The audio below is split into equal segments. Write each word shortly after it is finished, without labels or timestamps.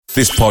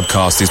This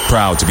podcast is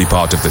proud to be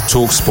part of the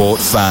TalkSport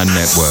Fan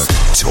Network.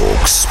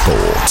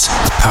 TalkSport.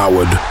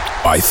 Powered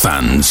by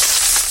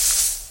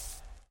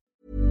fans.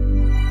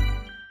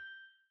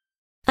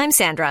 I'm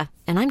Sandra,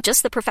 and I'm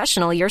just the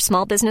professional your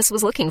small business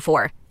was looking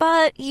for.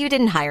 But you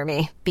didn't hire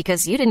me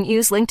because you didn't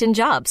use LinkedIn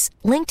Jobs.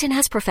 LinkedIn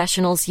has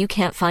professionals you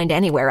can't find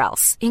anywhere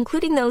else,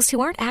 including those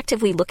who aren't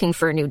actively looking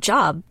for a new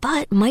job,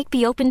 but might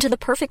be open to the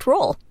perfect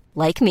role,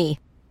 like me.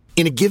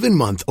 In a given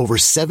month, over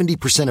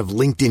 70% of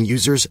LinkedIn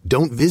users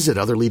don't visit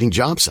other leading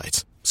job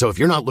sites. So if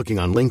you're not looking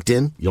on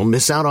LinkedIn, you'll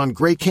miss out on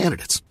great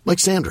candidates like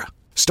Sandra.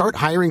 Start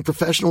hiring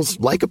professionals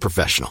like a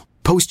professional.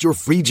 Post your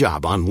free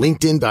job on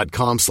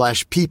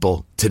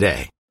linkedin.com/people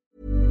today.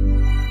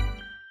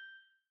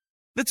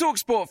 The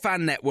TalkSport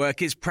Fan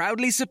Network is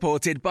proudly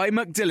supported by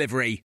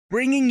McDelivery,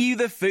 bringing you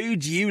the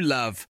food you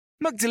love.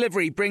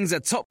 McDelivery brings a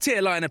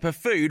top-tier lineup of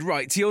food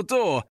right to your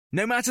door.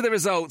 No matter the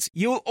result,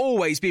 you'll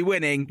always be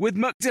winning with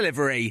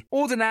McDelivery.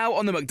 Order now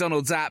on the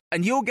McDonald's app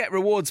and you'll get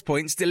rewards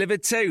points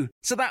delivered too.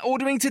 So that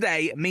ordering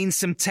today means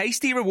some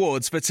tasty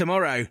rewards for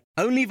tomorrow.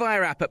 Only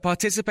via app at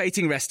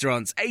participating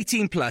restaurants.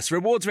 18 plus.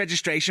 Rewards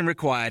registration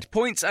required.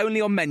 Points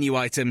only on menu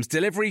items.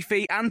 Delivery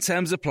fee and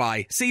terms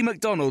apply. See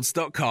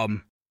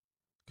mcdonalds.com.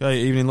 Okay,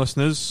 evening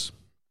listeners.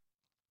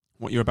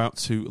 What you're about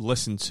to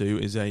listen to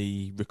is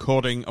a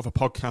recording of a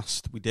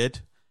podcast we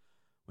did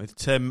with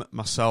Tim,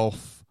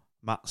 myself,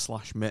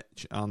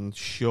 Matt/Mitch and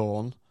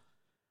Sean.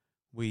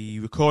 We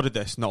recorded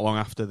this not long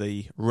after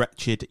the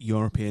wretched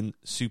European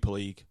Super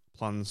League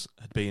plans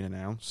had been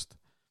announced.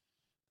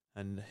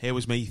 And here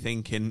was me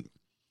thinking,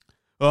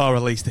 I'll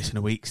release this in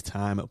a week's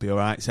time, it'll be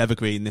alright, it's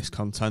evergreen, this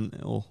content,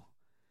 it'll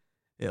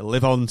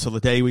live on till the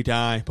day we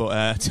die.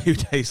 But 2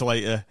 days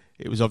later,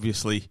 it was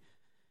obviously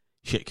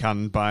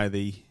shit-canned by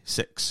the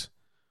 6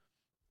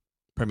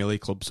 Premier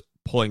League clubs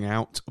pulling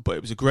out. But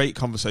it was a great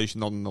conversation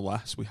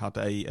nonetheless. We had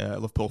a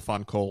Liverpool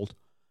fan called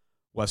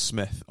Wes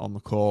Smith on the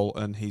call,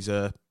 and he's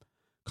a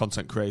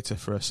content creator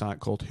for a site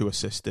called Who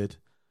Assisted.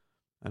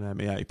 And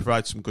he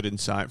provides some good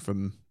insight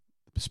from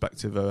the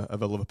perspective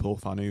of a Liverpool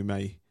fan who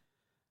may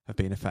have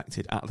been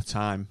affected at the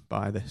time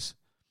by this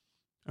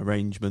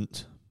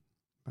arrangement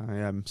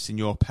by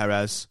Senor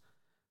Perez,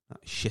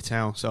 that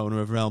shithouse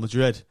owner of Real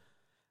Madrid.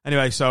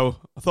 Anyway, so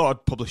I thought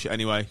I'd publish it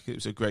anyway. It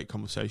was a great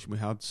conversation we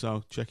had,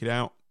 so check it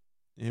out.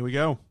 Here we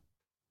go.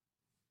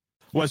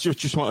 Wes, you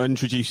just want to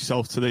introduce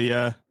yourself to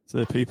the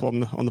people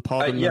on the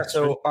pod?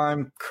 So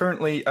I'm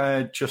currently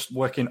just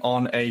working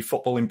on a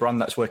footballing brand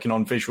that's working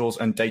on visuals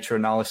and data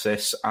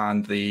analysis,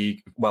 and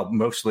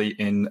mostly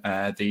in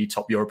the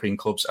top European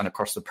clubs and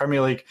across the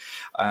Premier League,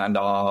 and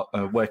are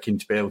working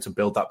to be able to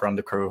build that brand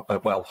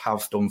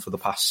have done for the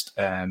past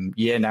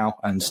year now,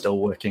 and still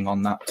working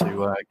on that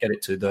to get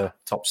it to the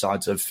top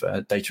sides of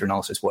data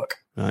analysis work.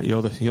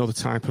 You're the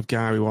type of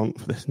guy we want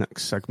for this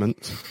next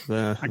segment.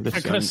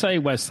 Can I say,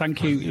 Wes,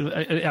 thank you.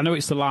 I know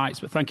it's the lights,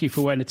 but thank you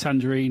for wearing a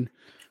tangerine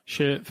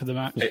shirt for the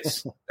match. It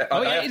is.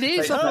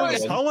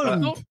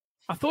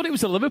 I thought it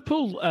was a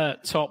Liverpool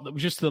top that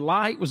was just the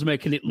light was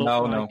making it look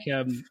like.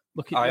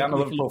 I am a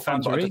Liverpool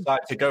fan, but I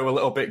decided to go a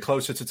little bit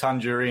closer to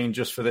tangerine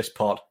just for this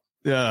pod.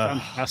 Yeah,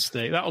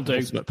 fantastic. That'll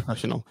do.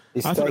 Professional.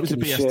 I thought it was a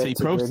BST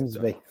protest.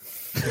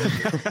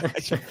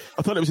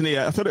 I thought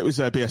it was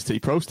a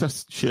BST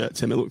protest shirt,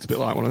 Tim. It looked a bit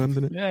like one of them,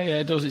 didn't it? Yeah,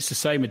 it does. It's the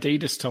same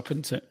Adidas top,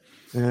 isn't it?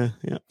 Yeah.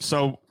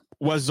 So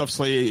Wes,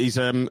 obviously, he's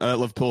a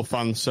Liverpool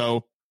fan.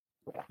 So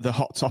the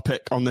hot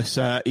topic on this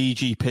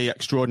EGP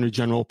Extraordinary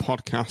General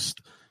podcast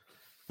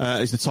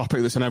is the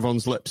topic that's on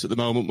everyone's lips at the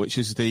moment, which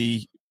is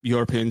the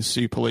European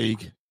Super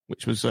League,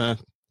 which was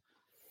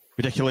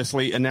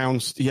ridiculously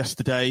announced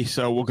yesterday.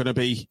 So we're going to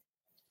be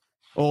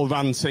all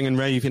ranting and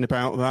raving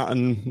about that,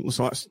 and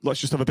so let's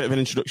just have a bit of an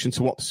introduction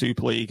to what the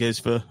Super League is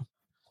for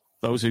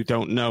those who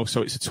don't know.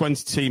 So it's a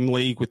 20-team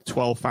league with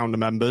 12 founder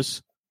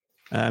members.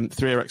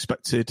 3 are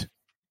expected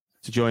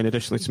to join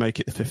additionally to make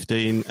it the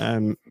 15.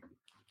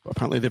 But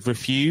apparently they've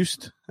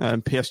refused.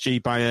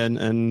 PSG, Bayern,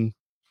 and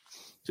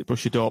is it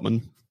Borussia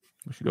Dortmund?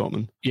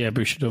 Yeah,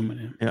 Borussia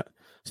Dortmund. Yeah.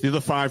 So the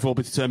other 5 will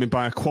be determined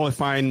by a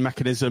qualifying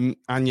mechanism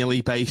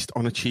annually based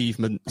on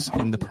achievements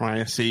in the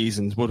prior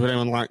seasons. Would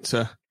anyone like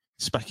to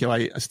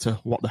speculate as to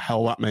what the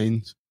hell that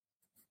means?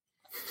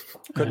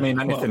 Could mean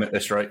anything at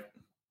this rate.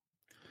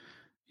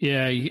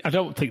 Yeah, I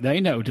don't think they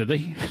know, do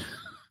they?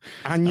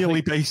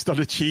 Annually based on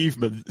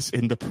achievements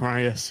in the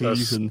prior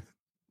season.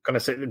 Going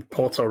to say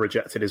Porto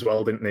rejected as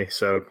well, didn't they?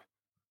 So,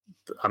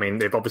 I mean,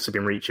 they've obviously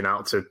been reaching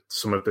out to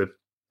some of the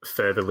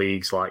further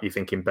leagues, like you're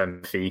thinking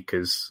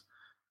Benfica's,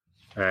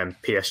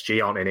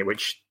 PSG aren't in it,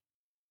 which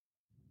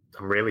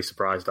I'm really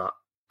surprised at.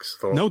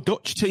 No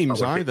Dutch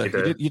teams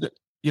either.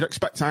 You'd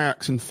expect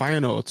Ajax and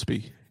Feyenoord to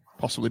be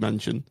possibly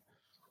mentioned.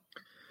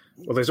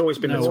 Well, there's always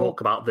been a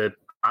talk about the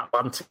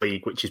Atlantic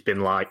League, which has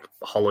been like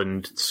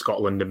Holland,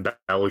 Scotland and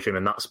Belgium,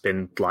 and that's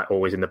been like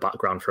always in the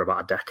background for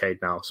about a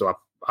decade now. So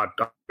I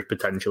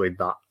potentially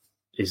that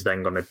is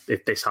then going to,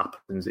 if this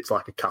happens, it's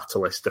like a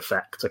catalyst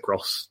effect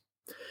across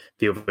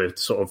the other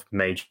sort of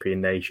major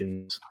European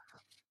nations.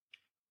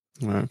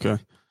 Okay.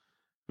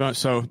 Right,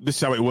 so this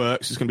is how it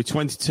works. It's going to be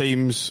 20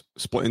 teams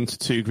split into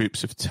 2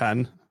 groups of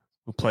 10.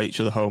 We'll play each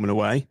other home and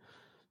away.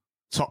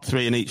 Top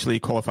 3 in each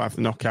league qualify for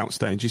the knockout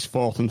stages.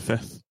 4th and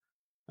 5th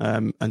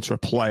enter a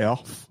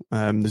playoff.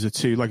 There's a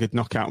 2-legged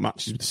knockout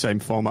matches with the same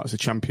format as the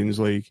Champions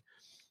League,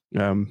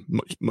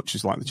 much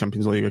as like the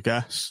Champions League, I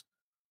guess.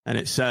 And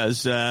it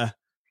says,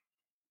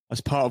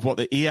 as part of what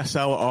the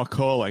ESL are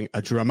calling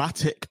a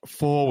dramatic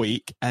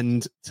 4-week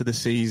end to the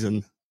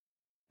season.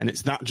 And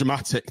it's that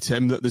dramatic,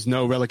 Tim, that there's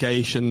no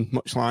relegation,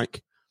 much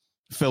like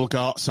Phil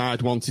Gart's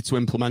side wanted to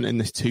implement in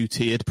this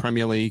 2-tiered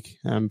Premier League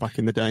back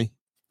in the day.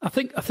 I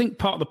think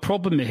part of the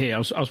problem here, I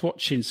was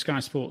watching Sky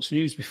Sports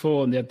News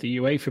before, and they had the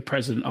UEFA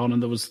president on,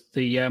 and there was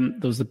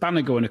the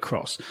banner going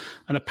across,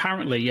 and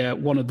apparently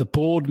one of the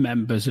board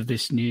members of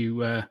this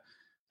new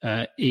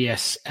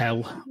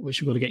ESL,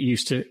 which we've got to get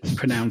used to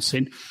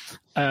pronouncing,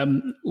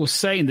 was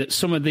saying that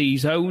some of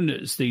these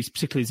owners,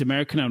 particularly these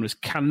American owners,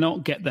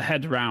 cannot get their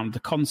head around the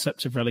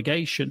concept of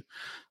relegation.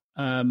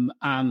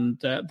 And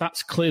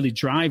that's clearly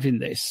driving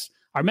this.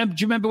 Do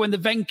you remember when the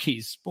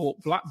Venkies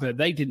bought Blackburn?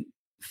 They didn't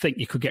think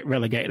you could get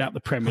relegated out of the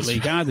Premier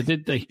League either,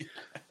 did they?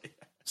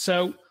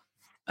 So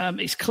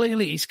it's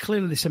clearly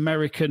this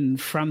American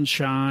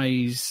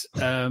franchise,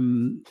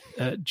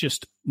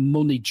 just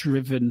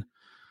money-driven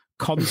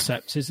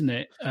concept, isn't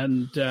it?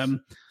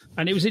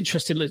 And it was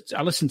interesting.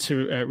 I listened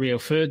to Rio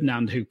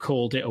Ferdinand, who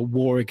called it a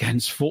war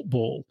against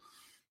football,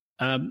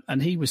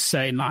 and he was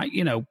saying, like,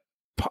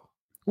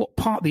 what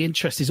part of the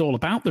interest is all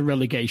about the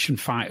relegation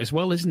fight as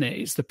well, isn't it?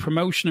 It's the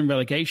promotion and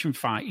relegation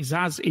fight is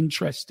as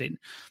interesting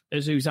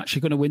as who's actually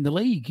going to win the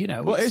league.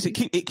 Well,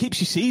 it keeps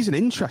your season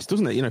interest,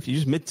 doesn't it? If you're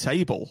just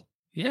mid-table.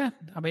 Yeah,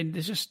 I mean,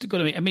 there's just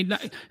going to be. I mean,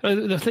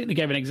 I think they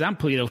gave an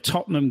example.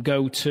 Tottenham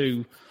go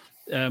to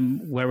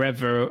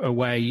wherever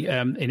away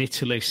in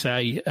Italy,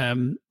 say,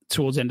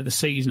 towards the end of the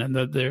season, and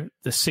they're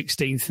the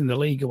 16th in the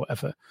league or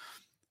whatever.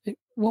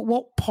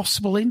 What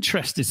possible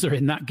interest is there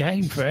in that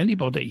game for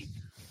anybody?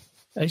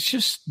 It's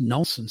just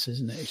nonsense,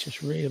 isn't it? It's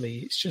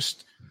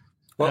just.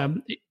 Well,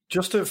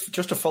 just to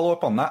follow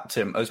up on that,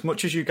 Tim, as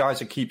much as you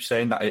guys keep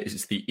saying that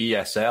it's the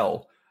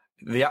ESL,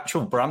 the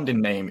actual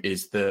branding name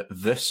is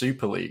the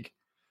Super League.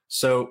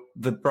 So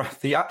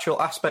the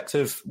actual aspect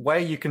of where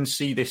you can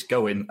see this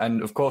going,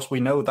 and of course we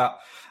know that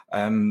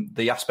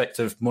the aspect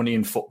of money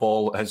in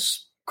football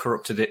has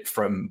corrupted it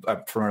from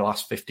the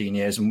last 15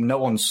 years, and no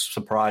one's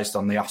surprised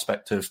on the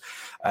aspect of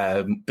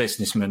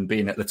businessmen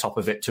being at the top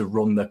of it to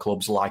run their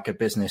clubs like a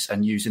business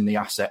and using the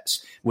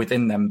assets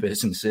within them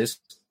businesses,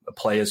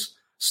 players,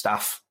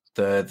 staff,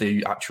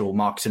 the actual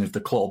marketing of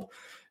the club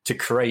to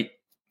create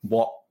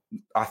what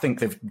I think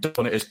they've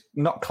done. It is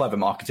not clever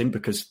marketing,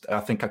 because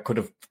I think I could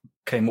have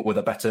came up with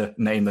a better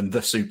name than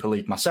the Super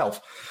League myself.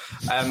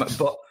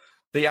 But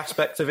the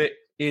aspect of it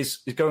is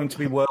going to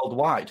be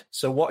worldwide.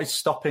 So what is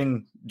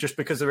stopping, just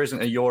because there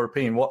isn't a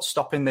European, what's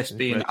stopping this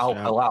being Al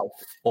Hilal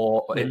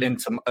or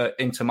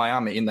Inter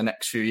Miami in the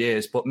next few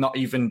years, but not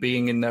even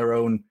being in their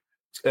own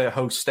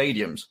host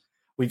stadiums?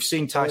 We've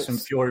seen Tyson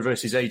Fury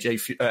versus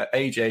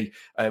AJ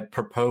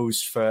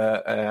proposed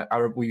for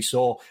Arab. We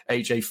saw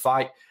AJ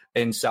fight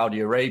in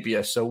Saudi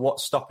Arabia. So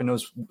what's stopping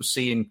us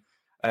seeing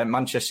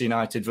Manchester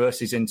United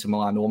versus Inter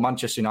Milan, or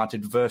Manchester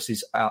United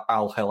versus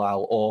Al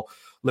Hilal, or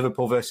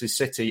Liverpool versus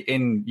City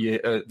in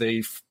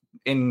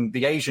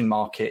the Asian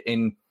market,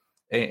 in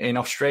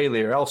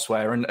Australia or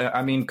elsewhere? And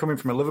I mean, coming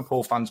from a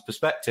Liverpool fan's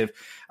perspective,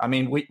 I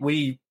mean,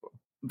 we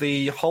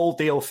the whole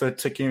deal for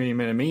Takumi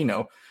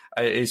Minamino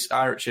is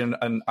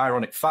an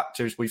ironic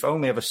factor is we've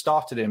only ever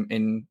started him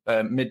in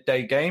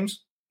midday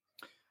games,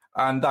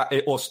 and that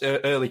it was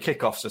early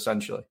kickoffs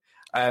essentially.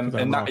 And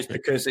that is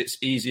because it's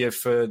easier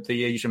for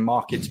the Asian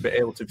market to be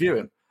able to view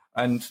him.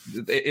 And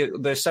the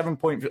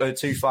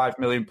 £7.25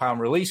 million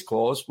release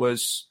clause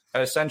was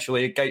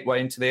essentially a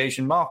gateway into the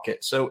Asian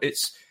market. So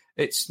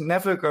it's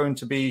never going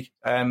to be.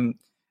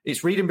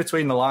 It's reading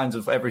between the lines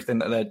of everything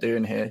that they're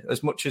doing here.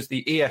 As much as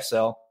the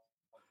ESL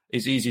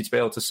is easy to be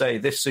able to say,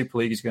 this Super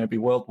League is going to be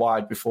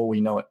worldwide before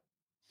we know it.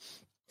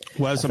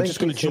 Wes, I'm just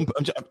going to jump.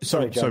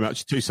 Sorry,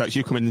 Matt, 2 seconds.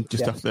 You come in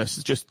just after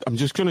this. I'm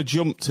just going to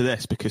jump to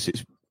this because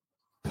it's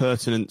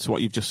pertinent to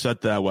what you've just said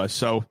there, Wes.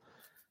 So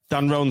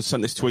Dan Rohn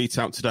sent this tweet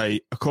out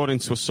today. According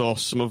to a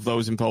source, some of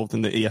those involved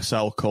in the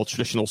ESL called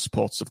traditional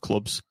supporters of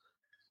clubs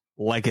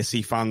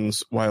legacy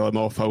fans, while they're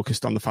more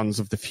focused on the fans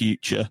of the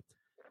future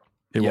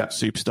who want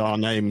superstar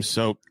names.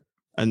 So,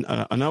 and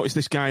I noticed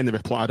this guy in the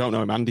reply, I don't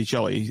know him, Andy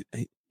Jolly,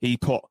 he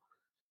put,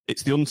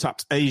 it's the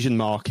untapped Asian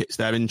markets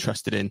they're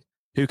interested in.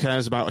 Who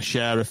cares about a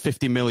share of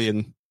 50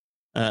 million,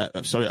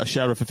 a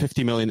share of a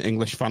 50 million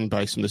English fan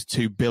base, and there's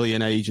 2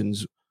 billion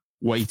Asians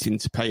waiting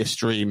to pay a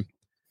stream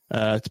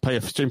for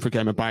a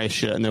game and buy a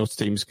shirt, and those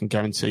teams can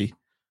guarantee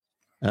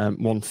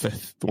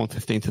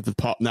 1/15 of the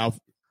pot. Now,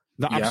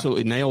 that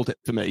absolutely nailed it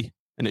for me,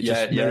 and it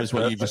just mirrors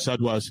what you just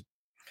said, was.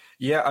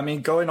 Yeah, I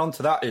mean, going on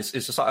to that is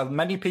just like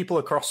many people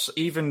across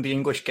even the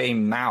English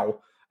game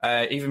now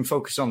even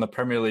focus on the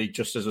Premier League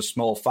just as a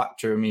small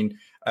factor. I mean,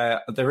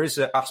 there is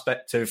an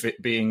aspect of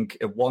it being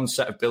one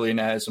set of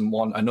billionaires and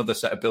another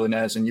set of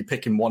billionaires, and you're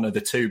picking one of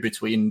the two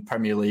between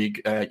Premier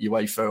League,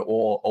 UEFA,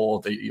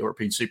 or the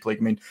European Super League.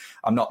 I mean,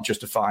 I'm not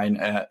justifying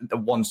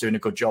one's doing a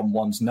good job,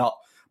 one's not.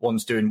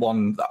 One's doing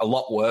one a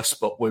lot worse,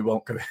 but we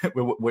won't.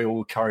 We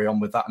will carry on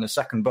with that in a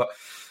second. But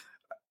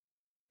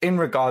in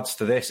regards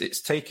to this,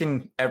 it's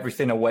taking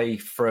everything away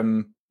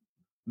from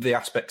the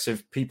aspects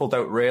of people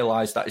don't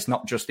realise that it's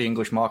not just the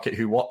English market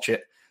who watch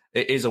it.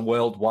 It is a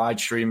worldwide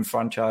streaming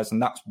franchise, and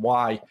that's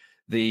why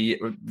the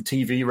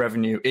TV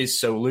revenue is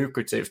so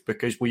lucrative,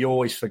 because we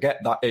always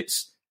forget that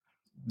it's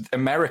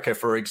America,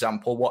 for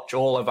example, watch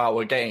all of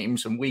our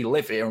games, and we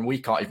live here and we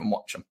can't even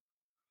watch them.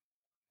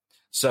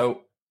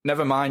 So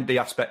never mind the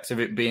aspects of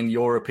it being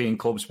European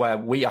clubs where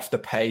we have to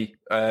pay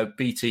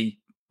BT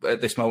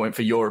at this moment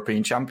for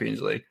European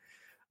Champions League,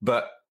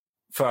 but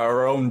for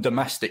our own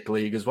domestic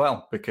league as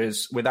well,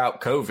 because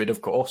without COVID,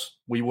 of course,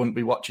 we wouldn't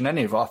be watching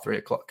any of our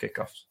 3:00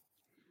 kickoffs.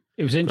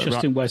 It was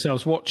interesting, Wes. I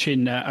was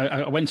watching,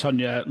 I went on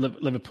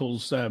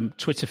Liverpool's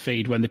Twitter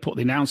feed when they put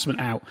the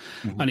announcement out,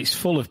 and it's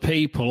full of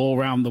people all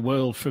around the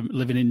world, from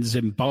living in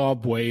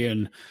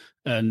Zimbabwe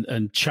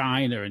and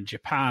China and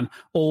Japan,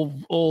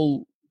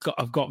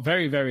 I've got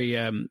very, very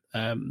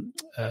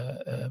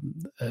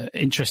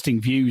interesting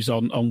views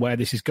on where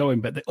this is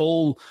going, but they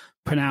all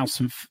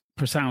pronounce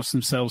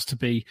themselves to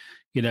be,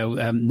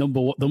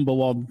 number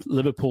one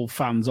Liverpool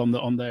fans on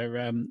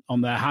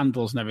their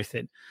handles and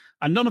everything,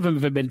 and none of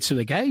them have been to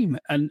the game,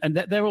 and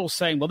they're all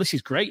saying, "Well, this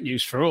is great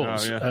news for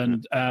us,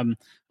 and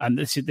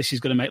this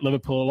is going to make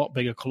Liverpool a lot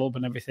bigger club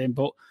and everything,"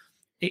 but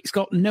it's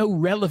got no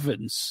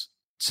relevance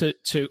to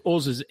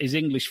us as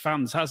English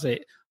fans, has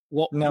it?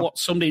 What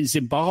somebody in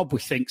Zimbabwe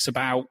thinks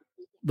about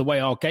the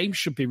way our game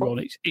should be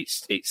run,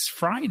 it's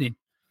frightening.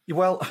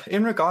 Well,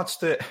 in regards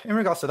to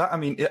that, I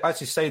mean,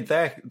 as you say,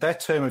 their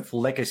term of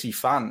legacy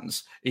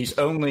fans is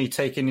only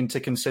taking into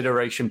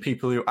consideration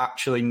people who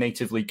actually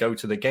natively go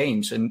to the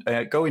games. And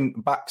going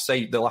back,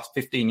 say, the last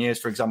 15 years,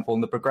 for example,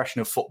 and the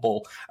progression of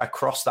football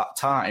across that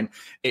time,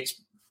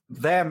 it's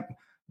the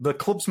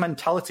club's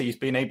mentality has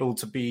been able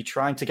to be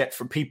trying to get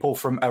from people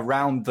from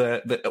around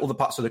the other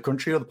parts of the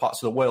country, other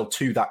parts of the world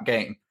to that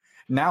game.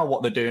 Now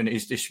what they're doing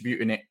is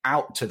distributing it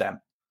out to them.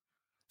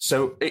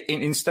 So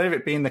instead of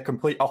it being the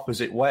complete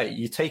opposite way,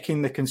 you're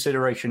taking the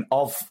consideration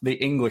of the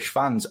English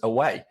fans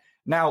away.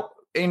 Now,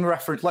 in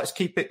reference, let's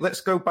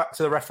go back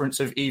to the reference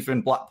of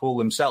even Blackpool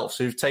themselves,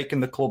 who've taken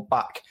the club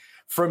back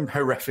from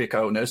horrific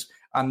owners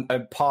and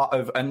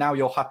and now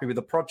you're happy with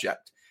the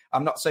project.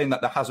 I'm not saying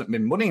that there hasn't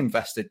been money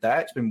invested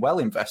there. It's been well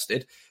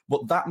invested,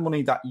 but that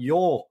money that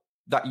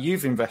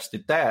you've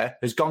invested there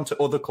has gone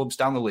to other clubs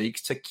down the league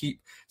to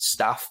keep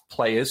staff,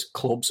 players,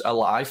 clubs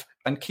alive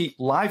and keep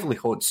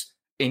livelihoods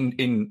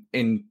in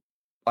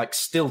like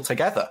still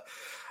together.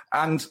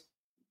 And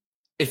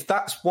if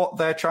that's what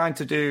they're trying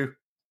to do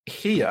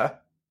here,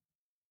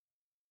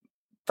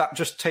 that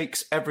just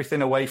takes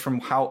everything away from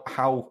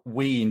how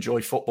we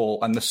enjoy football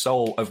and the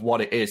soul of what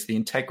it is, the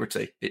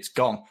integrity. It's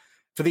gone.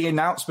 For the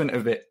announcement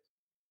of it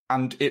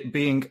and it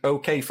being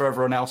okay for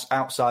everyone else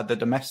outside the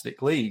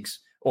domestic leagues,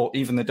 or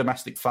even the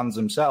domestic fans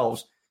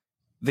themselves,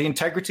 the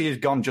integrity is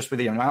gone just with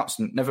the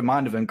announcement, never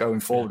mind of them going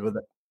forward with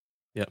it.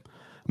 Yep.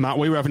 Matt,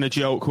 we were having a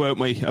joke, weren't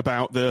we,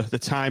 about the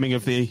timing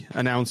of the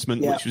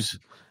announcement, which was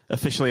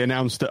officially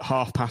announced at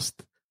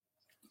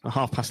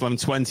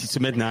 11:20 to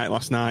midnight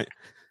last night.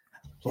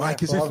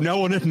 Like as if no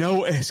one had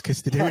noticed,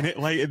 because they're doing it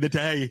late in the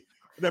day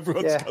and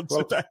everyone's gone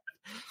to bed.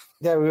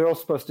 Yeah, we were all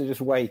supposed to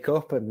just wake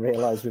up and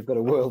realise we've got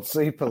a World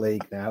Super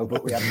League now,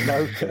 but we hadn't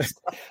noticed.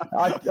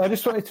 I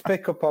just wanted to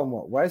pick up on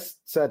what Wes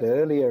said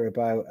earlier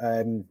about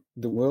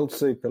the World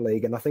Super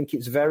League, and I think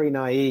it's very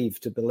naive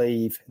to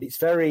believe, it's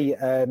very,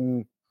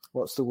 almost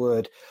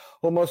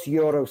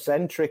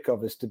Eurocentric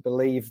of us to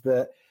believe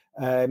that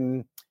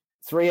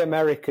three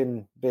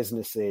American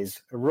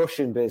businesses, a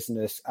Russian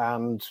business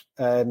and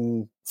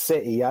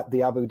City at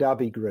the Abu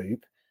Dhabi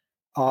Group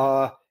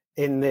are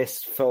in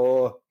this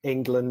for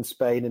England,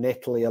 Spain and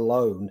Italy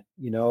alone,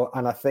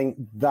 and I think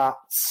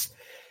that's...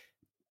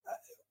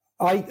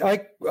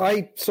 I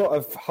sort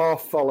of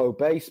half follow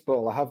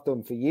baseball. I have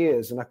done for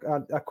years, and I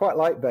quite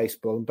like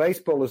baseball. And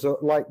baseball, is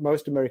like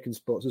most American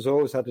sports, has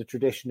always had a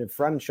tradition of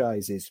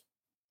franchises.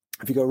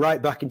 If you go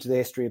right back into the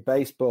history of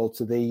baseball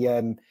to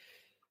the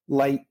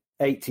late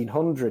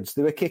 1800s,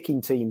 they were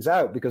kicking teams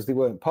out because they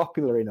weren't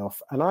popular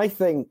enough. And I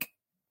think,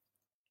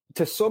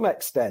 to some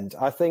extent,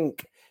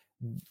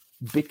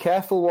 be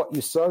careful what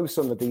you sow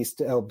some of these,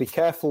 or be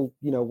careful,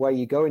 where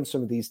you go in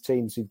some of these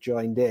teams who've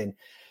joined in.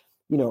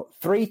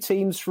 Three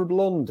teams from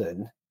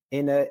London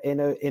in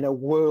a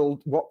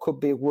world, what could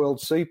be a World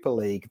Super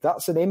League.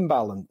 That's an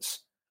imbalance.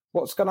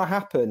 What's going to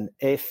happen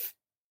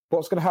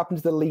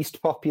to the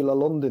least popular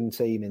London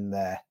team in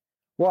there?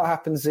 What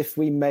happens if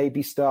we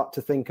maybe start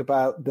to think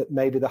about that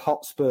maybe the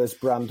Hotspurs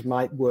brand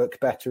might work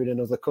better in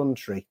another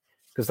country?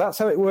 Because that's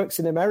how it works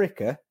in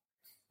America.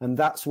 And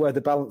that's where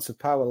the balance of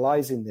power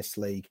lies in this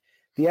league.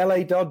 The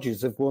LA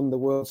Dodgers have won the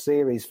World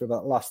Series for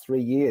about the last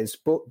 3 years,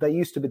 but they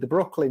used to be the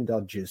Brooklyn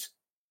Dodgers.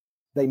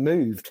 They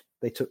moved.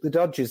 They took the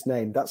Dodgers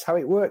name. That's how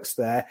it works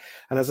there.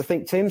 And as I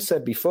think Tim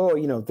said before,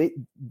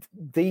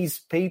 these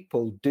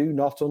people do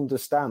not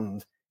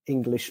understand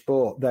English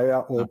sport.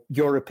 Or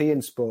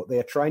European sport. They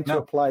are trying to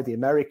apply the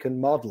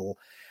American model.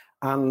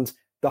 And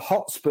the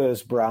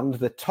Hotspurs brand,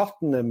 the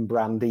Tottenham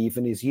brand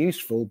even, is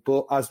useful.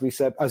 But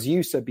as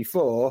you said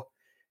before,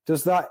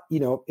 does that,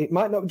 it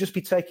might not just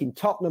be taking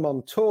Tottenham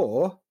on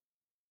tour.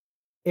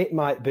 It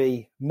might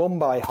be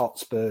Mumbai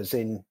Hotspurs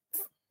in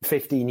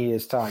 15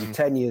 years' time,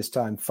 10 years'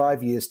 time,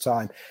 5 years'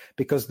 time,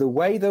 because the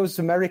way those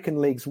American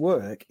leagues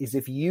work is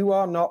if you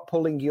are not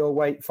pulling your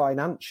weight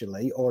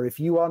financially, or if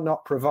you are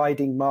not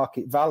providing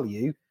market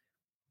value,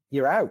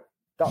 you're out.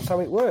 That's how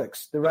it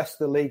works. The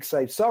rest of the league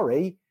say,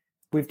 sorry,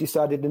 we've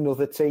decided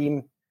another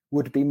team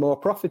would be more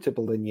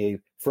profitable than you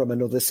from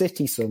another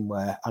city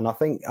somewhere. And I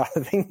think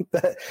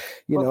that,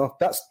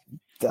 that's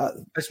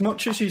that. As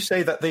much as you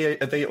say that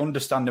they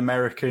understand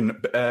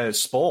American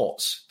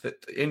sports,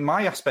 that in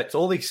my aspect,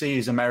 all they see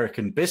is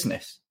American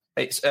business.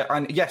 It's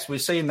and yes, we're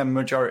seeing them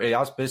majority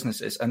as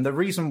businesses. And the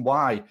reason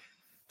why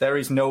there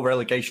is no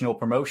relegation or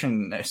promotion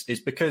in this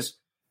is because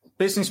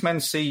businessmen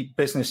see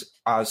business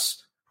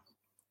as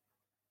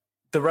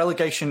the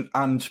relegation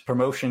and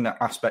promotion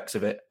aspects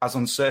of it as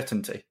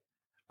uncertainty.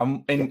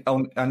 And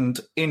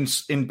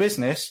in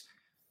business,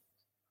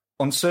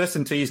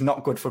 uncertainty is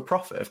not good for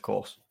profit, of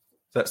course.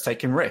 That's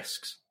taking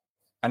risks.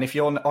 And if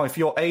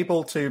you're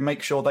able to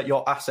make sure that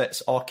your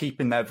assets are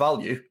keeping their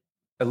value,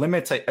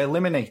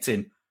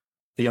 eliminating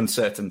the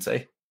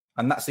uncertainty,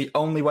 and that's the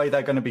only way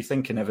they're going to be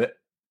thinking of it,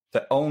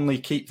 to only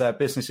keep their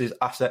businesses'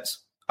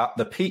 assets at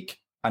the peak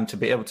and to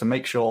be able to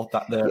make sure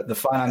that the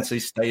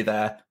finances stay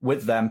there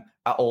with them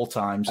at all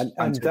times.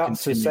 And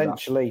that's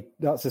essentially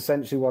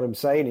what I'm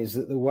saying, is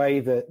that the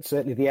way that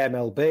certainly the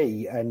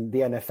MLB and the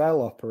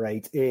NFL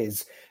operate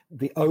is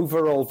the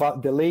overall,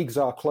 the leagues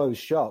are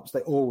closed shops.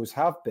 They always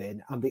have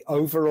been. And the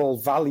overall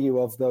value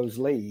of those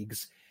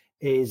leagues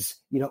is,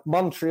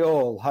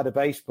 Montreal had a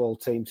baseball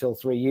team till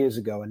 3 years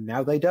ago, and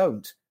now they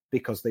don't,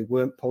 because they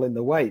weren't pulling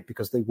the weight,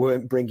 because they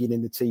weren't bringing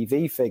in the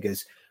TV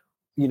figures.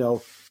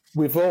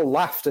 We've all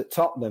laughed at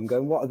Tottenham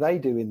going, what are they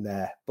doing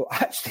there? But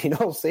actually, in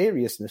all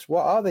seriousness,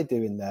 what are they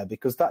doing there?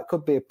 Because that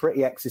could be a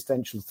pretty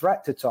existential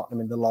threat to Tottenham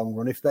in the long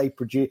run if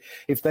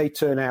they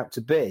turn out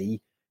to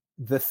be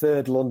the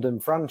third London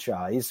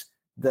franchise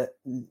that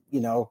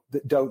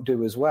don't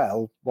do as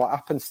well. What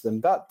happens to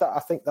them? That I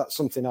think that's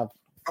something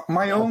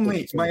My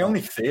only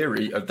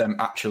theory of them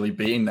actually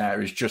being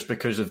there is just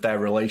because of their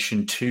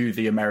relation to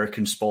the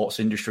American sports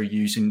industry,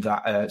 using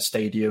that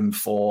stadium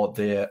for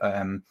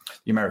the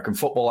American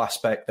football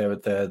aspect.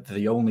 They're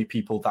the only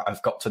people that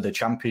have got to the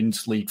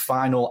Champions League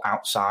final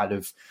outside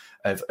of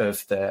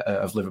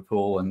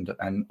Liverpool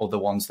and other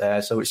ones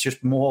there. So it's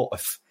just more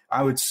of,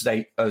 I would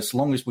say, as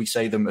long as we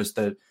say them as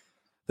the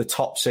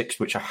top six,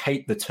 which I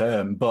hate the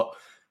term, but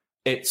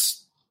it's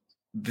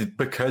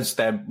because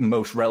they're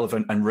most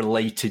relevant and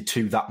related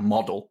to that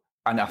model.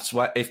 And I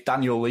swear, if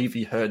Daniel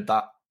Levy heard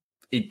that,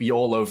 he'd be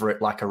all over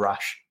it like a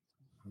rash.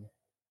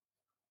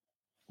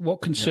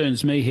 What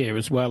concerns me here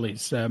as well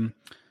is,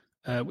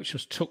 which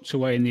was tucked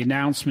away in the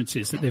announcement,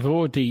 is that they've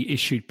already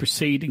issued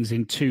proceedings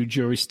in 2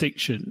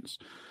 jurisdictions.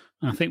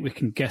 And I think we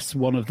can guess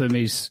one of them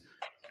is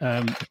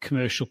a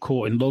commercial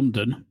court in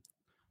London.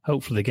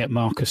 Hopefully they get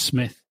Marcus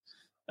Smith.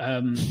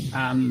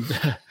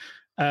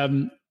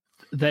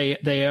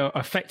 They are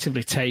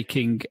effectively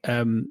taking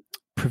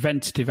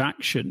preventative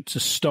action to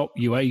stop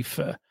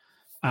UEFA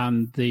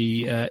and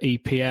the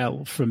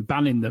EPL from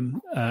banning them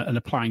and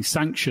applying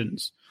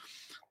sanctions.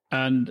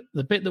 And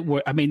the bit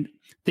that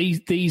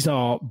these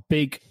are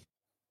big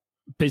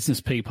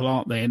business people,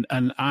 aren't they?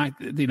 And I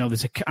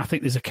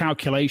think there's a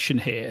calculation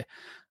here,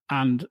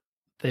 and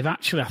they've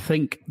actually, I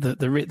think that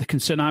the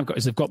concern I've got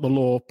is they've got the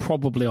law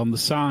probably on the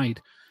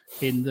side,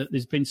 in that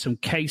there's been some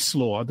case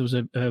law. There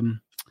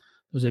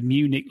was a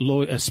Munich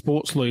lawyer, a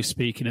sports lawyer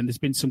speaking, and there's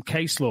been some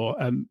case law,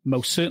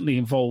 most certainly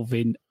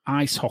involving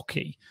ice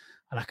hockey.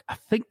 And I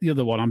think the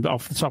other one, I'm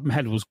off the top of my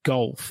head, was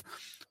golf,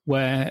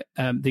 where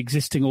the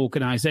existing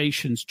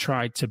organisations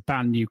tried to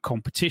ban new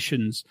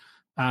competitions,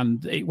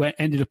 and it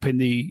ended up in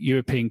the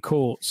European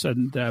courts,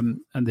 and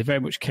they very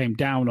much came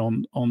down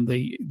on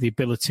the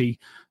ability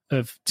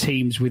of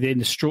teams within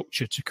the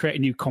structure to create a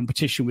new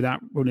competition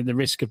without running the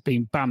risk of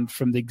being banned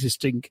from the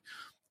existing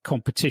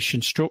competition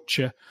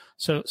structure.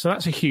 So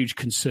that's a huge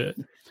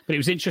concern. But it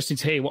was interesting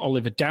to hear what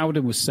Oliver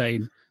Dowden was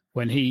saying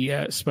when he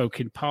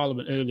spoke in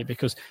Parliament earlier,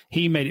 because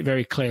he made it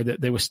very clear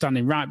that they were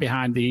standing right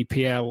behind the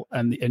EPL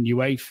and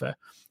UEFA.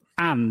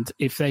 And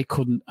if they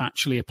couldn't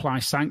actually apply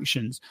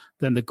sanctions,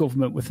 then the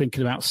government were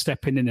thinking about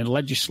stepping in and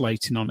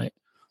legislating on it.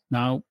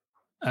 Now,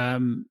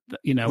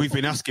 we've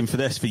been asking for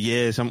this for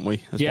years, haven't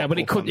we? Yeah, but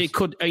it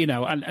could,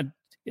 and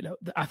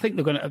I think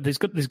there's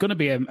going to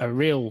be a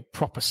real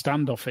proper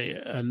standoff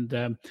here, and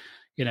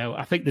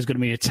I think there's going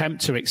to be an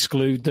attempt to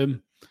exclude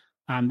them,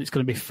 and it's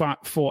going to be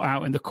fought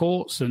out in the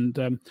courts.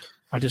 And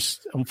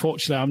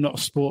Unfortunately, I'm not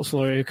a sports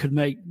lawyer who could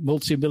make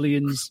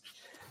multi-millions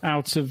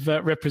out of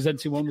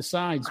representing one of the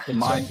sides. But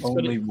my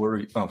only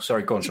worry. Oh,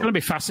 sorry, go on. It's going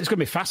to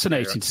be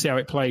fascinating to see how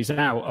it plays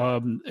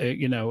out.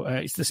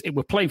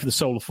 We're playing for the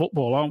soul of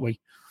football, aren't we?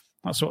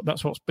 That's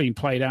what's being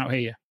played out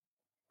here.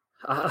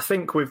 I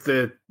think with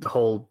the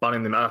whole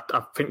banning them, I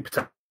think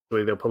potentially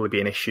there'll probably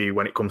be an issue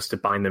when it comes to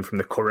banning them from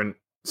the current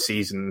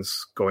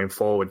seasons going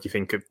forward. You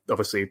think of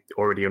obviously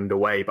already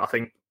underway, but I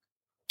think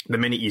the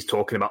minute he's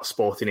talking about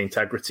sporting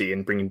integrity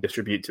and bringing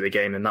distribute to the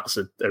game, and that's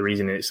a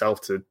reason in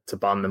itself to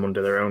ban them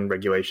under their own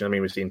regulation. I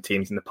mean, we've seen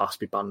teams in the past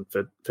be banned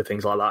for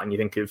things like that, and you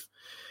think of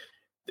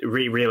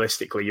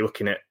realistically, you're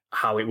looking at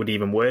how it would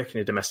even work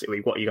in a domestic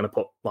league. What, you're going to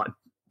put like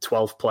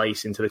 12th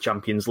place into the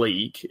Champions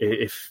League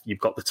if you've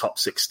got the top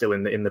 6 still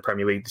in the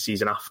Premier League the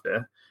season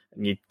after,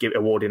 and you give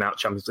awarding out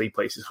Champions League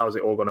places? How's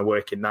it all going to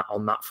work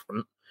on that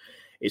front?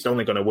 It's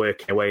only going to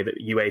work in a way that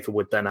UEFA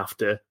would then have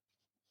to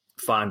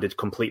find a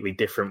completely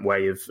different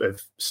way of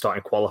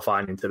starting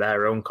qualifying into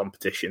their own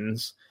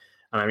competitions.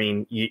 And I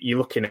mean, you're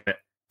looking at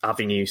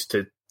avenues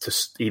to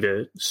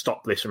either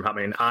stop this from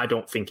happening. I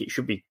don't think it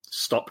should be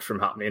stopped from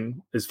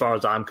happening. As far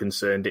as I'm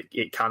concerned,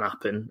 it can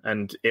happen,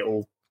 and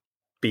it'll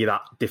be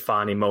that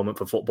defining moment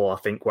for football, I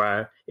think,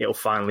 where it'll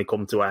finally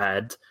come to a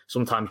head.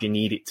 Sometimes you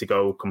need it to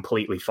go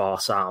completely far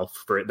south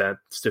for it then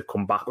to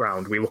come back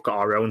round. We look at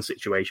our own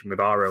situation with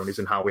our owners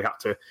and how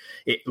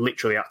it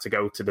literally had to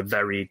go to the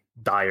very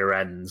dire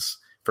ends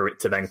for it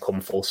to then come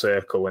full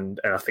circle.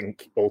 And I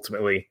think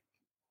ultimately,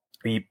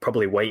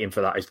 probably waiting for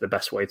that is the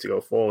best way to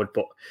go forward.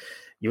 But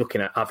you're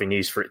looking at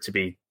avenues for it to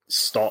be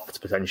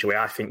stopped potentially.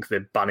 I think the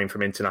banning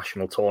from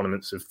international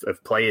tournaments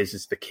of players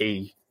is the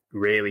key.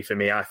 Really, for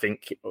me, I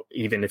think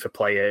even if a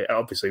player,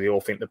 obviously we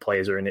all think the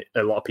players are in it,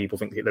 a lot of people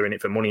think they're in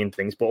it for money and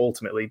things, but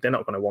ultimately they're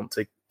not going to want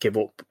to give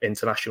up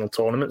international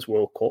tournaments,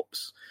 World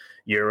Cups,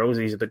 Euros.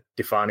 These are the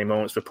defining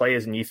moments for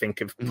players, and you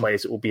think of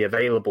players that will be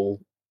available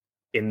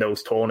in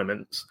those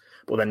tournaments,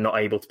 but they're not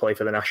able to play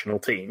for the national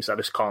teams. I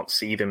just can't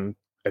see them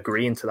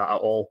agreeing to that at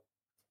all.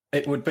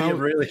 It would be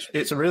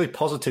it's a really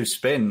positive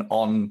spin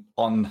on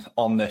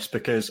this,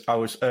 because I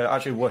was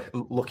actually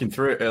looking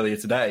through it earlier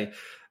today.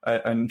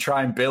 And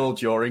try and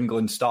build your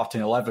England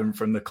starting 11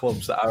 from the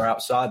clubs that are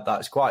outside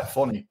that. It's quite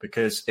funny,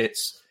 because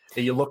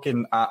you're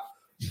looking at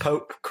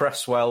Pope,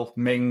 Cresswell,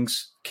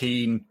 Mings,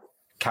 Keane,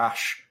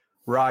 Cash,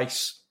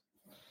 Rice,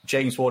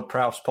 James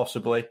Ward-Prowse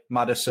possibly,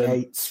 Maddison,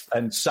 Yates.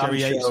 And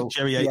Sancho.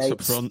 Jerry Yates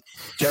up front.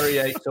 Jerry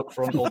Yates up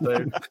front will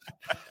do.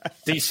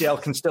 DCL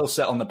can still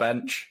sit on the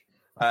bench.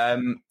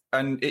 And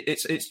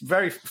it's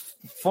very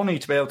funny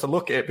to be able to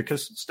look at it,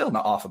 because it's still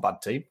not half a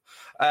bad team.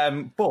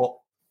 But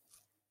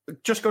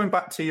just going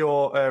back to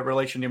your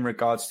relation in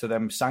regards to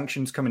them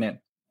sanctions coming in,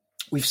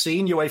 we've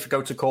seen UEFA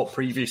go to court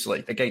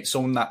previously against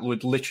someone that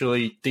would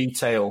literally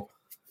detail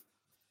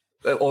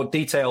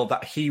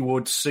that he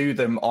would sue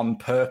them on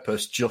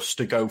purpose just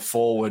to go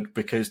forward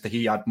because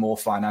he had more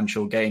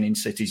financial gain in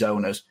City's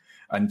owners,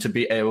 and to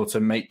be able to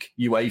make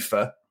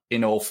UEFA,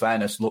 in all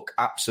fairness, look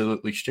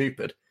absolutely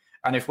stupid.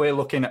 And if we're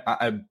looking at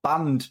a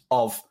band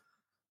of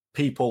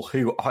people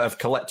who have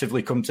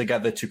collectively come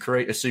together to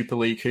create a Super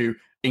League who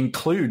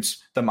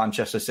includes the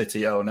Manchester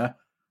City owner,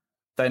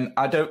 then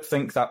I don't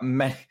think that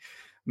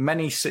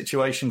many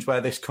situations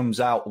where this comes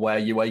out where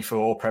UEFA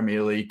or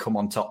Premier League come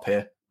on top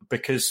here,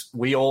 because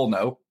we all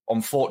know,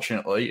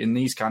 unfortunately, in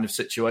these kind of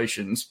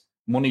situations,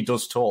 money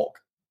does talk,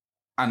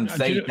 and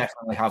they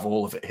definitely have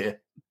all of it here.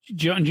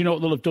 Do you know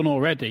what they'll have done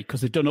already? Because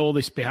they've done all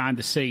this behind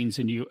the scenes,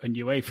 and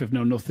UEFA have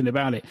known nothing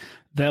about it.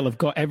 They'll have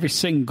got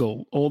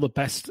all the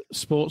best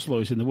sports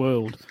lawyers in the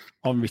world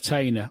on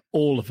retainer,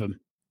 all of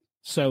them.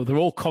 So they're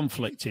all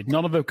conflicted.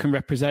 None of them can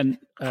represent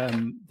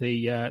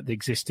the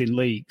existing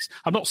leagues.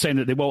 I'm not saying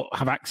that they won't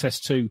have access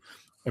to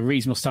a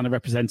reasonable standard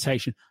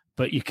representation,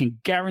 but you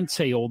can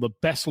guarantee all the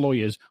best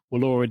lawyers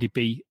will already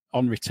be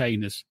on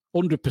retainers,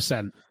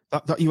 100%.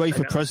 That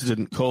UEFA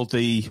president called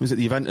the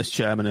Juventus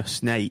chairman a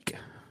snake.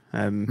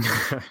 I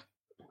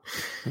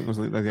was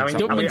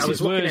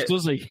words,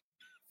 does he?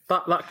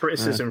 That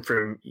criticism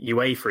from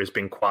UEFA has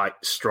been quite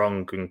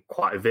strong and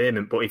quite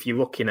vehement. But if you're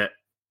looking at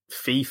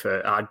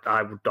FIFA,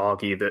 I would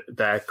argue that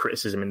their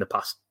criticism in the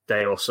past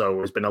day or so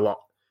has been a lot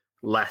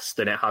less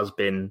than it has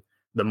been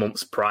the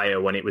months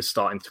prior, when it was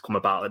starting to come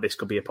about that this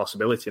could be a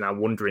possibility. And I'm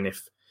wondering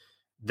if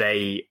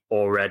they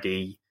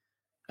already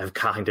have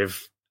kind of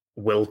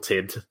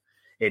wilted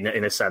in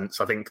a sense.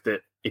 I think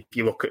that if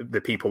you look at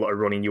the people that are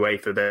running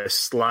UEFA, they're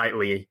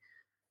slightly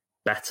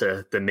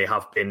better than they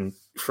have been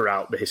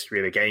throughout the history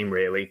of the game,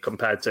 really,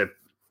 compared to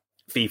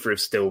FIFA. Have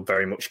still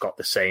very much got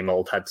the same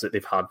old heads that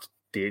they've had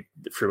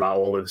throughout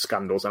all of the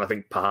scandals. And I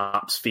think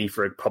perhaps FIFA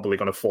are probably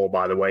going to fall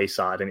by the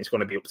wayside, and it's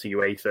going to be up to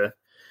UEFA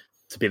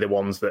to be the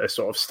ones that are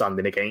sort of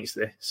standing against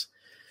this.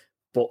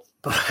 But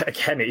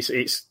again, it's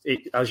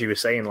as you were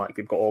saying, like,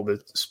 they've got all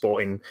the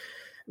sporting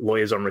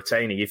lawyers on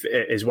retainer.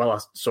 As well, I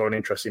saw an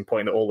interesting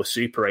point that all the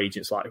super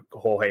agents like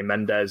Jorge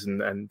Mendes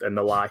and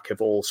the like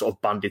have all sort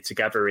of banded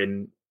together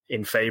in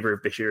favour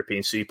of this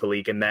European Super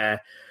League, and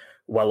they're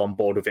well on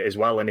board with it as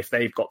well. And if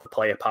they've got the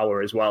player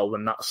power as well,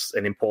 then that's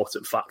an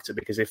important factor,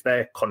 because if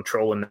they're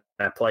controlling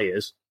their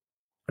players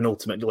and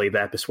ultimately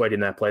they're persuading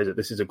their players that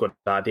this is a good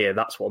idea,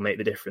 that's what will make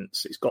the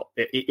difference.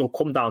 It'll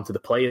come down to the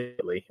player,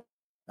 really,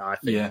 I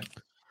think. Yeah.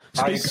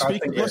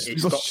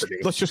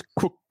 Let's just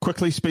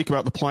quickly speak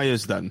about the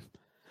players then.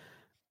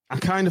 I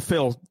kind of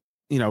feel,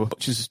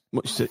 much as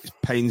it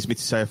pains me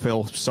to say I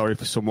feel sorry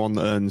for someone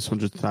that earns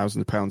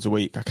 £100,000 a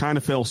week, I kind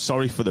of feel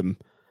sorry for them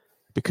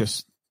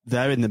because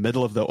they're in the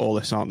middle of all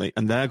this, aren't they?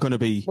 And they're going to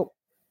be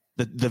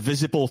the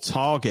visible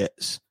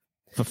targets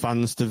for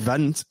fans to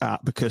vent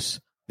at,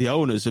 because the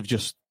owners have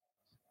just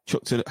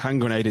chucked a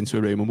hand grenade into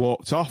a room and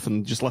walked off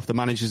and just left the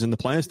managers and the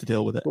players to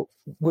deal with it.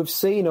 We've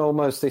seen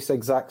almost this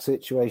exact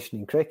situation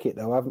in cricket,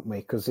 though, haven't we?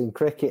 Because in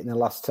cricket in the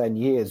last 10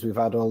 years, we've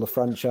had all the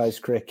franchise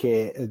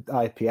cricket,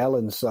 IPL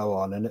and so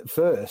on. And at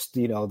first,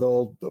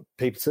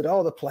 people said,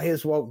 the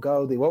players won't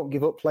go. They won't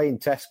give up playing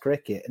test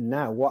cricket. And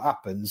now what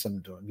happens,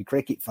 and don't be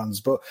cricket fans,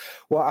 but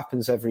what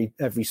happens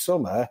every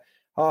summer,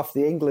 half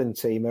the England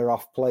team are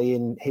off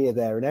playing here,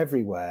 there and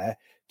everywhere,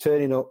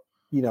 turning up,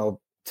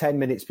 10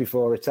 minutes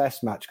before a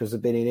test match because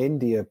they've been in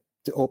India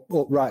up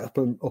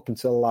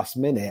until the last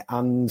minute.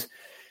 And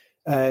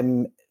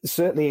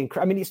certainly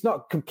it's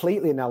not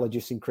completely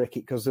analogous in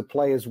cricket because the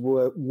players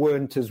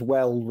weren't as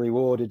well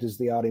rewarded as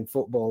they are in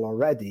football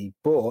already,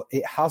 but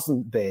it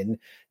hasn't been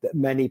that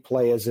many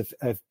players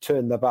have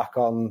turned their back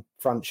on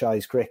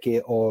franchise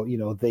cricket or,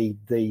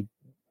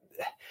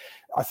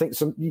 I think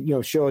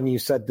Sean, you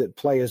said that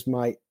players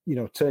might,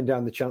 turn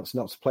down the chance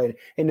not to play.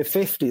 In the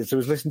 50s, I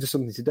was listening to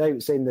something today,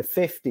 saying in the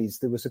 50s,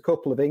 there was a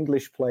couple of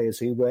English players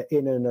who were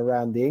in and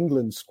around the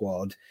England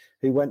squad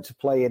who went to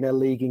play in a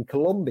league in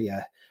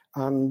Colombia.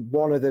 And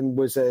one of them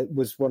was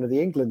one of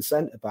the England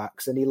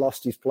centre-backs, and he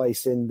lost his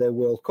place in the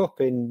World Cup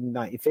in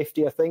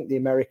 1950, I think, the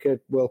America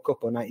World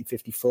Cup, or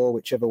 1954,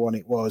 whichever one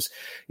it was.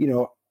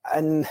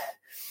 And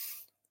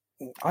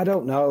I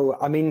don't know.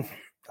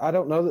 I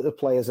don't know that the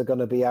players are going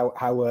to be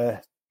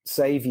our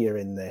saviour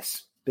in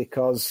this,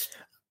 because...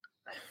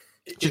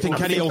 Do you think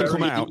any will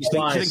come out? Do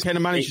you think any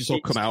managers will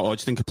come out, or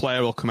do you think a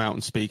player will come out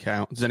and speak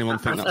out? Does anyone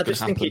think that's going to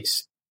happen? I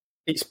just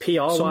think it's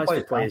PR-wise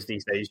for players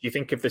these days. You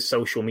think of the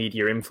social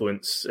media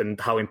influence and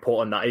how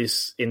important that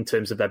is in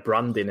terms of their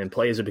branding, and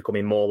players are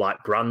becoming more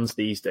like brands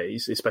these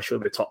days, especially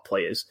the top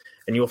players.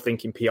 And you're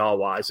thinking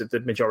PR-wise that the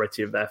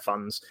majority of their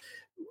fans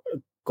are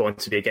going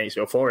to be against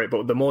it or for it.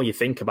 But the more you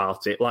think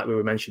about it, like we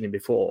were mentioning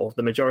before,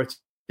 the majority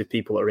of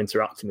people that are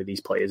interacting with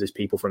these players is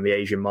people from the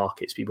Asian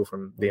markets, people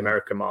from the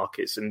American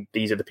markets, and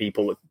these are the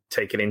people that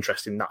take an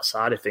interest in that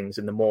side of things.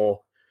 And the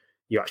more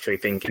you actually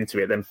think into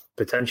it, then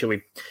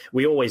potentially,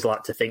 we always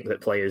like to think that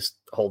players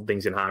hold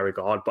things in high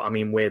regard, but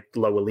we're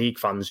lower league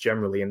fans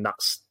generally, and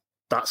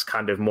that's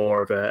kind of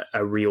more of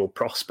a real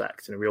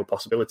prospect and a real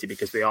possibility,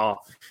 because they are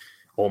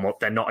almost,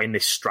 they're not in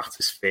this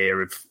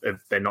stratosphere of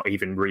they're not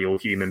even real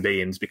human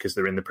beings because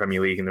they're in the Premier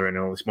League and they're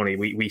earning all this money.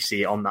 We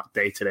see it on that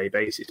day-to-day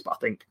basis, but I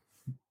think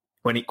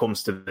when it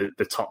comes to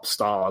the top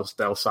stars,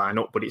 they'll sign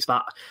up. But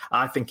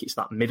I think it's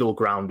that middle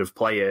ground of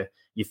player.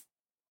 You're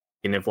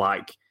thinking of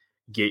like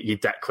your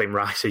Declan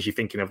Rices, you're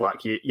thinking of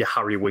like your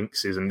Harry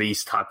Winkses and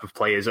these type of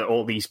players,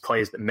 all these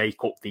players that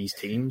make up these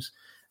teams.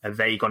 Are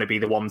they going to be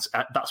the ones?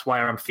 That's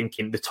why I'm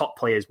thinking the top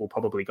players will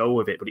probably go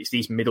with it, but it's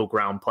these middle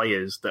ground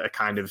players that are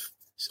kind of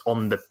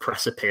on the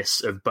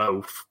precipice of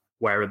both.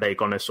 Where are they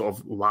going to sort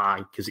of lie?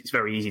 Because it's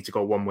very easy to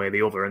go one way or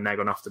the other, and they're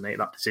going to have to make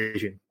that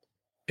decision.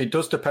 It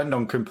does depend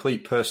on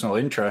complete personal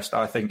interest.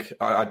 I think,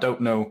 I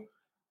don't know,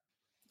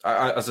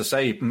 as I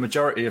say,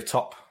 majority of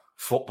top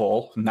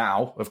football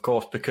now, of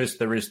course, because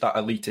there is that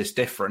elitist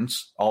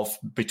difference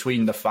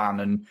between the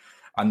fan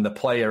and the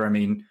player.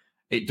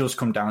 It does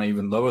come down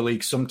even lower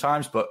leagues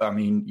sometimes, but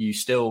you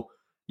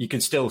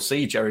can still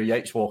see Jerry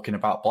Yates walking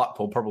about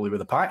Blackpool probably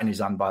with a pint in his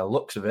hand by the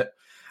looks of it.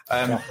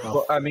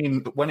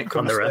 But when it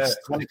comes to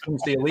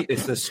the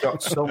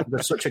elitists,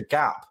 there's such a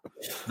gap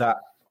that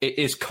it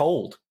is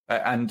cold.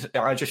 And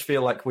I just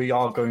feel like we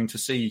are going to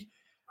see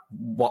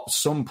what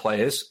some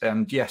players,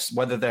 and yes,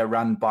 whether they're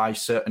run by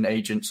certain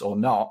agents or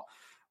not,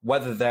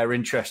 whether their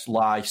interests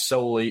lie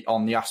solely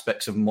on the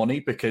aspects of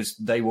money, because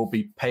they will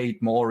be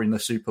paid more in the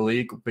Super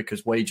League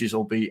because wages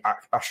will be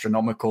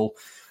astronomical.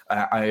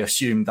 I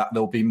assume that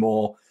there'll be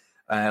more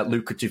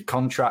lucrative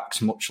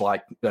contracts, much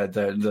like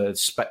the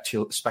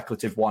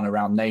speculative one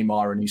around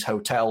Neymar and his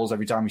hotels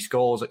every time he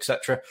scores,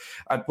 etc.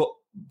 But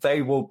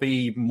they will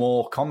be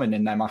more common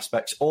in them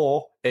aspects,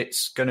 or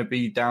it's going to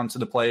be down to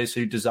the players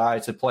who desire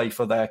to play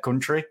for their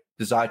country,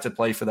 desire to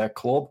play for their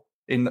club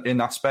in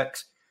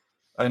aspects.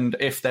 And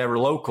if they're a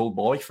local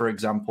boy, for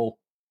example,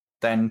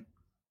 then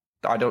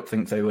I don't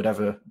think they would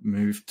ever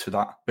move to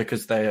that,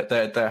 because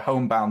they're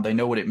homebound. They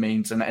know what it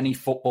means. And any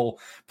football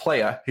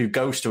player who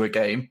goes to a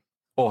game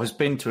or has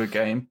been to a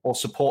game or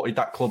supported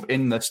that club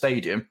in the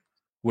stadium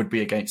would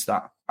be against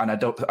that. And I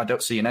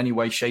don't see in any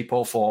way, shape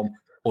or form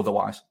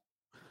otherwise.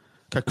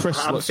 Okay,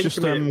 Chris, let's just...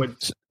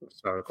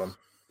 sorry, go on.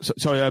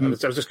 Sorry, I was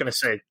just going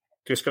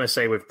to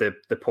say with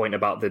the point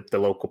about the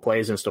local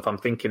players and stuff, I'm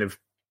thinking of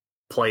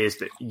players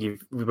that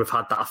we've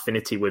had that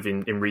affinity with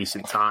in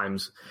recent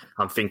times.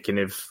 I'm thinking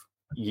of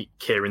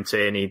Kieran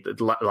Tierney,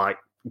 like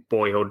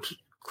boyhood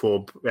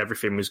club,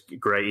 everything was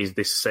great. He's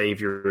this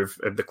saviour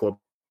of the club.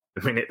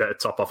 The minute that a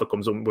top offer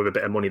comes up with a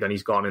bit of money, then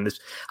he's gone. And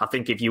I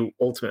think if you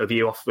offer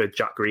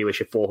Jack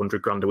Grealish a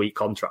 $400,000 a week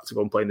contract to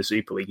go and play in the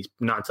Super League,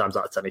 9 times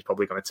out of 10 he's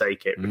probably going to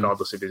take it,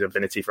 regardless of his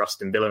affinity for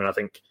Aston Villa. And I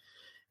think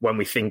when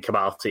we think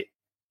about it,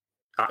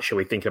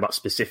 actually thinking about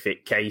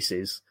specific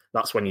cases,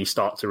 that's when you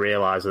start to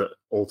realise that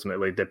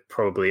ultimately they're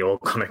probably all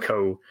going to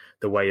go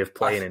the way of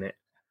playing in it.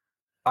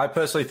 I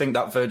personally think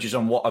that verges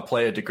on what a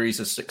player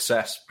degrees as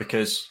success,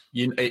 because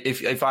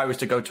if I was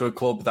to go to a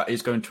club that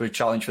is going to a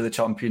challenge for the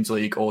Champions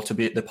League or to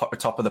be at the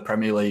top of the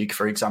Premier League,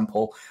 for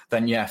example,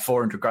 then yeah,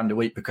 $400,000 a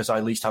week because I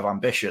at least have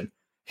ambition.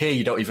 Here,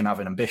 you don't even have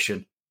an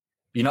ambition.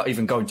 You're not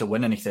even going to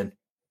win anything.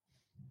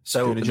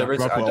 So there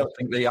is, I don't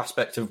think the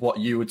aspect of what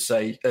you would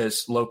say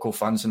as local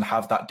fans and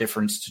have that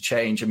difference to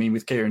change. I mean,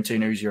 with Kieran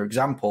Tierney as your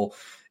example,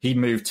 he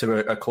moved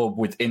to a club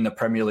within the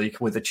Premier League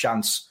with a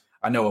chance.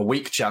 I know a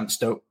weak chance.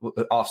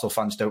 Arsenal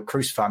fans don't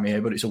crucify me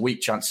here, but it's a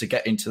weak chance to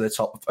get into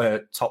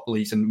the top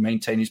leagues and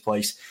maintain his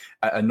place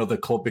at another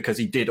club because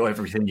he did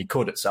everything he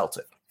could at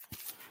Celtic.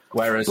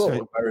 Whereas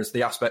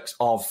the aspects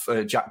of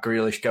Jack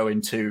Grealish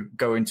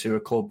going to a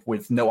club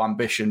with no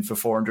ambition for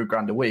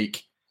 $400,000 a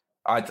week,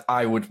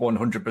 I would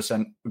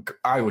 100%.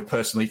 I would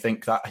personally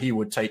think that he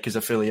would take his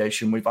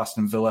affiliation with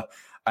Aston Villa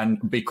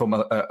and become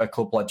a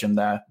club legend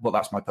there. But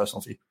that's my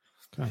personal view.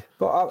 Okay.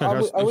 But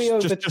are we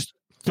over?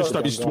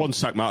 Just one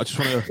sec, Matt. I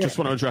just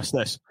want to address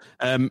this.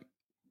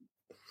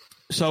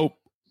 So,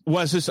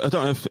 Wes, I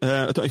don't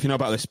know if you know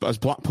about this, but as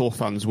Blackpool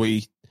fans,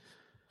 we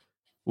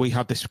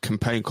had this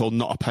campaign called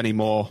 "Not a Penny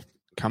More"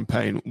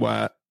 campaign,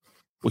 where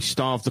we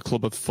starved the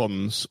club of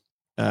funds,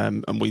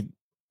 and we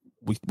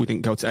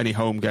didn't go to any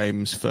home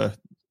games for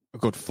a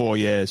good 4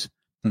 years,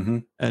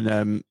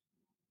 and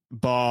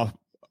bar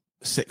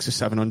 600 or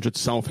 700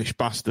 selfish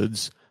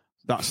bastards,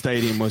 that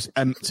stadium was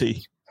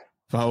empty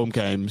for home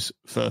games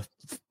for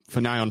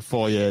nigh on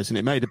 4 years, and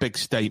it made a big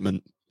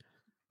statement.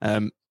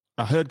 I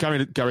heard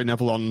Gary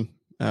Neville on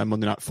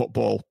Monday Night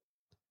Football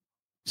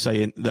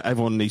saying that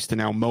everyone needs to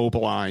now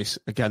mobilise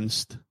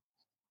against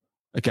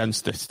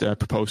this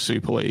proposed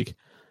Super League.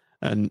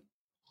 And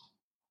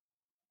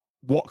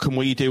what can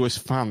we do as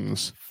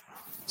fans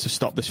to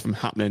stop this from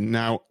happening?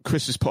 Now,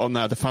 Chris has put on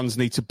there the fans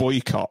need to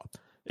boycott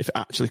if it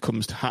actually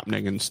comes to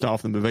happening and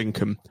starve them of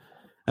income.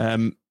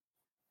 I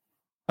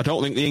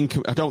don't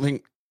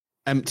think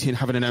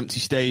having an empty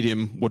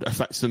stadium would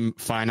affect them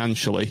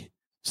financially,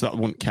 so that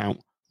wouldn't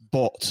count.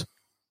 But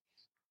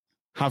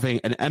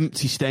having an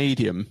empty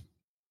stadium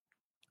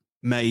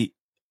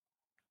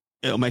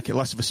it'll make it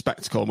less of a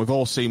spectacle. And we've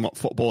all seen what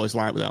football is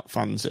like without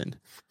fans in.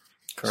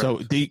 Correct. So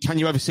can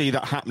you ever see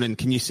that happening?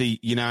 Can you see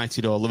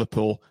United or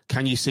Liverpool?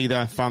 Can you see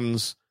their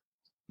fans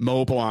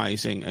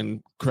mobilising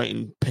and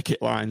creating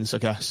picket lines, I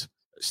guess,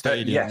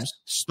 stadiums,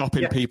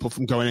 stopping people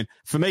from going in?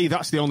 For me,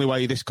 that's the only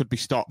way this could be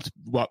stopped,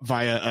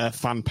 via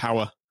fan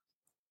power.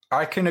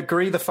 I can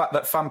agree the fact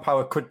that fan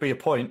power could be a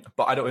point,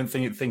 but I don't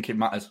think it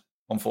matters,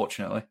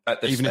 unfortunately,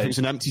 at this stage. Even if it was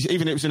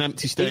an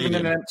empty stadium.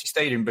 Even in an empty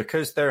stadium,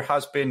 because there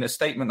has been a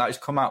statement that has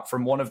come out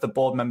from one of the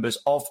board members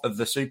of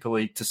the Super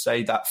League to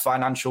say that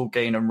financial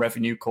gain and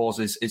revenue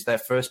causes is their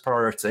first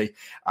priority,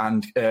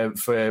 and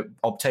for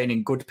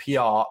obtaining good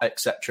PR,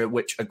 etc.,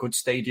 which a good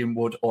stadium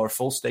would, or a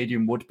full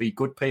stadium would be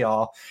good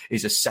PR,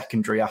 is a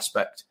secondary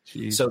aspect.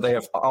 Jeez. So they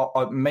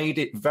have made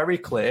it very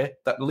clear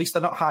that at least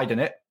they're not hiding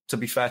it. To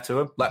be fair to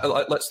them,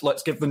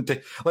 let's give them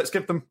that.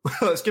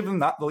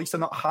 At least they're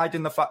not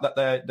hiding the fact that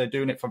they're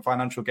doing it for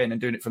financial gain and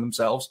doing it for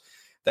themselves.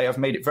 They have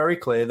made it very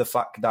clear the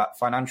fact that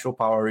financial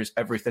power is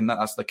everything.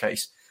 That's the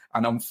case.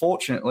 And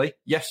unfortunately,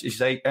 yes, you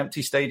say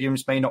empty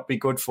stadiums may not be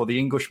good for the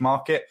English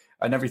market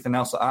and everything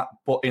else like that.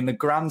 But in the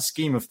grand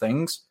scheme of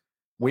things,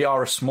 we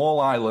are a small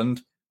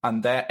island,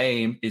 and their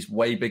aim is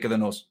way bigger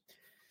than us.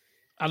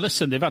 And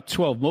listen, they've had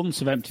 12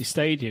 months of empty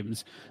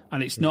stadiums,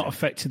 and it's not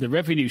affected the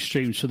revenue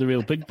streams for the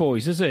real big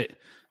boys, is it?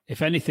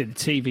 If anything, the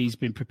TV's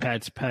been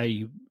prepared to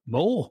pay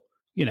more,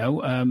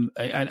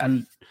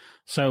 and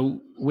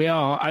so we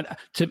are.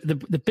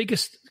 The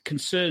biggest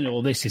concern in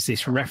all this is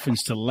this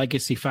reference to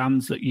legacy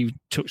fans that you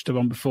touched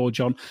on before,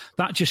 John.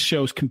 That just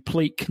shows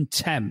complete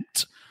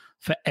contempt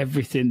for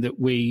everything that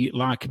we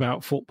like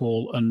about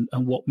football and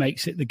what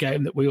makes it the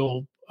game that we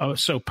all are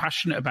so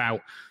passionate about.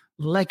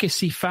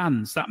 Legacy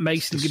fans, that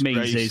basically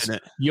means is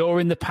you're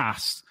in the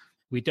past.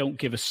 We don't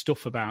give a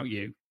stuff about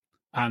you.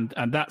 And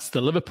that's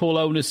the Liverpool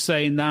owners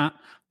saying that.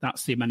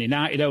 That's the Man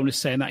United owners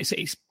saying that.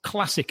 It's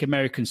classic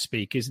American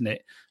speak, isn't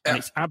it? And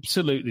it's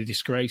absolutely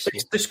disgraceful.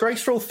 It's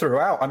disgraceful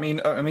throughout. I mean,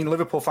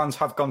 Liverpool fans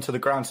have gone to the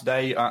ground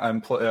today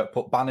and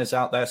put banners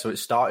out there, so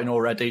it's starting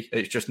already.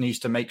 It just needs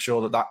to make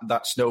sure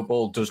that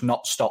snowball does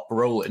not stop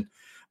rolling.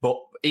 But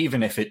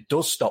even if it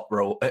does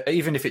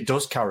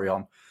carry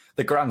on,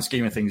 the grand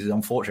scheme of things is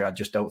unfortunate. I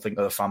just don't think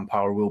that the fan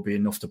power will be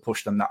enough to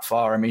push them that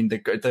far. I mean,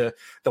 the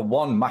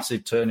one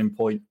massive turning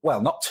point,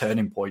 well, not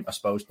turning point, I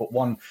suppose, but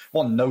one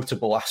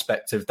notable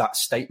aspect of that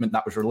statement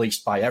that was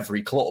released by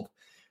every club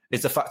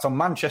is the fact on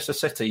Manchester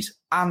City's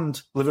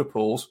and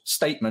Liverpool's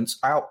statements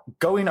out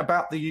going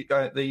about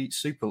the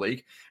Super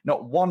League,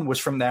 not one was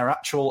from their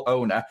actual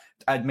owner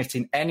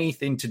admitting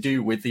anything to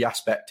do with the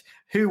aspect.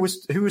 Who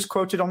was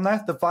quoted on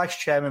there? The vice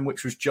chairman,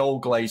 which was Joel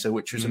Glazer,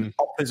 which was an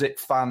opposite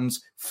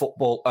fans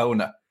football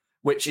owner,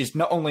 which is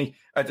not only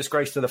a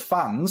disgrace to the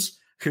fans,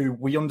 who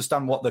we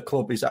understand what the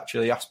club is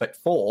actually aspect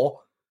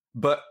for,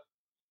 but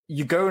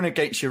you're going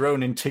against your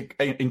own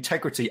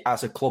integrity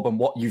as a club and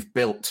what you've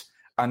built.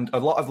 And a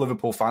lot of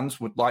Liverpool fans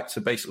would like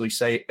to basically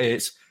say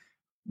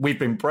we've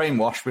been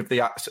brainwashed with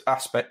the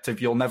aspect of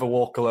you'll never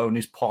walk alone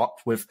is part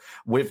with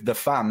the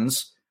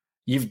fans.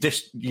 You've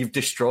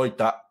destroyed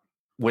that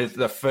with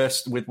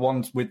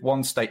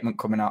one statement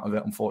coming out of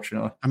it,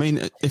 unfortunately. I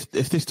mean, if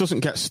this doesn't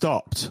get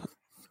stopped,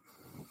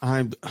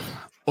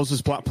 us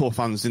as Blackpool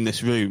fans in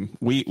this room,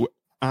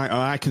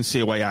 I can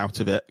see a way out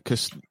of it,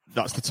 because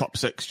that's the top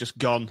six just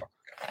gone.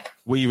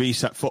 We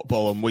reset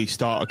football and we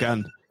start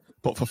again.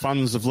 But for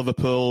fans of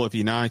Liverpool, of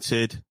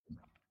United,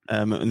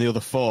 and the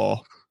other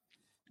four,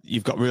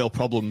 you've got real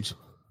problems.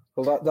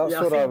 Well, that's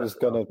what I was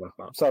going to...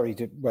 Sorry.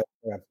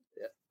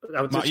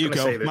 Matt, you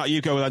go. Matt,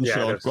 you go then,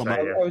 Sean. That's what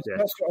I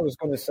was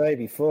going to say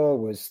before,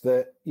 was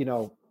that,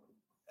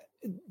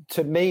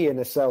 to me, in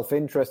a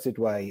self-interested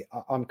way,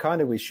 I'm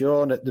kind of with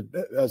Sean,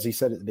 as he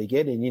said at the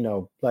beginning,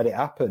 let it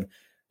happen.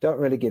 Don't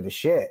really give a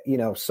shit.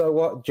 So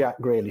what Jack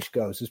Grealish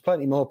goes? There's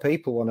plenty more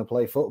people want to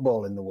play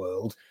football in the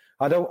world.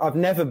 I've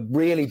never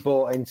really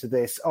bought into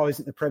this,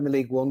 isn't the Premier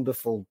League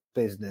wonderful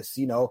business?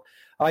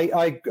 I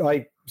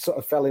sort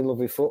of fell in love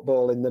with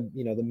football in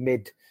the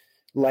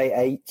mid-late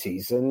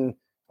 80s, and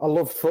I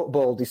loved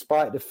football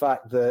despite the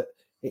fact that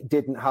it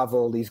didn't have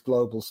all these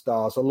global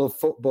stars. I love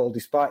football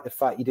despite the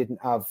fact you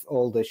didn't have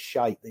all the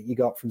shite that you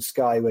got from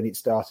Sky when it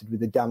started with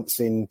the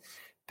dancing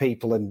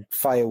people and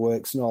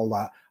fireworks and all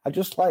that. I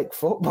just like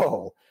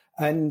football,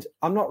 and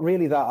I'm not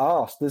really that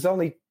arsed. There's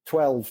only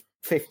 12,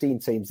 15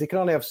 teams. They can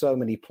only have so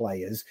many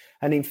players.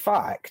 And in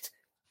fact,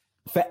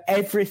 for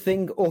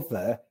everything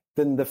other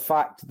than the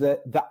fact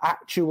that the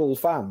actual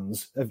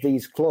fans of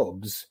these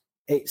clubs,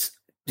 it's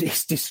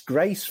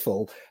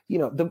disgraceful.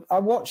 I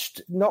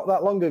watched, not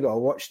that long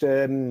ago,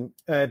 an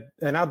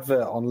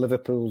advert on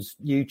Liverpool's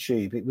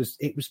YouTube. It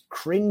was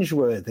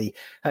cringeworthy.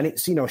 And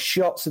it's,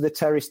 shots of the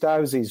terraced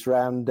houses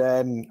round,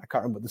 I can't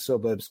remember what the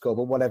suburb's called,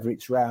 but whatever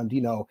it's round,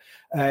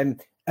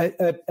 a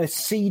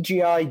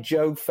CGI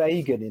Joe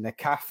Fagan in a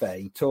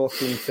cafe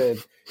talking to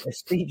a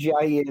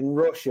CGI Ian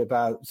Rush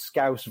about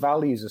Scouse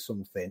values or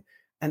something.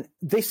 And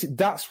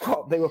that's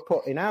what they were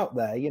putting out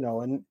there,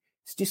 and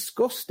it's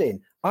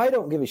disgusting. I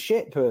don't give a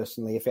shit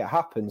personally if it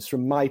happens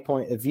from my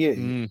point of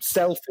view,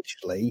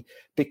 selfishly,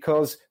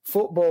 because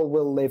football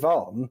will live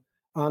on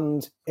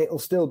and it'll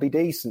still be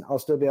decent. I'll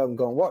still be able to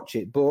go and watch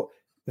it. But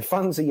the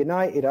fans of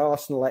United,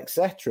 Arsenal,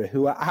 etc.,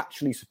 who are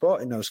actually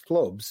supporting those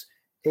clubs,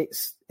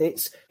 it's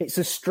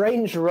a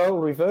strange role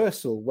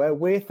reversal where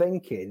we're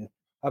thinking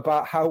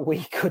about how we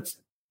could,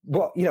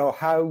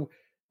 how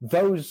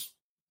those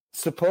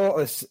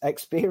supporters'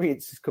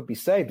 experiences could be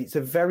saved. It's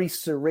a very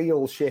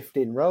surreal shift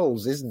in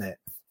roles, isn't it?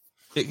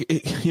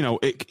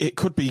 It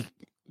could be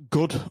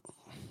good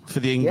for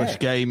the English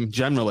game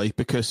generally,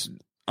 because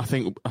I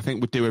think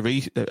it'd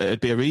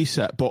be a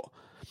reset. But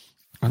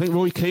I think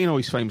Roy Keane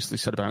always famously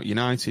said about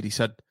United. He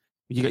said,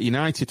 you get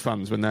United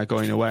fans when they're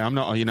going away. I'm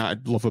not a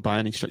United lover by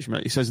any stretch of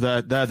it. He says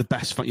they're the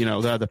best,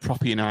 they're the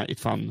proper United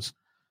fans,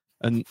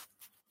 and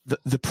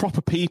the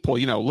proper people.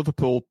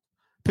 Liverpool.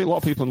 A lot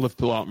of people in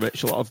Liverpool aren't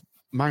rich. A lot of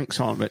Manx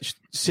aren't rich.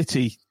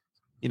 City,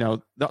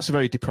 that's a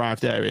very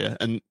deprived area,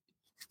 and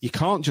you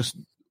can't just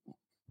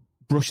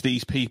brush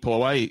these people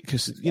away,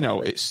 because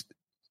it's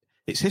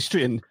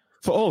history. And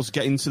for us,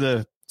 getting to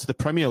the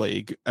Premier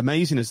League,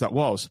 amazing as that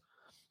was,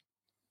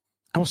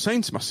 I was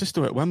saying to my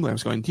sister at Wembley, I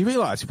was going, do you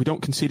realise if we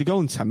don't concede a goal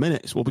in 10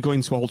 minutes, we'll be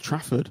going to Old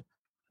Trafford,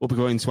 we'll be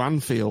going to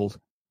Anfield,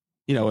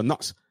 and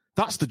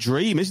that's the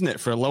dream, isn't it,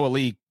 for a lower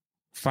league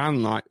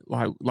fan like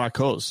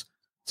us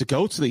to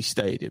go to these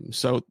stadiums?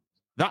 So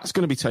that's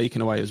going to be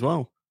taken away as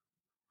well.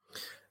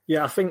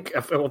 Yeah, I think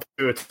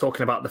we were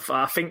talking about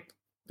I think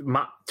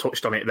Matt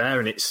touched on it there,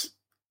 and it's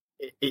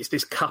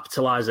this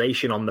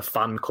capitalisation on the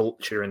fan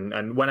culture,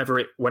 and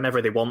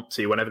whenever they want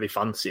to, whenever they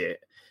fancy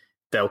it,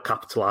 they'll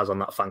capitalise on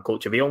that fan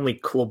culture. The only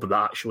club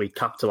that actually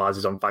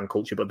capitalises on fan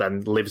culture but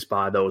then lives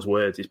by those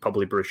words is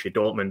probably Borussia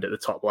Dortmund at the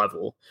top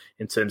level,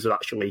 in terms of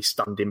actually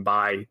standing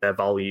by their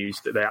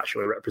values that they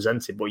actually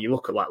represented. But you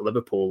look at like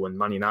Liverpool and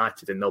Man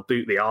United, and they'll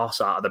boot the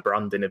arse out of the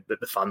branding that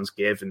the fans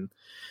give, and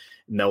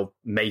they'll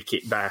make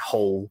it their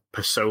whole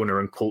persona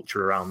and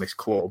culture around this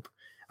club.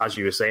 As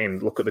you were saying,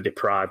 look at the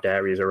deprived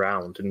areas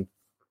around, and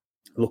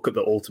look at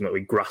the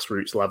ultimately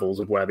grassroots levels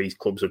of where these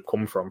clubs have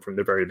come from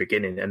the very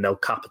beginning, and they'll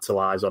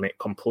capitalise on it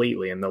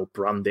completely, and they'll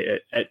brand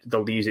it.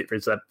 They'll use it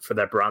for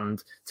their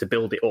brand to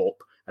build it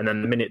up, And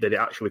then the minute that it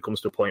actually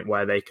comes to a point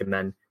where they can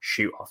then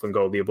shoot off and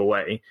go the other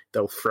way,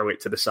 they'll throw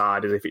it to the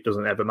side as if it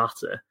doesn't ever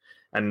matter.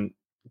 And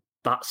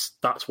that's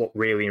what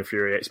really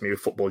infuriates me with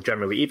football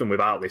generally. Even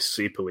without this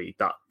Super League,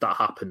 that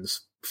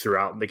happens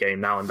throughout the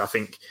game now. And I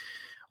think,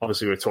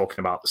 obviously, we're talking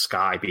about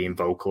Sky being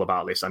vocal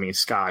about this. I mean,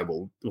 Sky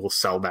will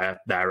sell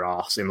their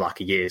arse in like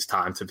a year's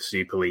time to the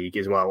Super League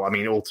as well. I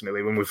mean,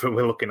 ultimately, when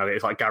we're looking at it,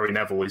 it's like Gary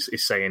Neville is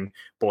saying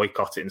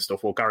boycott it and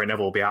stuff. Well, Gary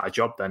Neville will be out of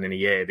job then in a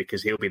year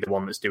because he'll be the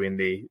one that's doing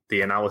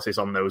the analysis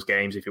on those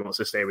games if he wants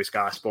to stay with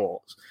Sky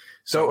Sports.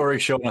 Don't worry,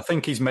 Sean. I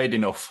think he's made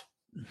enough.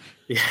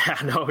 Yeah,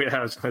 I know. Yeah,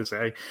 I was going to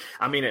say.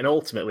 I mean, and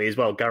ultimately as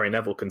well, Gary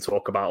Neville can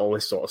talk about all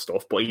this sort of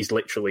stuff, but he's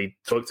literally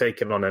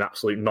taken on an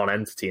absolute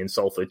non-entity in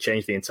Salford,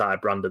 changed the entire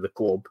brand of the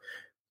club,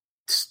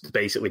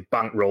 basically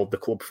bankrolled the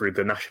club through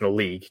the National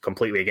League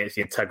completely against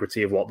the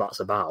integrity of what that's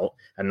about,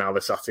 and now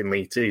they're sat in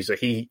League Two. So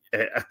I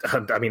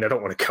mean, I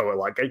don't want to go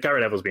like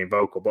Gary Neville's being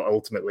vocal, but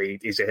ultimately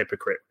he's a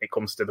hypocrite when it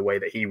comes to the way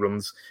that he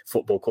runs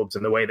football clubs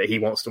and the way that he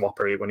wants to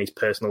operate when his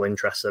personal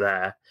interests are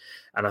there.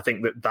 And I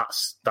think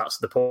that's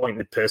the point.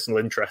 The personal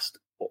interest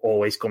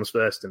always comes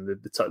first, and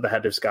the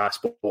head of Sky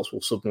Sports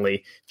will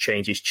suddenly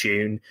change his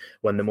tune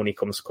when the money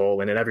comes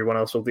calling, and everyone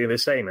else will do the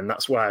same. And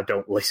that's why I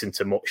don't listen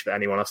to much that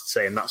anyone has to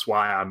say, and that's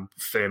why I'm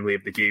firmly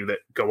of the view that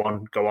go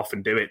off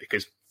and do it,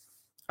 because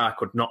I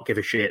could not give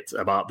a shit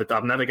about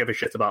I've never given a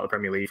shit about the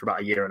Premier League for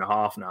about a year and a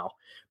half now,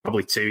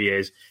 probably 2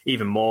 years,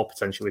 even more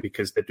potentially,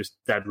 because they're just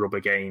dead rubber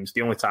games.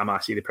 The only time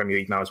I see the Premier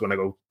League now is when I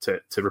go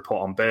to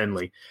report on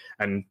Burnley,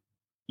 and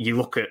you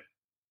look at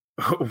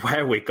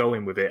where we're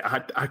going with it.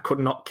 I could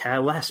not care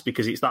less,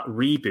 because it's that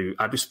reboot.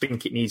 I just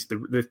think it needs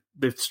the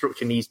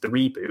structure needs the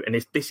reboot, and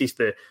if this is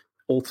the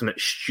ultimate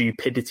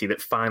stupidity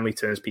that finally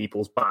turns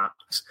people's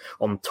backs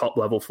on top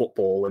level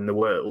football in the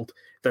world,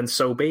 then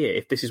so be it.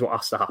 If this is what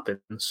has to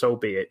happen, so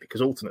be it,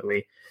 because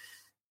ultimately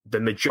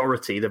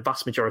the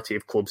vast majority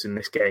of clubs in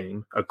this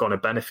game are going to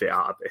benefit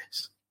out of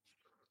this.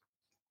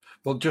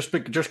 Well, just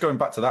going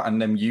back to that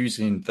and them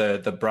using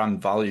the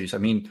brand values, I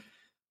mean,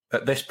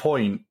 at this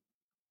point,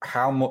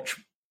 how much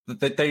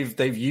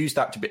they've used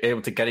that to be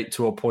able to get it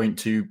to a point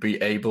to be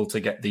able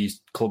to get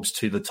these clubs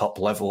to the top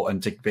level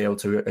and to be able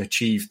to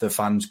achieve the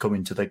fans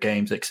coming to the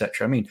games,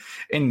 etc. I mean,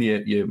 in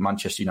your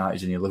Manchester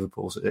United and your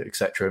Liverpools,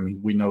 etc. I mean,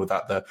 we know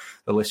that the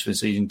list for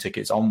season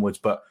tickets onwards,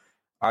 but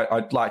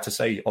I'd like to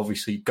say,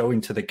 obviously,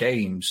 going to the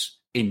games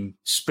in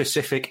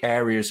specific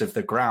areas of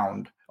the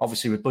ground.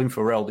 Obviously, with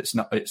Bloomfield Road, it's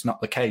not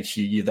the case.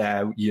 You're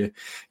there, you're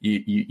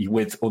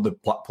with other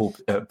Blackpool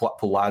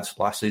lads,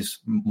 lasses,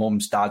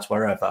 mums, dads,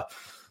 wherever.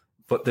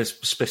 But there's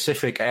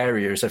specific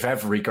areas of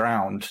every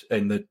ground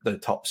in the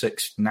top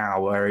six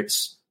now where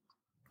it's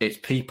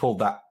people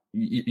that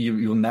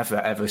you'll never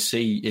ever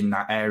see in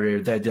that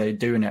area. They're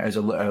doing it as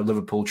a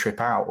Liverpool trip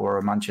out or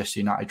a Manchester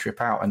United trip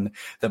out, and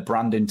the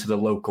branding to the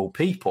local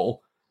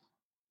people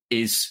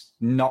is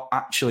not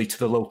actually to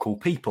the local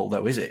people,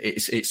 though, is it?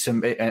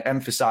 It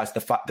emphasised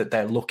the fact that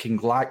they're looking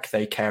like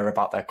they care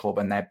about their club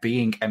and they're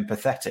being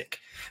empathetic.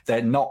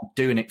 They're not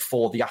doing it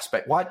for the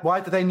aspect.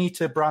 Why do they need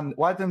to brand?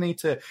 Why do they need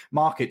to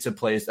market to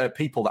players,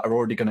 people that are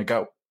already going to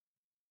go?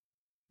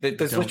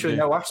 There's literally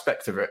no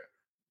aspect of it.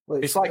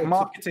 Well, it's like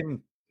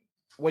marketing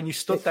when you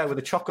stood there with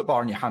a chocolate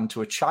bar in your hand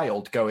to a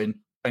child going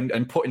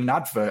and putting an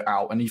advert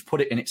out, and you've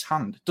put it in its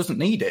hand. Doesn't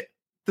need it.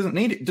 Doesn't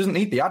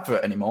need the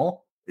advert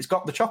anymore. It's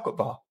got the chocolate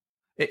bar.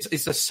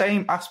 It's the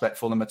same aspect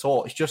for them at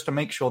all. It's just to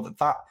make sure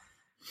that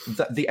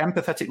the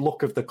empathetic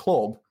look of the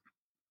club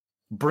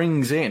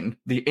brings in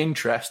the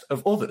interest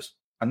of others.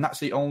 And that's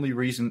the only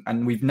reason.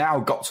 And we've now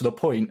got to the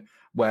point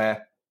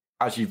where,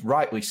 as you've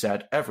rightly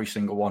said, every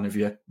single one of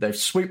you, they've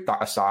swooped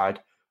that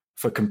aside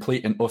for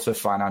complete and utter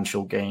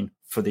financial gain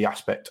for the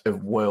aspect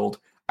of world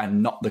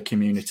and not the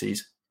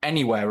communities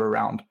anywhere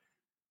around.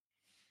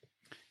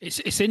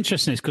 It's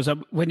interesting because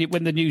when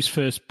the news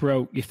first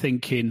broke, you're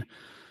thinking,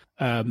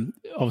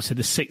 obviously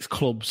the six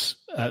clubs,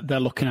 they're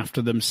looking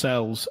after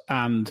themselves,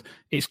 and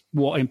it's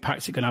what impact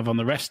it's going to have on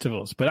the rest of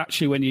us. But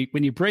actually,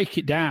 when you break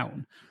it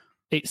down,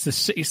 it's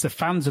the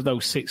fans of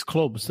those six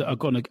clubs that are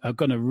going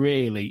to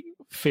really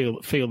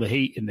feel the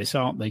heat in this,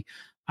 aren't they?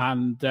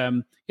 And I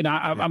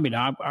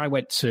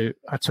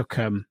took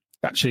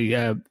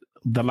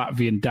the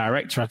Latvian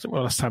director.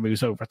 Last time he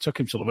was over, I took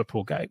him to the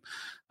Liverpool game,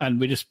 and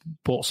we just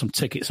bought some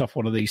tickets off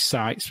one of these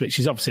sites, which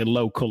is obviously a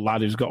local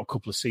lad who's got a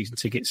couple of season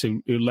tickets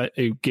who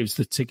gives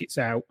the tickets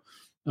out.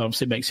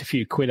 Obviously makes a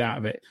few quid out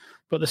of it.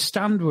 But the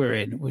stand we're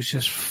in was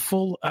just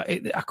full.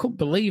 I couldn't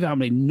believe how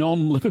many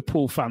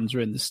non-Liverpool fans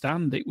were in the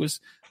stand. It was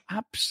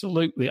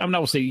absolutely. I mean,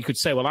 obviously you could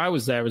say, well, I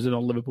was there as a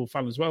non-Liverpool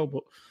fan as well,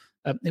 but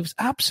it was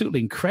absolutely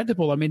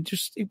incredible. I mean,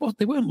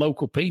 they weren't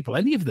local people,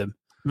 any of them.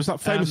 There was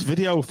that famous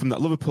video from that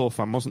Liverpool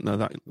fan, wasn't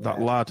there?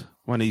 That lad,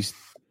 when it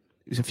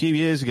was a few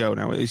years ago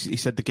now. He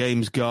said the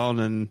game's gone,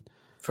 and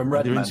from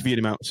they interviewed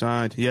him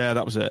outside. Yeah,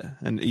 that was it.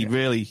 And he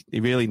really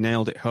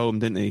nailed it home,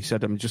 didn't he? He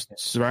said, "I'm just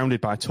surrounded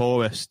by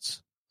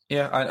tourists."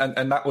 Yeah,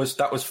 and that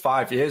was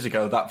 5 years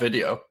ago, that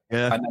video.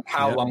 Yeah. And then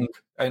how long?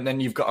 And then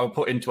you've got to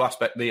put into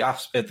aspect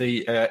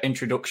the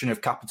introduction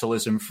of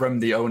capitalism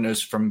from the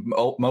owners from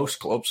most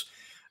clubs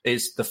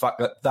is the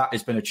fact that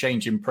has been a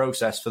changing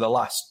process for the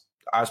last,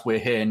 as we're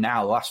here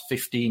now, the last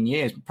 15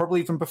 years, probably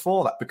even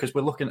before that, because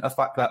we're looking at the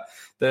fact that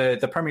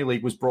the Premier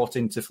League was brought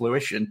into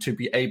fruition to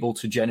be able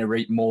to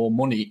generate more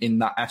money in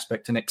that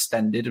aspect and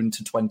extended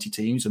into 20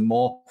 teams and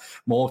more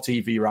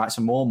TV rights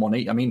and more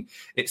money. I mean,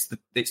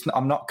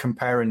 I'm not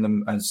comparing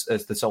them as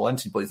the sole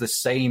entity, but it's the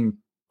same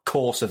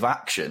course of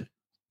action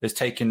has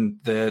taken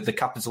the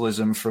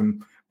capitalism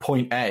from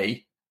point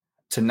A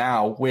to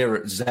now we're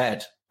at Z,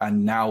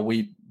 and now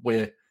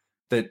we're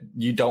that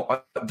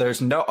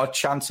there's not a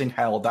chance in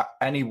hell that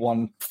any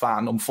one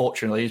fan,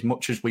 unfortunately, as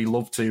much as we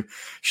love to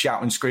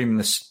shout and scream in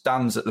the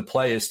stands at the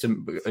players to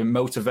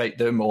motivate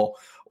them or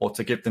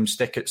to give them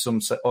stick at some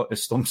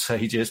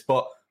stages,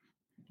 but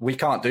we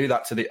can't do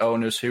that to the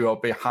owners who are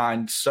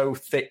behind so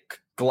thick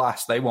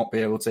glass they won't be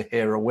able to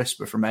hear a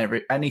whisper from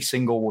any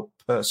single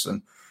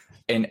person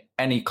in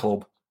any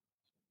club.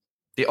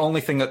 The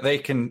only thing that they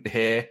can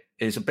hear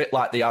is a bit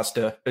like the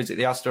Asda. Is it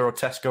the Asda or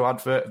Tesco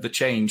advert of the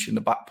change in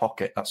the back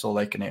pocket? That's all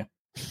they can hear.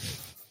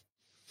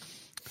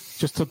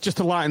 Just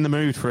to lighten the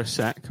mood for a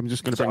sec, I'm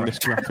just going to bring this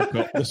graphic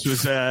up.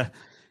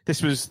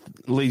 This was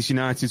Leeds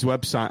United's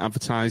website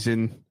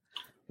advertising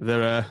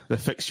their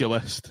fixture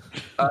list.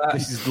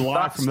 This is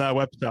live from their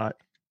website.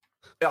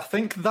 I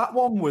think that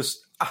one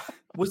was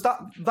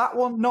that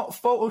one not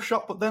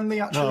Photoshop, but then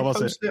they actually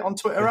posted it on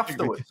Twitter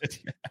afterwards.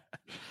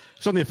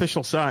 It's on the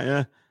official site,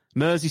 yeah.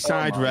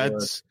 Merseyside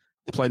Reds.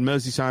 They played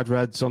Merseyside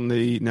Reds on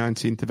the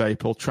 19th of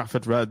April,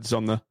 Trafford Reds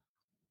on the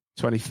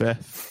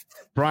 25th.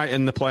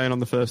 Brighton, they're playing on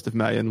the 1st of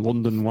May, and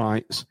London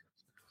Whites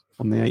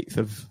on the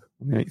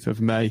 8th of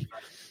May.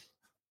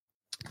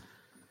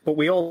 But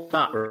we all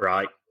that,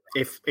 right?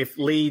 If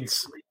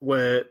Leeds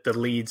were the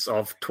Leeds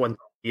of 20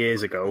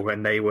 years ago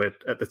when they were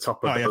at the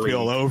top of the league, be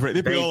all over it.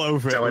 They'd be all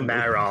over it, selling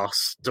their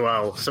arse as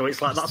well. So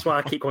it's like that's why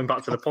I keep coming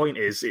back to the point.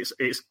 Is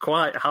it's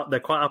quite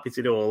they're quite happy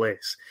to do all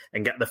this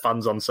and get the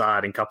fans on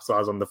side and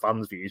capitalise on the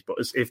fans' views. But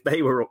if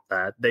they were up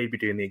there, they'd be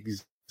doing the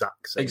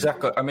exact same.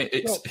 Exactly. I mean,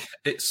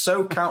 it's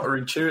so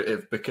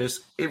counterintuitive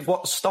because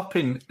what's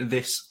stopping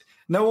this?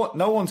 No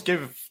one's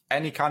given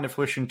any kind of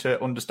fruition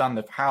to understand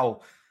of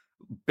how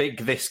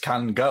big this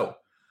can go,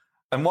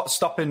 and what's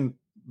stopping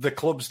the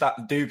clubs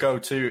that do go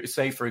to,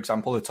 say, for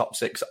example, the top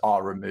six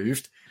are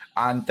removed,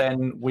 and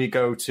then we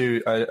go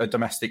to a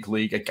domestic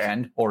league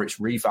again, or it's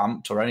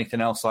revamped or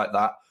anything else like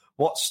that.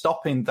 What's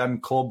stopping them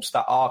clubs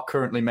that are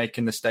currently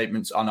making the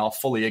statements and are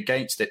fully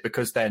against it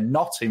because they're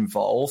not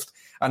involved?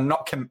 And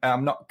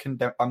I'm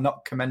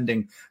not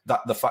commending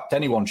that the fact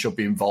anyone should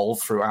be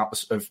involved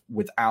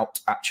without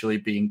actually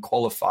being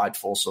qualified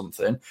for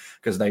something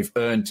because they've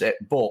earned it.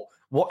 But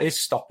what is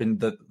stopping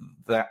the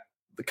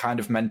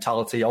kind of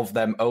mentality of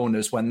them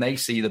owners when they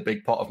see the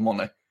big pot of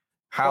money?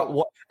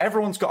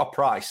 Everyone's got a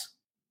price,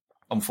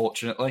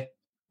 unfortunately.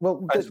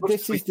 Well,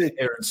 this is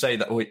here and say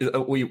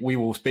that we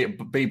will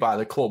be by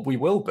the club. We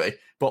will be,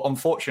 but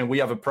unfortunately, we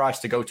have a price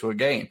to go to a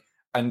game.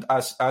 And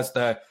as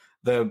the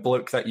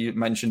bloke that you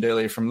mentioned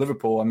earlier from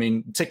Liverpool, I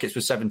mean, tickets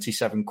were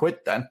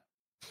 £77 then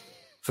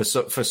for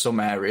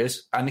some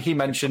areas, and he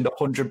mentioned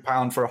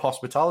 £100 for a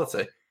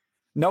hospitality.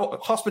 No,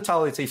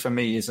 hospitality for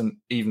me isn't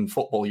even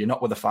football. You're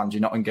not with the fans.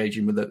 You're not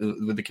engaging with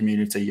the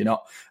community. You're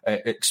not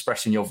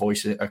expressing your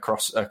voice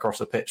across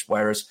the pitch.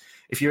 Whereas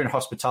if you're in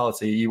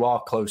hospitality, you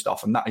are closed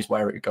off, and that is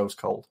where it goes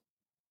cold.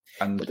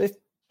 And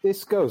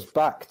this goes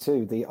back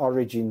to the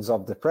origins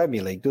of the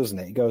Premier League, doesn't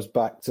it? It goes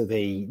back to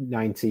the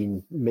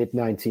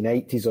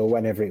mid-1980s or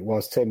whenever it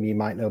was. Tim, you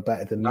might know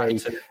better than me.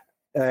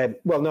 No.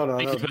 When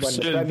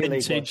the Premier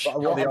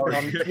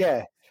League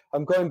was.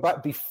 I'm going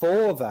back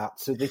before that.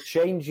 So the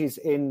changes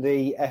in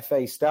the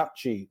FA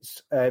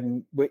statutes,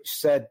 which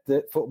said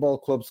that football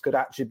clubs could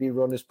actually be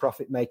run as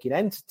profit-making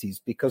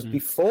entities, because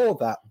before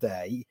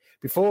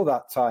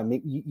that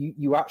time,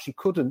 you actually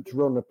couldn't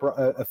run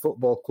a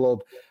football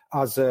club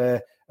as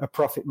a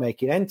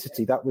profit-making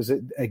entity. That was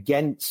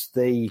against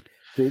the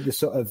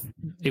sort of.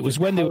 It was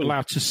when they were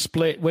allowed to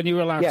split. When you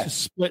were allowed to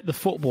split the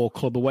football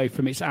club away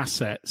from its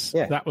assets.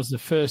 Yeah. That was the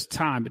first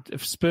time.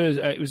 Spurs.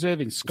 It was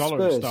Irving Scholar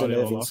who started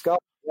it all off.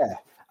 Yeah,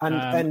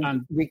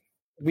 and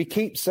we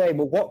keep saying,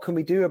 well, what can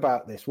we do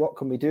about this? What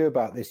can we do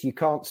about this? You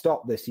can't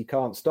stop this. You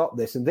can't stop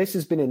this. And this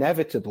has been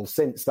inevitable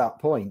since that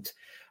point.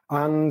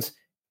 And,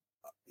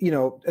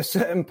 a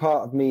certain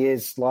part of me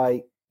is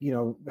like,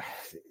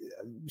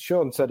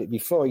 Sean said it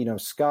before,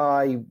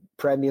 Sky,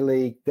 Premier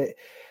League, that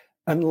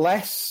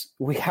unless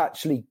we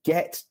actually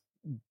get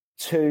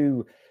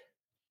to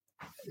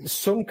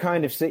some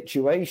kind of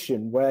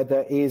situation where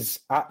there is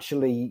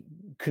actually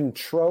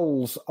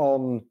controls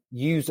on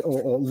use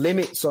or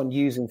limits on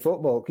using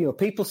football. You know,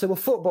 people say, well,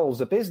 football's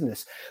a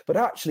business, but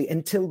actually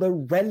until the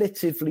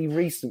relatively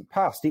recent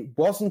past, it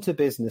wasn't a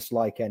business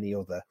like any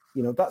other.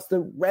 You know, that's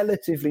the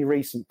relatively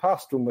recent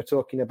past when we're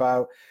talking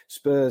about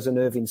Spurs and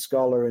Irving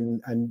Scholar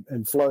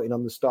and floating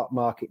on the stock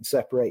market and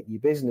separating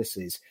your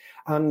businesses.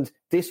 And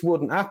this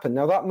wouldn't happen.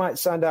 Now, that might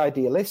sound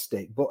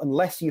idealistic, but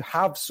unless you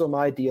have some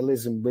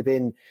idealism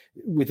within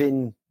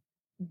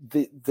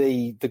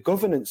the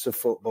governance of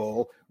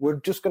football, we're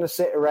just going to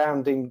sit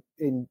around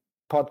in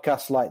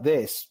podcasts like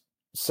this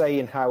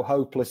saying how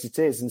hopeless it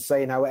is and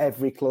saying how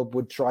every club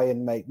would try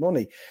and make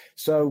money.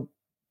 So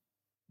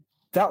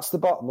that's the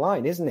bottom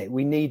line, isn't it?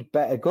 We need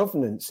better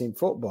governance in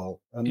football.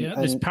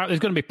 There's going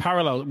to be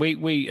parallel.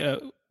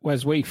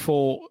 We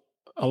fought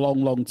a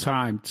long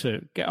time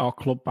to get our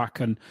club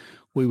back, and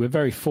we were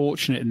very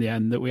fortunate in the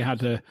end that we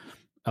had a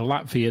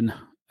Latvian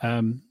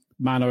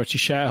minority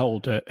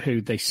shareholder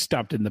who they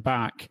stabbed in the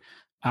back,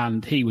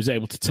 and he was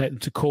able to take them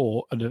to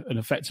court and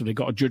effectively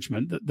got a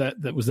judgment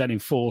that was then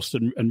enforced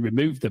and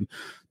removed them,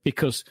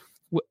 because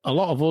a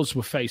lot of us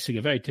were facing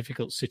a very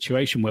difficult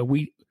situation where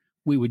we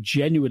were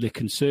genuinely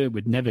concerned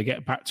we'd never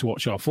get back to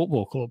watch our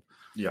football club.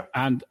 Yeah,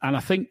 and I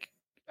think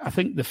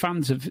the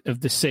fans of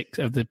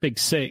the Big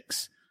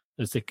Six,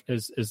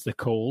 as they're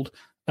called,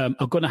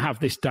 are going to have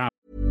this down.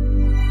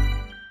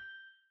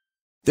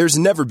 There's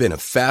never been a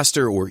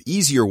faster or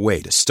easier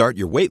way to start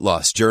your weight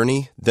loss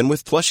journey than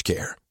with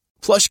PlushCare.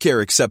 PlushCare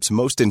accepts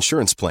most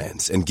insurance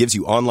plans and gives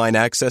you online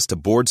access to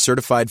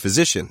board-certified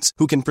physicians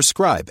who can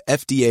prescribe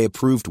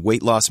FDA-approved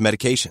weight loss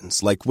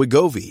medications like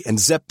Wegovy and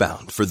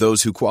Zepbound for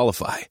those who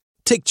qualify.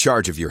 Take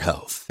charge of your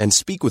health and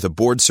speak with a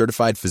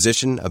board-certified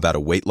physician about a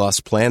weight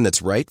loss plan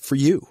that's right for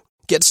you.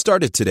 Get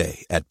started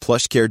today at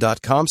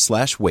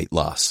plushcare.com/weight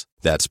loss.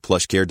 That's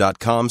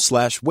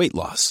plushcare.com/weight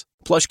loss.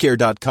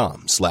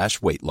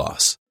 plushcare.com/weight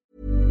loss.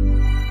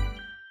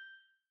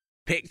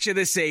 Picture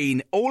the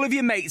scene. All of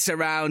your mates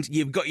around,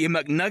 you've got your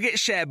McNugget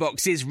share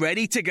boxes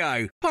ready to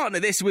go. Partner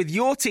this with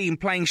your team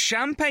playing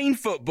champagne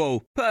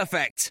football.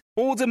 Perfect.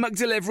 Order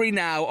McDelivery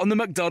now on the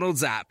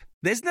McDonald's app.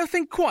 There's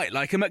nothing quite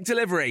like a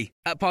McDelivery.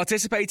 At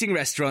participating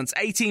restaurants,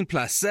 18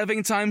 plus,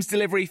 serving times,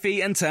 delivery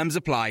fee and terms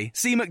apply.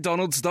 See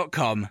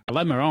mcdonalds.com.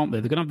 Dilemma, aren't they?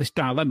 They're going to have this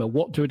dilemma.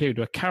 What do?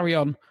 Do I carry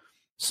on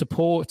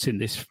supporting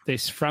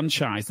this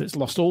franchise that's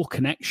lost all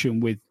connection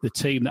with the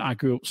team that I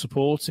grew up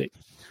supporting?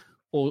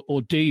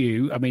 Or do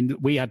you? I mean,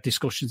 we had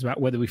discussions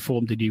about whether we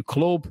formed a new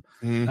club,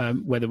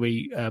 whether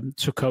we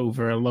took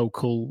over a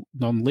local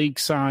non-league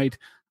side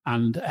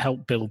and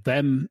helped build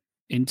them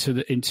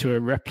into a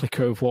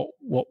replica of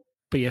what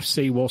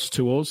BFC was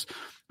to us.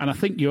 And I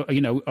think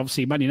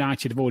obviously Man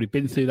United have already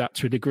been through that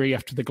to a degree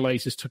after the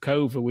Glazers took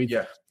over with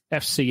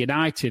FC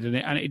United,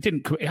 and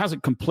it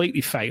hasn't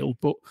completely failed,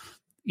 but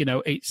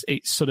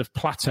it's sort of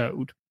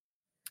plateaued.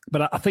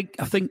 But I think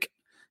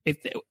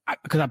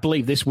because I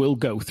believe this will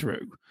go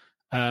through.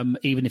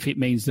 Even if it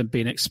means them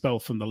being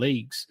expelled from the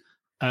leagues,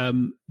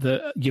 you're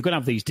going to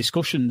have these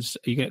discussions.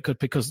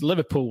 Because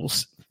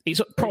Liverpool's, it's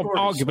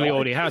arguably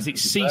already has.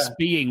 It's ceased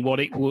being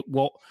what it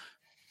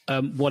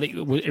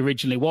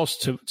originally was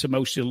to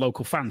most of the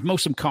local fans.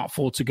 Most of them can't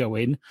afford to go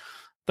in,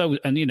 though,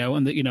 and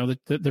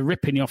they're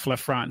ripping you off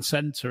left, right, and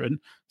centre. And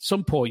at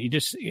some point,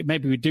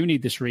 maybe we do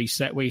need this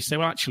reset where you say,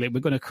 well, actually, we're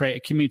going to create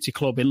a community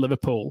club in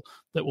Liverpool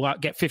that will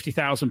get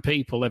 50,000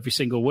 people every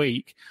single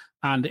week.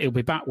 And it'll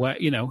be back where,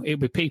 it'll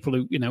be people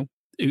who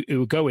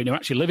are going, who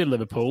actually live in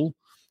Liverpool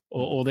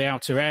or the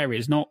outer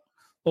areas, not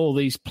all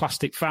these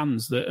plastic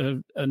fans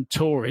and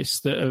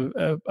tourists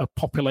that are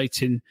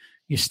populating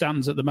your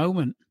stands at the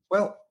moment.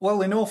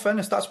 Well, in all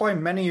fairness, that's why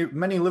many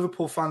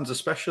Liverpool fans,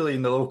 especially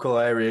in the local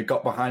area,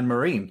 got behind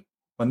Marine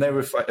when they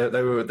were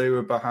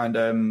behind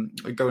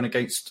going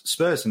against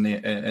Spurs in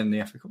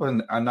the FA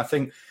Cup, and I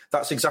think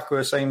that's exactly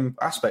the same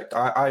aspect.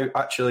 I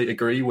actually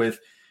agree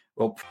with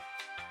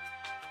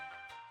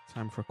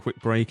Time for a quick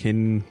break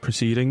in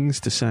proceedings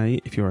to say,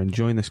 if you're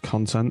enjoying this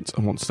content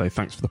and want to say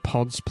thanks for the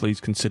pods,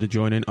 please consider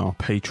joining our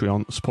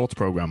Patreon supporter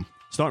programme.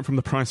 Starting from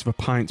the price of a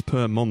pint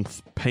per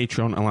month,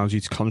 Patreon allows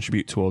you to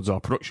contribute towards our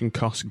production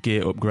costs,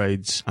 gear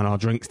upgrades, and our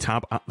drinks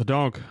tab at The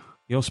Dog.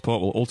 Your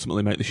support will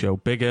ultimately make the show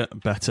bigger,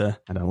 better,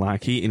 and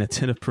like eating a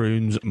tin of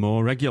prunes,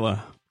 more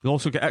regular. You'll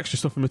also get extra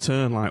stuff in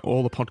return, like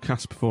all the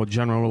podcasts before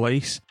general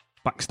release,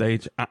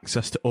 backstage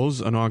access to us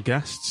and our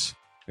guests,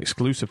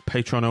 exclusive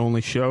Patreon-only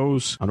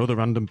shows, and other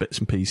random bits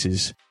and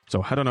pieces.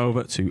 So head on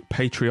over to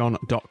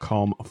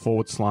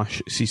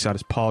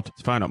patreon.com/SeasidersPod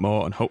to find out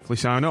more and hopefully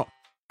sign up.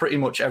 Pretty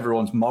much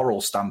everyone's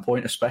moral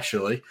standpoint,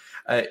 especially,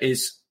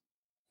 is,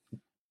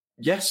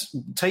 yes,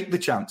 take the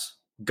chance.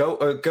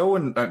 Go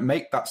and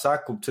make that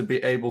cycle to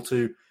be able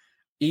to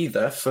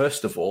either,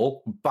 first of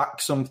all, back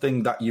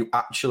something that you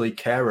actually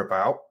care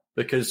about,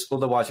 because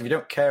otherwise, if you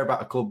don't care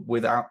about a club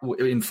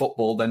in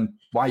football, then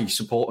why are you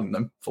supporting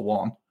them, for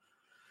one?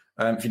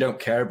 If you don't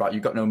care about it,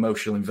 you've got no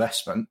emotional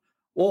investment.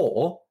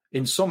 Or,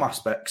 in some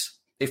aspects,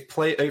 if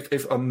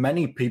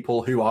many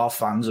people who are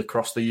fans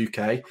across the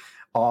UK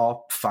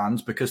are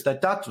fans because their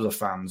dads were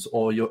fans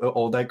or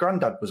their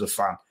granddad was a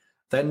fan.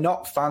 They're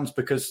not fans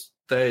because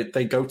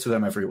they go to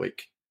them every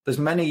week. There's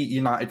many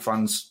United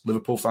fans,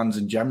 Liverpool fans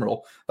in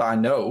general, that I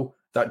know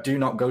that do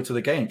not go to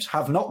the games,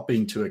 have not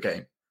been to a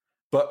game,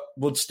 but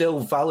would still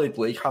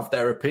validly have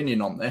their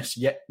opinion on this,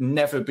 yet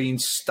never been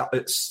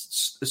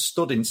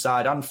stood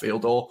inside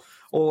Anfield or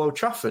Old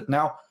Trafford.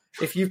 Now,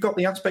 if you've got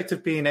the aspect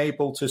of being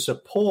able to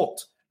support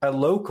a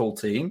local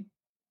team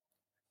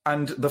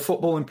and the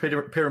footballing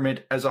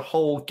pyramid as a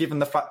whole, given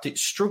the fact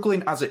it's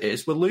struggling as it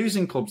is, we're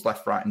losing clubs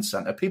left, right and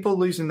centre, people are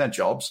losing their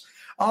jobs.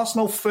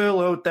 Arsenal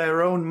furloughed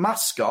their own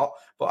mascot,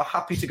 but are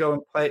happy to go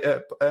and play,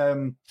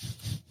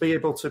 be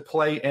able to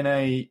play in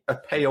a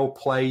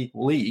pay-or-play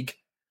league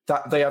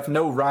that they have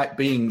no right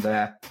being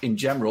there in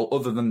general,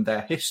 other than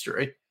their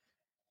history.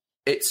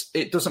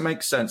 It doesn't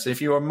make sense.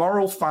 If you're a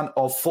moral fan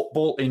of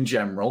football in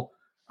general,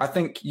 I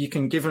think you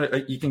can give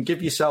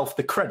yourself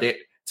the credit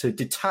to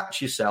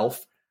detach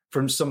yourself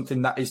from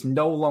something that is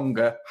no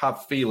longer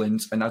have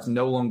feelings and has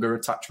no longer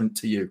attachment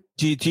to you.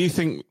 Do you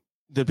think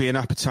there'd be an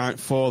appetite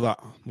for that,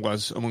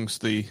 Wes,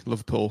 amongst the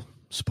Liverpool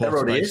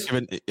supporter base?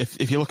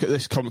 If you look at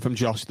this comment from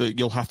Josh, that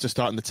you'll have to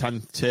start in the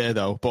 10th tier,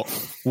 though. But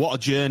what a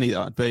journey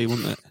that'd be,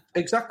 wouldn't it?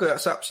 Exactly.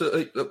 That's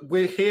absolutely.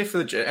 We're here for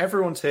the journey.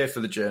 Everyone's here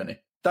for the journey.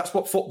 That's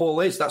what football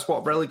is. That's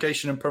what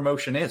relegation and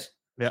promotion is.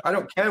 Yeah. I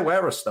don't care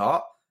where I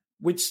start.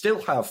 We'd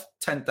still have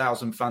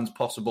 10,000 fans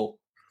possible,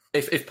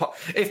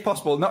 if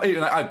possible. Not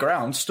even at our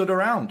ground, stood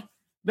around.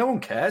 No one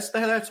cares.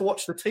 They're there to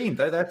watch the team.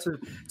 They're there to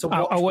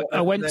watch.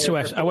 I went to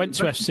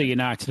FC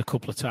United a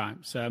couple of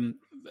times.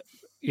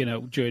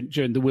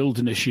 During the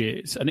wilderness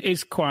years, and it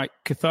is quite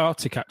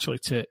cathartic actually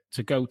to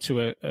go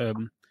to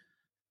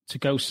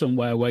go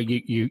somewhere where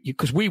you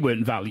because we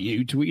weren't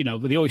valued. The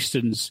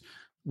Oystons,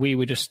 we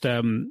were just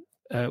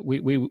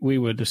we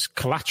were just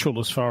collateral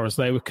as far as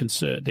they were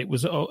concerned. It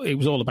was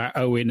all about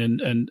Owen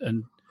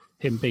and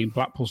him being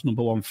Blackpool's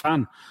number one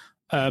fan.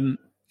 And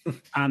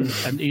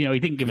he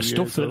didn't give a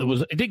stuff that there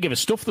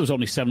was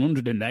only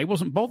 700 in there. He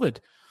wasn't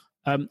bothered.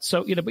 But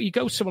you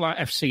go somewhere like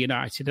FC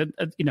United,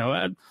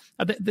 and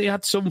they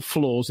had some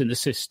flaws in the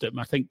system.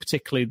 I think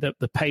particularly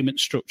the payment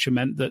structure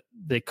meant that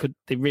they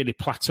really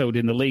plateaued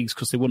in the leagues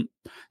because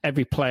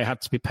every player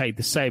had to be paid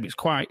the same. It's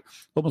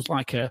almost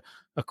like a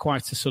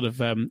sort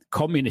of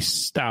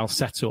communist style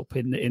setup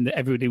in that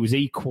everybody was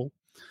equal.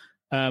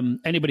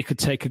 Everybody could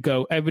take a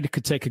go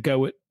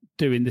at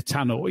doing the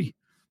tannoy.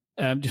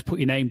 Just put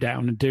your name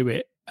down and do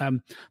it.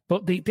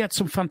 But they had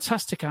some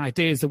fantastic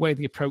ideas. The way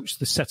they approached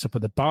the setup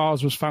of the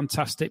bars was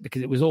fantastic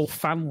because it was all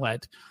fan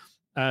led,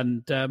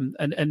 and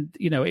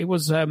it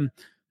was a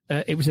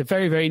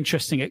very, very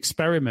interesting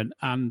experiment.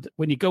 And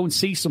when you go and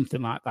see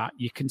something like that,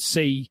 you can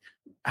see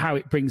how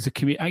it brings the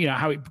community.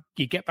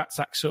 You get back to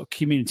that sort of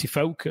community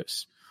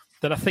focus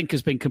that I think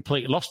has been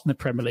completely lost in the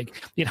Premier League.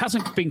 It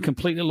hasn't been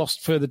completely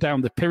lost further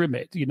down the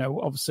pyramid.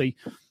 Obviously,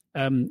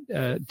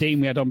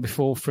 Dean we had on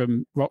before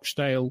from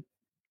Rochdale.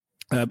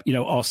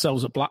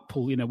 Ourselves at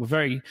Blackpool,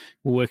 we're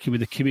working with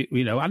the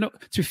community. I know,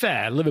 to be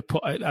fair, Liverpool,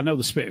 I know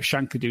the Spirit of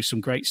Shankly do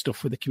some great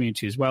stuff with the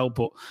community as well.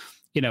 But,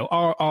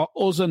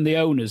 us and the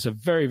owners are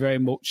very, very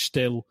much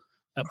still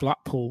at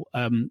Blackpool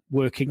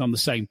working on the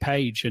same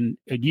page. And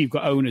you've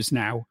got owners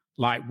now,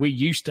 like we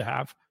used to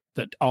have,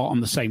 that are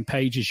on the same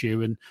page as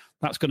you. And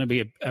that's going to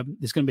be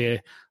there's going to be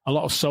a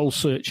lot of soul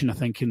searching, I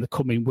think, in the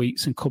coming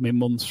weeks and coming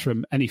months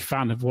from any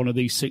fan of one of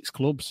these six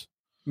clubs.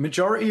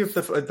 Majority of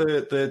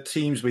the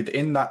teams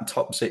within that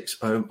top six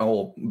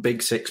or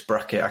big six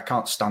bracket, I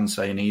can't stand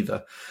saying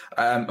either,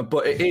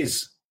 but it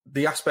is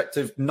the aspect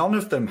of none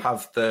of them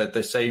have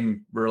the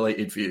same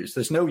related views.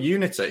 There's no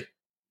unity.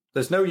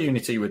 There's no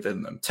unity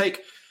within them.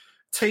 Take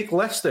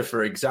Leicester,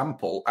 for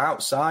example.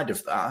 Outside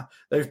of that,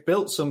 they've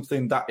built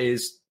something that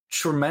is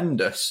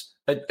tremendous.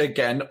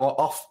 Again,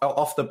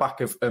 off the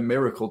back of a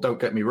miracle, don't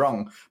get me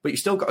wrong, but you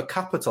still got to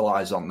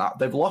capitalise on that.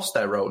 They've lost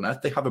their owner.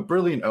 They have a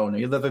brilliant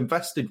owner. They've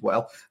invested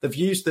well. They've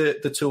used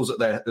the tools at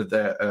their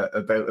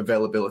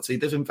availability.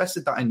 They've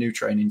invested that in new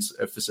training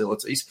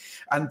facilities,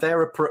 and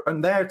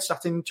they're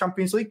sat in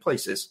Champions League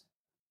places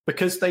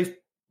because they've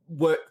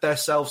worked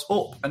themselves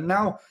up. And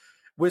now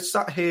we're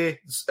sat here,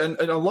 and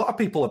a lot of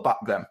people are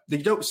back them. You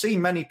don't see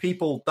many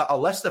people that are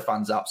Leicester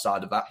fans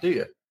outside of that, do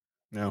you?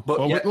 No, but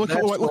look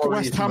at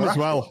West Ham as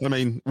well. I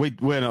mean,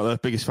 we're not the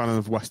biggest fan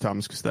of West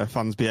Ham's because their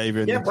fans'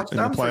 behaviour in the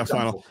playoff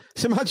final.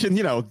 So imagine,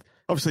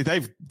 obviously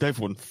they've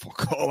won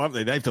fuck all, haven't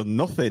they? They've done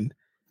nothing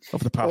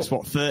over the past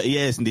 30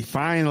 years, and they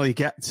finally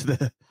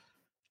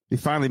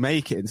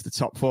make it into the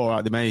top four.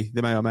 Right? They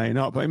may or may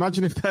not. But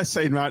imagine if they're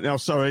saying right now,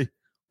 sorry,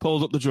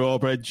 pulled up the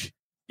drawbridge,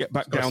 get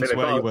back down to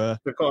where you were.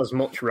 They've got as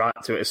much right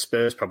to it as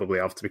Spurs probably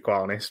have, to be quite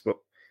honest. But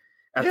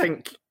I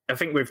think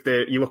with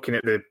you're looking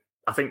at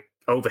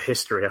over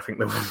history, I think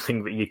the one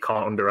thing that you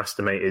can't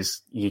underestimate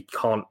is you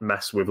can't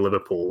mess with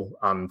Liverpool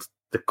and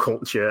the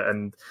culture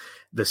and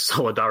the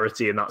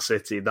solidarity in that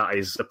city. That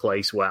is a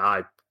place where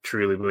I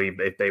truly believe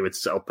that if they would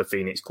set up a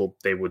Phoenix club,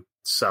 they would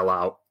sell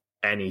out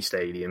any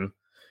stadium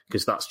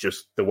because that's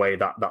just the way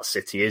that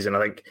city is. And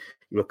I think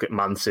you look at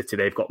Man City,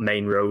 they've got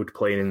Main Road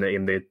playing in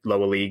the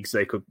lower leagues.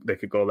 They could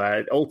go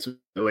there.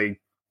 Ultimately,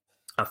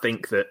 I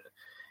think that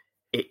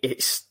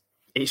it's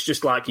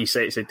just like you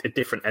say, it's a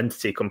different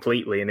entity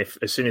completely. And if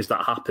as soon as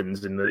that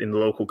happens in the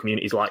local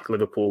communities like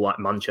Liverpool, like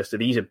Manchester,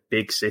 these are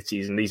big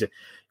cities and these are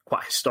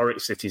quite historic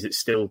cities that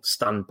still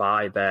stand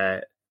by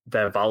their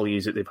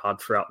values that they've had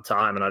throughout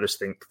time. And I just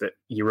think that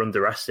you're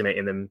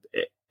underestimating them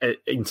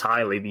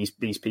entirely,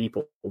 these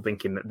people,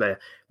 thinking that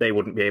they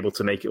wouldn't be able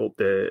to make it up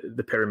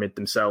the pyramid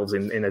themselves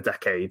in a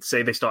decade.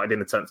 Say they started in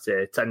the 10th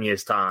tier, 10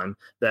 years time,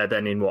 they're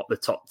then in the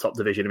top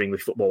division of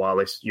English football, while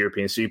this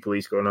European Super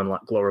League's going on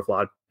like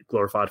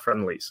glorified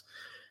friendlies.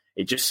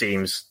 It just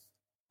seems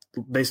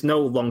there's no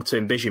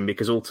long-term vision,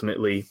 because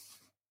ultimately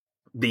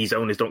these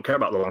owners don't care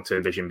about the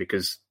long-term vision,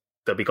 because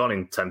they'll be gone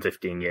in 10,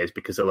 15 years,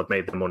 because they'll have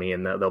made the money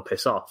and they'll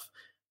piss off.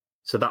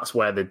 So that's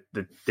where the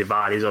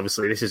divide is.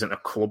 Obviously, this isn't a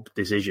club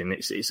decision.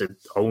 It's an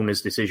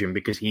owner's decision,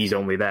 because he's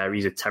only there.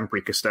 He's a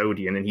temporary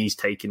custodian, and he's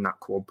taking that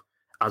club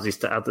as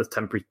a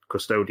temporary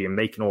custodian,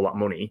 making all that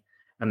money,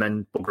 and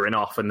then buggering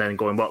off, and then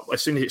going, well,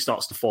 as soon as it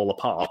starts to fall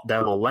apart,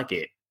 they'll leg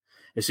it.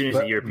 As soon as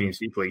the European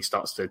Super League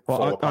starts to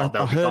fall apart,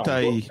 they'll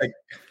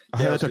I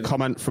heard a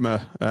comment from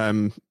a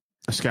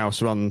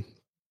Scouser on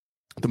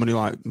the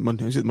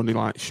Monday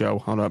Night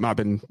show. I don't know, it might have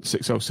been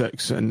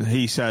 606, and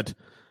he said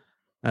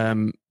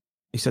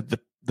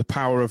the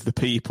power of the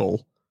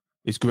people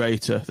is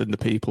greater than the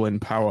people in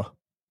power.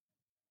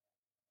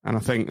 And I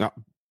think that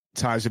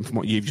ties in from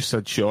what you've just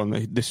said,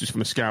 Sean. This was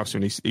from a Scouser,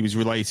 and he was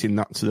relating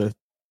that to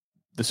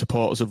the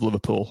supporters of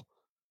Liverpool.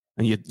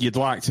 And you'd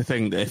like to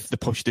think that if the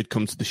push did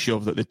come to the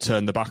shove, that they'd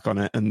turn their back on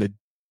it and they'd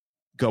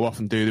go off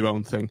and do their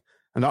own thing.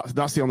 And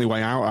that's the only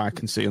way out I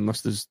can see,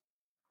 unless there's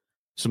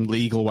some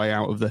legal way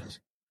out of this.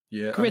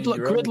 Yeah,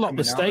 gridlock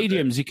the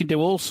stadiums. You can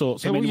do all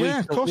sorts. I mean,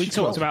 we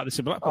talked about this.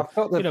 I've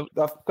got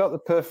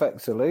the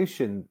perfect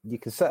solution. You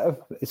can set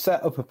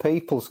up a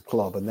people's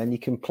club, and then you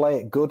can play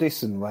at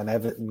Goodison when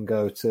Everton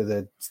go to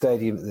the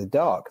stadium at the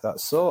Dock.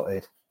 That's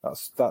sorted.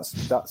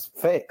 That's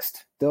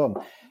fixed. Done.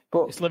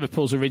 But it's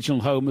Liverpool's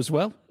original home as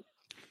well.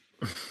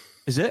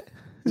 Is it?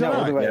 No,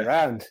 other way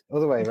around.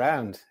 Other way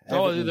around.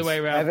 Oh, the other way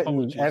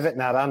around. Everton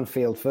had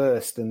Anfield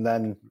first, and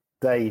then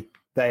they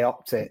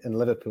upped it, and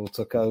Liverpool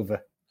took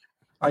over.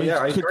 I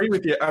agree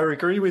with you. I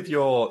agree with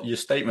your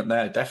statement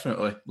there.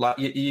 Definitely, like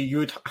you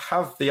would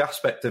have the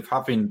aspect of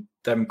having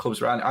them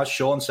clubs around. As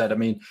Sean said, I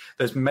mean,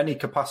 there's many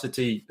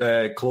capacity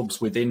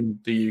clubs within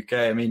the UK.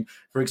 I mean,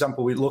 for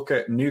example, we look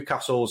at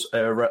Newcastle's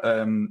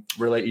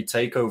related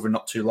takeover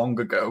not too long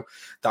ago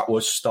that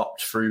was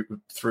stopped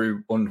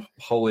through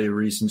unholy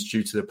reasons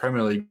due to the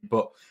Premier League.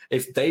 But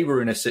if they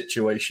were in a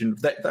situation,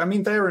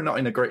 they're not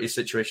in a greatest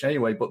situation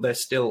anyway, but they're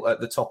still at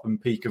the top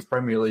and peak of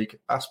Premier League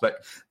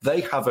aspect.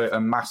 They have a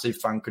massive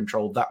fan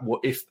control that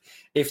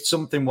if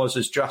something was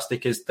as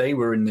drastic as they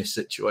were in this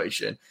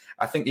situation,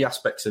 I think the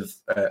aspects of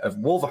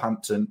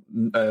Wolverhampton,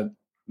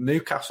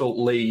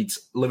 Newcastle,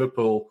 Leeds,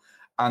 Liverpool,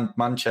 and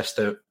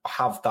Manchester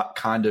have that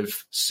kind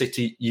of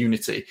city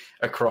unity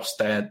across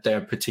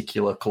their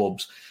particular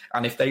clubs.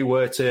 And if they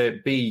were to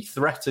be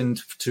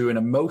threatened to an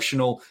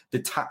emotional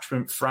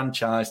detachment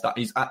franchise that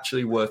is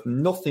actually worth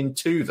nothing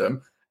to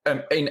them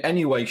in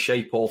any way,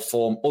 shape, or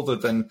form other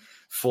than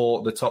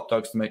for the top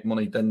dogs to make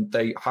money, then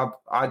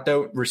I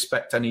don't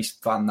respect any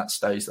fan that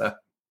stays there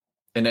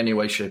in any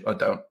way, shape. I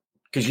don't.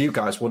 Because you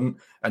guys wouldn't,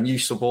 and you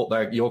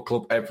support your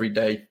club every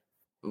day,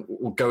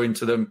 going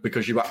to them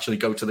because you actually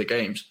go to the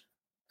games.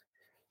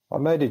 I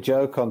made a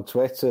joke on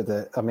Twitter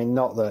that,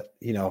 not that,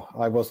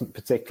 I wasn't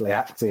particularly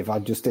active. I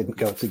just didn't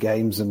go to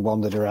games and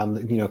wandered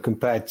around,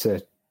 compared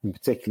to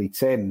particularly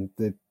Tim,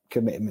 the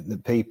commitment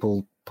that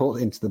people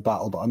put into the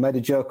battle. But I made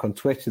a joke on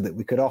Twitter that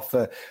we could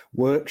offer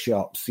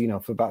workshops,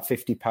 for about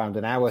 £50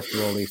 an hour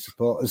to all these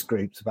supporters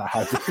groups about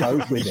how to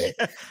cope with it.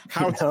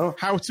 How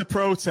to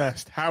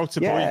protest, how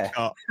to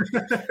boycott.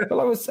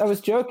 Well, I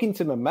was joking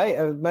to my mate.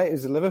 My mate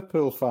is a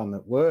Liverpool fan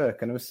at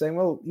work, and I was saying,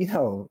 well,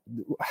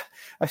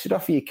 I should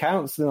offer you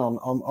counselling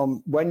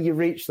on when you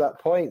reach that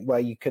point where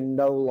you can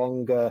no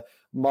longer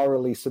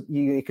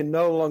you can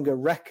no longer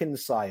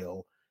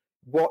reconcile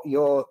what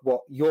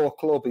your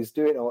club is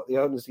doing, or what the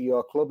owners of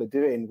your club are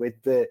doing, with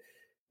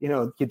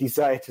your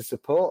desire to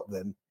support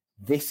them.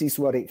 This is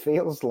what it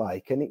feels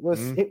like, and it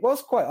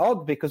was quite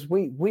odd, because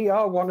we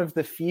are one of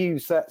the few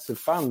sets of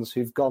fans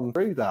who've gone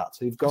through that.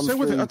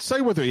 I'd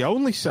say we're the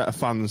only set of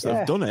fans that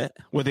have done it.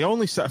 We're the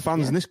only set of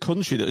fans in this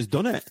country that has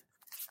done it.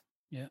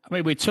 Yeah,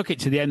 we took it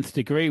to the nth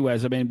degree,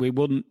 whereas we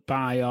wouldn't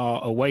buy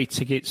our away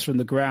tickets from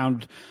the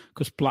ground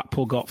because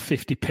Blackpool got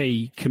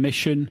 50p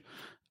commission.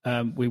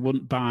 We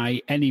wouldn't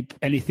buy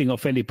anything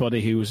off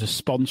anybody who was a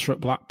sponsor at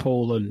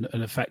Blackpool, and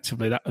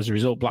effectively that, as a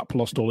result, Blackpool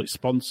lost all its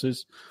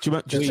sponsors. Do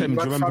you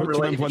remember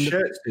when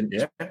shirts, didn't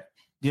you?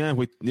 Yeah,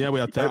 we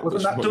had that.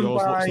 Wasn't that done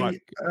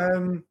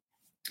by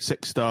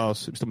 6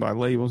 Stars? It was done by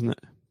Lee, wasn't it?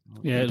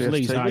 Yeah, it was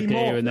Lee's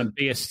idea, and then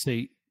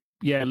BST.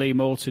 Yeah, Lee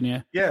Moulton.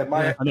 Yeah,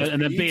 and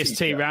then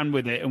BST ran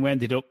with it, and we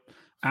ended up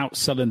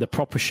outselling the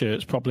proper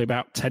shirts probably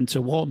about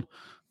 10-1.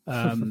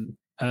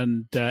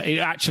 and it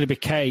actually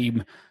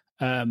became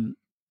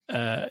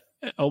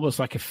almost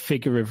like a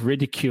figure of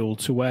ridicule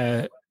to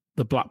wear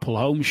the Blackpool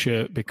home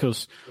shirt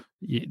because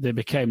they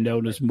became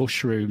known as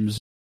mushrooms.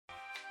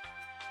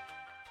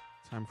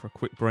 Time for a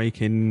quick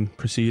break in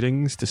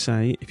proceedings to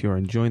say if you're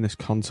enjoying this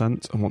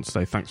content and want to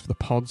say thanks for the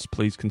pods,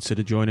 please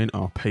consider joining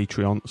our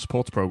Patreon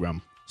supporter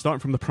programme. Starting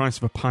from the price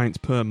of a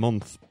pint per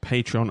month,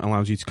 Patreon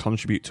allows you to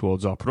contribute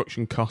towards our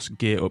production costs,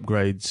 gear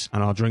upgrades,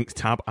 and our drinks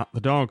tab at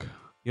the Dog.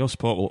 Your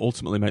support will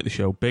ultimately make the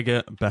show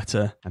bigger,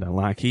 better, and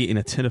like eating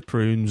a tin of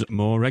prunes,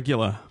 more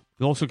regular.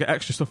 You'll also get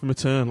extra stuff in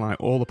return, like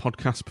all the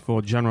podcasts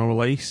before general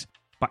release,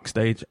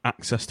 backstage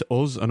access to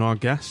us and our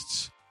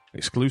guests,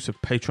 exclusive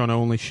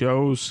Patreon-only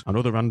shows, and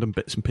other random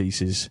bits and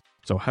pieces.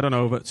 So head on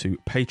over to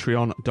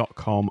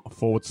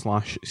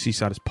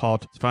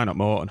patreon.com/SeasidersPod to find out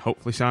more and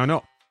hopefully sign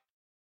up.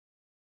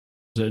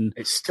 And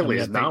it still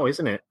is now,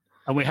 isn't it?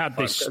 And we had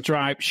this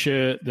striped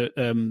shirt, that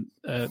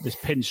this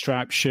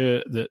pinstripe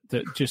shirt that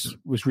just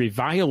was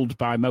reviled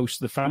by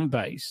most of the fan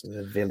base,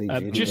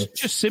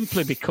 just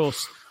simply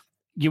because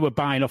you were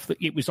buying off.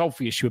 It was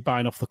obvious you were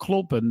buying off the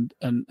club, and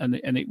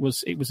it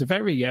was a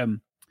very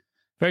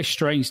very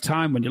strange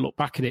time when you look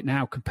back at it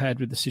now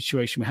compared with the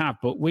situation we have.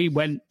 But we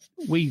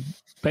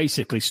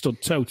basically stood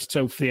toe to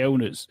toe for the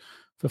owners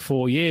for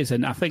 4 years,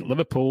 and I think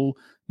Liverpool,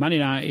 Man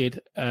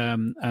United,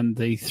 and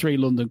the three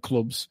London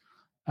clubs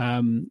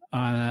and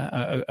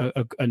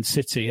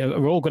City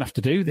are all going to have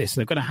to do this.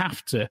 They're going to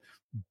have to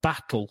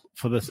battle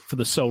for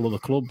the soul of the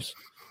clubs,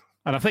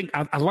 and I think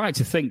I'd like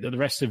to think that the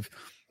rest of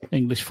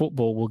English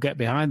football will get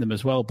behind them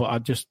as well. But I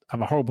just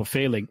have a horrible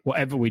feeling,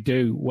 whatever we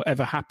do,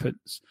 whatever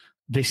happens,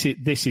 this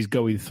is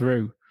going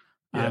through.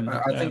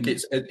 Yeah, I think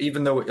it's,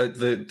 even though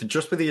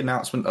just with the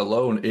announcement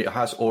alone, it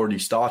has already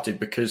started,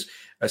 because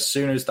as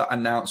soon as that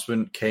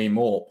announcement came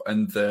up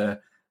and the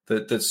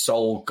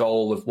sole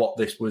goal of what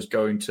this was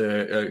going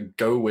to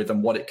go with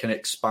and what it can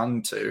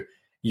expand to,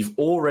 you've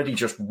already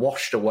just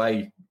washed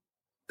away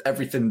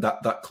everything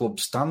that club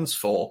stands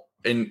for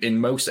in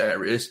most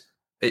areas.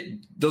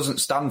 It doesn't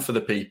stand for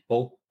the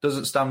people,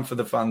 doesn't stand for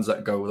the fans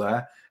that go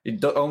there.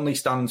 It only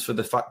stands for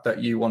the fact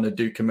that you want to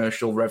do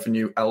commercial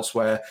revenue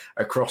elsewhere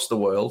across the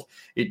world.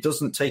 It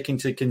doesn't take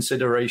into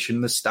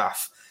consideration the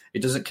staff.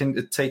 It doesn't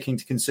take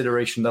into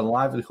consideration the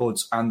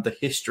livelihoods and the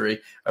history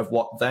of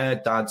what their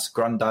dads,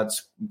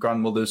 granddads,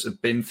 grandmothers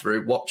have been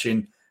through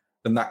watching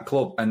in that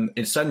club. And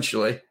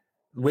essentially,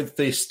 with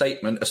this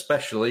statement,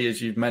 especially as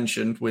you've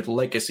mentioned, with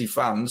legacy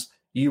fans,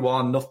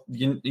 you're not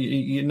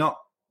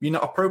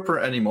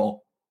appropriate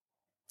anymore.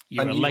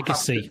 You're a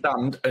legacy. You have to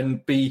stand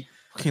and be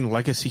fucking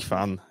legacy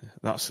fan.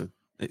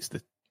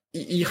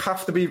 You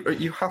have to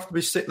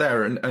be sit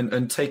there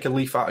and take a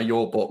leaf out of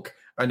your book,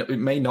 and it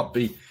may not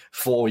be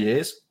 4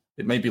 years,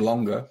 it may be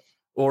longer,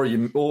 or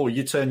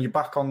you turn your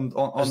back on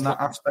that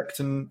aspect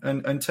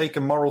and take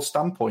a moral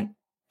standpoint.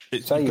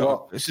 It's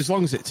as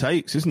long as it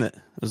takes, isn't it?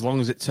 As long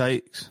as it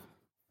takes.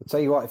 I'll tell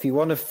you what, if you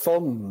want to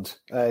fund,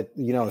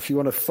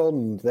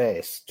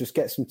 this, just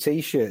get some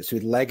T-shirts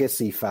with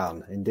Legacy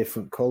Fan in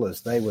different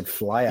colours. They would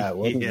fly out,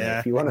 wouldn't they?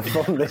 If you want to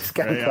fund this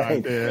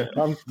campaign,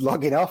 I'm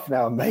logging off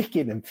now. I'm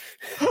making them.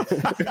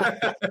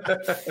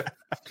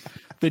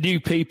 The new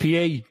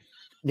PPE.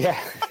 Yeah.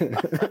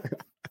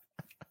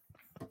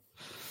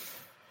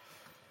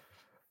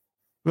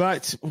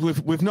 Right,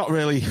 we've not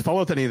really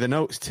followed any of the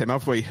notes, Tim,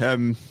 have we?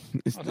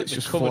 It's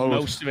just covered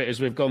most of it as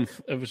we've gone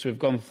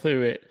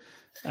through it.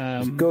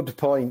 Good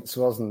points,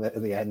 wasn't it,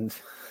 at the end?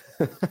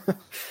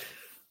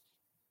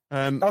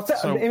 I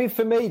mean,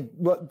 for me,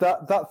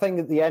 that thing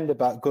at the end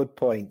about good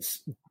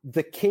points,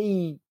 the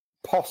key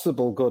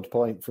possible good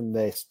point from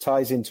this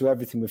ties into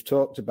everything we've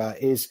talked about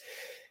is,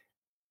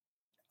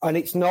 and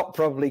it's not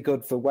probably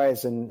good for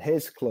Wes and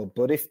his club,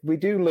 but if we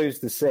do lose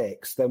the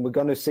 6, then we're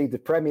going to see the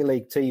Premier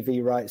League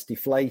TV rights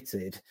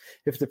deflated.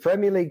 If the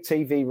Premier League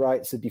TV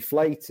rights are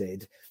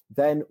deflated,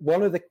 then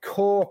one of the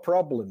core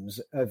problems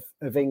of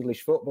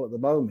English football at the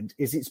moment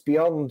is it's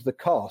beyond the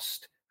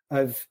cost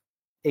of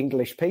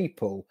English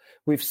people.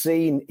 We've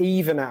seen,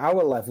 even at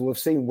our level, we've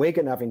seen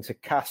Wigan having to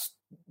cast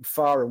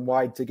far and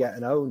wide to get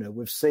an owner.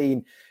 We've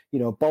seen,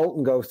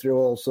 Bolton go through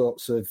all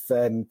sorts of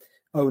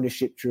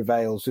ownership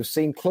travails. We've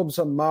seen clubs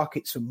on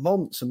markets for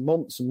months and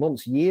months and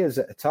months, years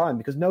at a time,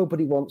 because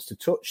nobody wants to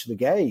touch the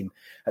game.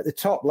 At the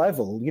top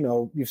level,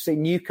 you've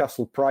seen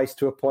Newcastle priced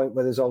to a point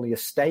where there's only a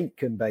state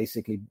can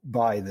basically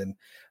buy them.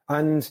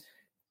 And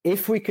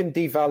if we can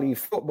devalue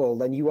football,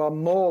 then you are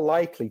more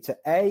likely to,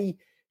 A,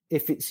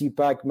 if it's your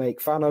bag,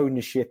 make fan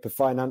ownership a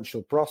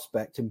financial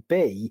prospect, and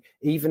B,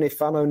 even if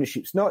fan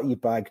ownership's not your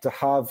bag, to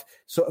have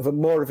sort of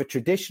more of a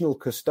traditional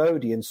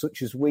custodian,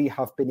 such as we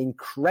have been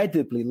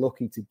incredibly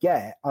lucky to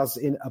get, as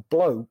in a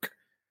bloke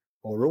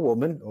or a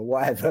woman or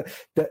whatever,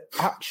 that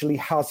actually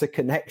has a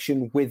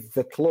connection with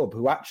the club,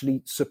 who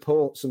actually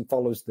supports and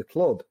follows the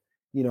club.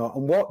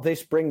 And what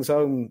this brings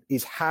home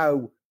is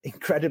how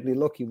incredibly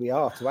lucky we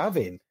are to have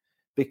him,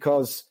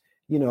 because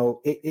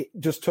it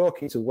just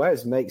talking to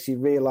Wes makes you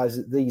realise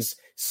that these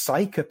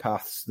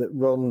psychopaths that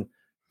run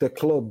the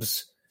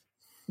clubs,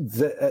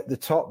 at the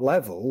top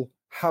level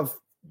have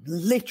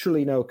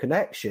literally no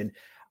connection.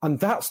 And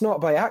that's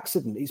not by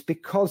accident. It's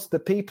because the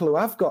people who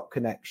have got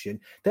connection,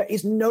 there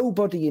is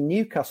nobody in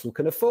Newcastle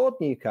can afford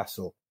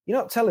Newcastle. You're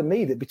not telling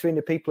me that between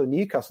the people in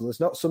Newcastle, there's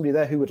not somebody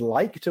there who would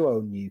like to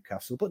own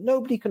Newcastle, but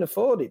nobody can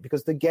afford it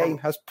because the game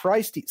has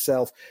priced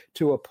itself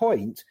to a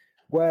point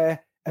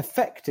where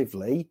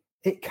effectively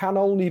it can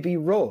only be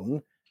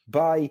run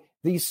by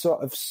these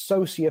sort of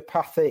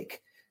sociopathic,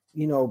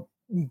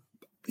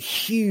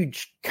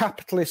 huge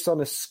capitalists on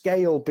a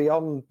scale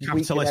beyond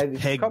we can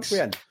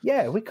comprehend.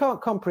 Yeah, we can't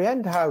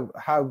comprehend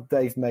how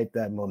they've made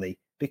their money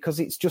because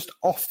it's just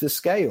off the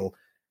scale.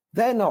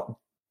 They're not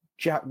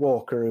Jack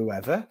Walker or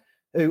whoever,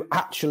 who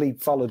actually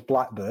followed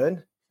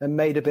Blackburn and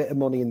made a bit of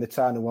money in the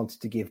town and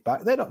wanted to give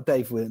back. They're not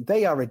Dave Whelan.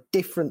 They are a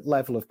different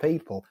level of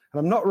people. And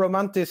I'm not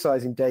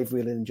romanticising Dave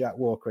Whelan and Jack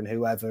Walker and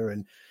whoever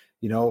and,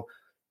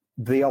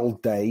 the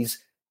old days.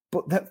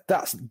 But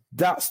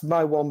that's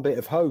my one bit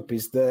of hope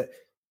is that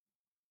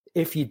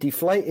if you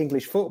deflate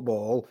English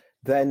football,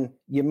 then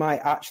you might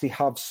actually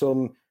have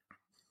some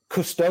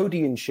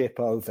custodianship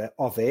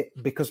of it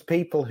because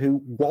people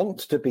who want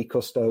to be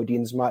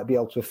custodians might be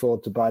able to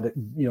afford to buy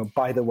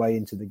the way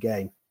into the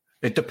game.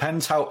 It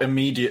depends how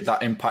immediate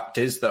that impact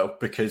is, though,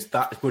 because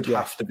that would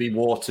have to be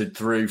watered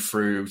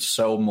through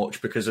so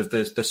much because of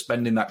the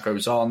spending that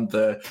goes on,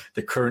 the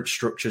current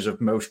structures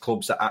of most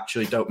clubs that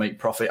actually don't make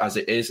profit as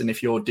it is. And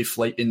if you're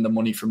deflating the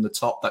money from the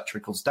top that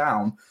trickles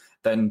down,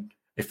 then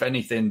if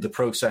anything, the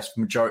process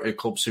for majority of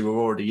clubs who are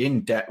already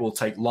in debt will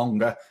take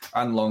longer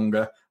and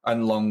longer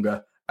and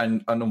longer.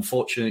 And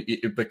unfortunately,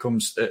 it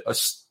becomes a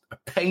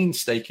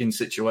painstaking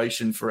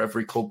situation for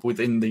every club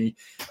within the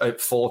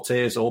 4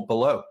 tiers or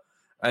below.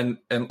 And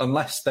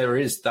unless there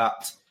is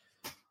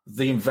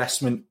the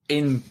investment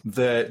in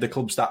the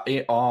clubs that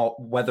are,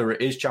 whether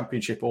it is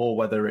Championship or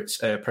whether it's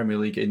Premier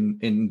League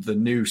in the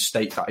new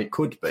state that it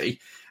could be,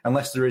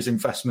 unless there is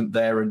investment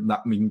there and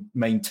that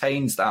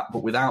maintains that,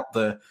 but without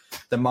the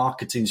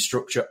marketing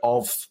structure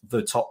of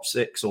the top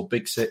six or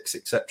big six,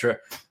 etc.,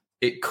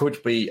 it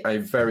could be a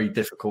very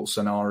difficult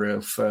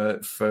scenario for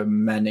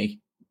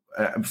many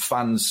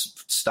fans,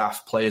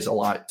 staff, players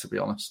alike, to be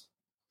honest.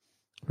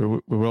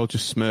 We're all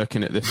just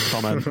smirking at this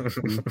comment.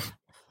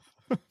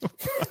 I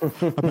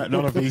bet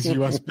none of these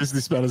US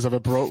businessmen has ever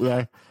broke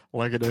their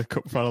leg in a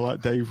cup final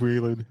like Dave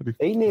Whelan.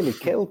 He nearly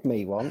killed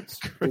me once.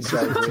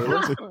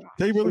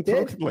 Dave Whelan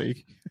broke the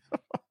leg?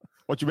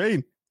 What do you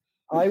mean?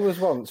 I was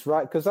once,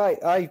 right, because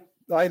I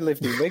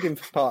lived in Wigan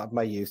for part of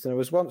my youth, and I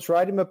was once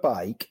riding my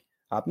bike,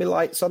 had my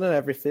lights on and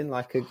everything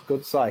like a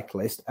good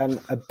cyclist, and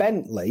a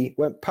Bentley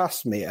went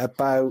past me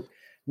about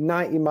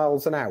 90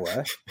 miles an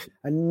hour,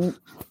 and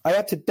I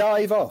had to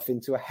dive off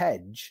into a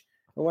hedge.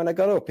 And when I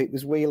got up, it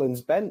was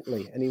Whelan's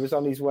Bentley, and he was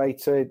on his way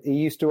he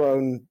used to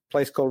own a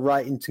place called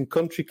Wrightington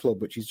Country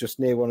Club, which is just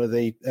near one of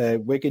the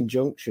Wigan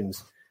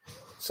junctions.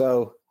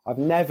 So I've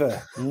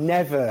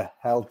never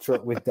held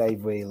truck with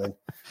Dave Whelan.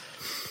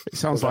 It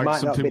sounds like I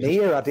might not have been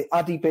here.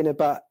 Had he been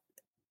about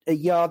a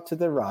yard to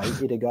the right,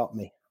 he'd have got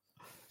me.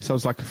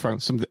 Sounds like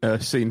a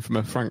scene from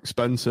a Frank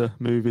Spencer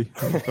movie.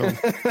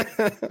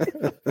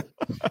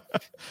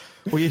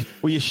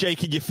 Were you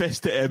shaking your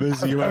fist at him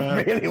as you were?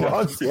 It really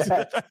was,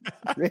 yeah.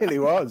 It really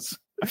was.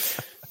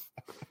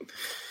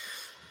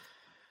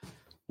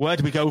 Where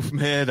do we go from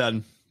here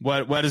then?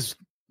 Where does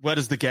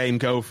the game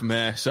go from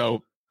here?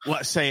 So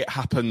let's say it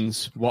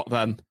happens. What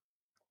then?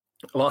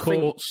 Well,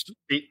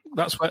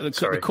 that's where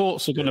the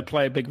courts are going to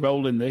play a big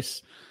role in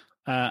this.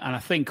 And I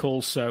think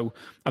also,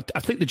 I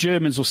think the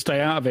Germans will stay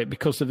out of it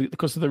because of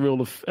the rule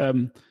of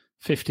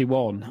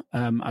 51.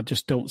 I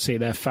just don't see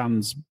their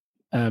fans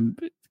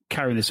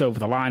carrying this over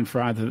the line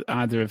for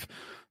either of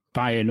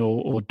Bayern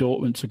or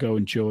Dortmund to go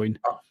and join.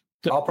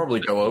 I'll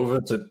probably go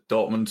over to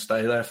Dortmund,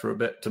 stay there for a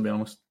bit, to be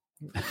honest.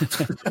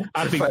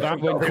 I think I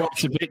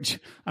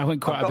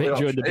went quite a bit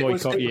during the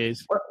boycott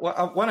years.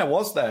 When I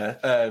was there,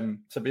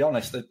 to be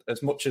honest,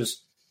 as much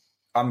as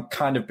I'm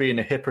kind of being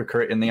a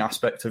hypocrite in the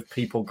aspect of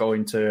people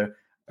going to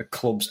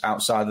clubs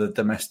outside of the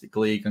domestic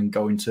league and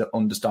going to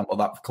understand what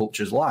that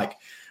culture's like.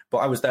 But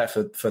I was there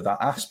for that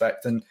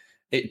aspect, and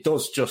it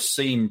does just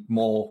seem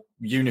more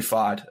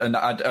unified. And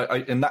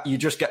and that you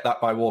just get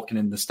that by walking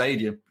in the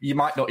stadium. You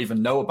might not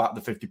even know about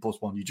the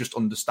 50+1. You just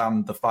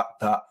understand the fact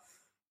that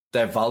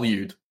they're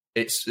valued.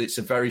 It's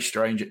a very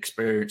strange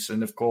experience.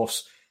 And of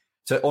course,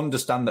 to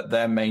understand that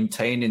they're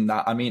maintaining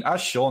that. I mean,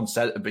 as Sean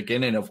said at the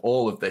beginning of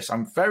all of this,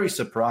 I'm very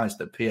surprised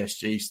at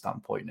PSG's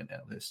standpoint in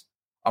this.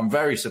 I'm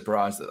very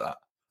surprised at that.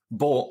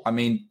 But I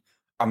mean,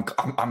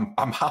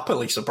 I'm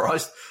happily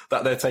surprised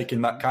that they're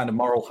taking that kind of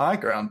moral high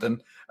ground.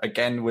 And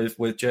again,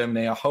 with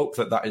Germany, I hope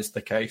that is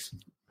the case.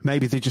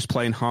 Maybe they're just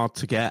playing hard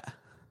to get.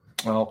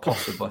 Well,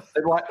 possibly.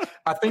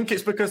 I think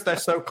it's because they're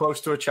so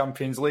close to a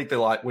Champions League. They're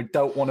like, we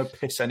don't want to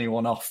piss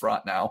anyone off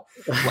right now.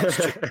 Let's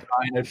just try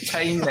and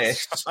obtain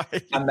this,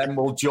 and then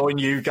we'll join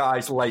you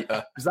guys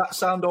later. Does that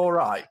sound all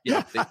right?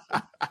 Yeah.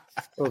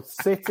 Well,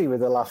 City were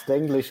the last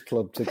English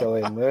club to go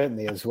in, weren't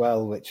they, as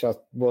well? Which I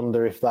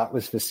wonder if that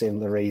was for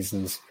similar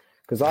reasons.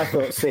 Because I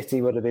thought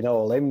City would have been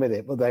all in with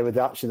it, but they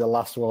were actually the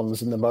last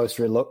ones and the most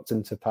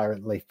reluctant,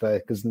 apparently,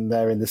 because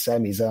they're in the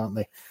semis, aren't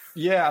they?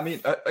 Yeah, I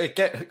mean,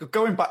 again,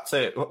 going back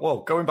to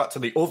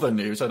the other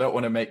news, I don't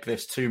want to make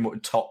this too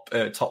much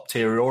top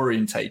tier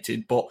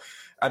orientated, but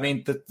I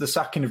mean, the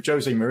sacking of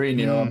Jose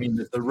Mourinho. I mean,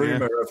 the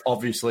rumor of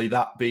obviously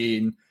that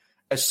being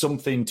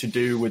something to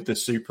do with the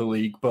Super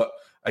League, but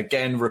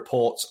again,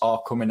 reports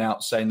are coming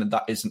out saying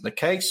that isn't the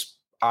case.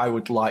 I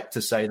would like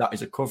to say that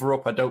is a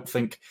cover-up. I don't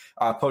think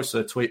I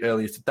posted a tweet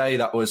earlier today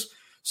that was,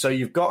 so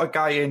you've got a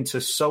guy in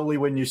to solely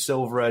win you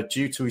silverware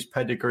due to his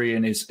pedigree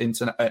and his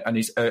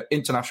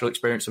international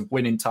experience of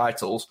winning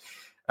titles.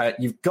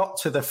 You've got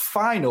to the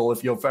final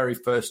of your very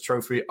first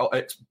trophy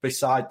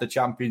beside the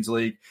Champions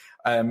League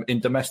in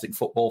domestic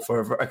football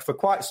for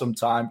quite some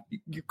time.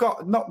 You've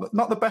got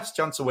not the best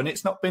chance of winning.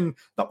 It's not been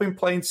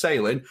plain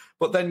sailing,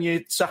 but then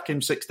you sack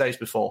him 6 days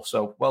before.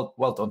 So well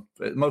done.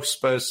 Most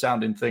Spurs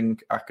sounding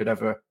thing I could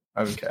ever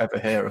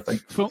hear, I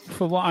think.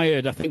 For what I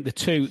heard, I think the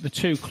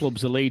two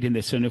clubs are leading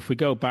this. And if we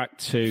go back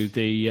to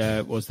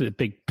the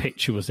big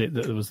picture, was it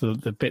that there was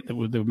the bit that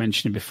they were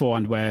mentioning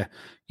beforehand, where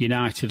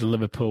United and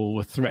Liverpool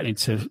were threatening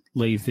to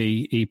leave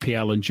the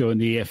EPL and join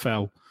the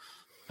EFL.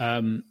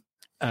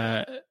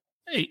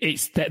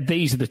 It's that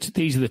these are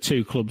the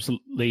two clubs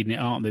leading it,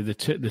 aren't they?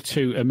 The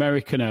two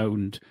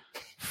American-owned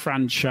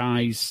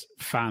franchise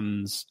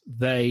fans.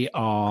 They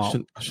are I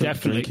shouldn't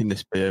definitely drinking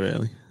this beer.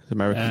 Really, it's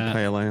American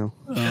Pale Ale.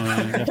 You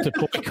have to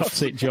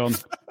boycott it, John.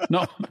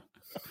 Not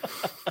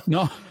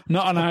an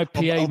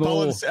IPA. I'll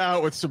balance it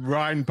out with some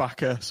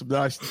Rheinbacher, some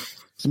nice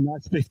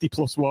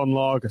 50+1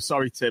 lager.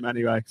 Sorry, Tim.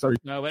 Anyway, sorry.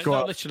 No,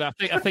 literally,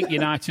 I think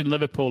United and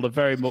Liverpool are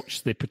very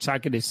much the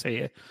protagonists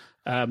here.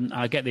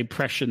 I get the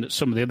impression that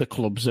some of the other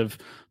clubs have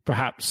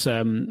perhaps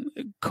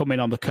come in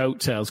on the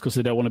coattails because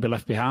they don't want to be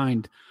left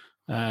behind.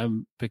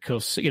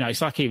 Because,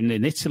 it's like even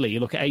in Italy, you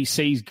look at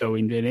AC's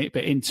going in it,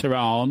 but Inter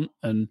aren't.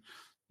 And,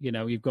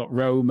 you've got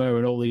Roma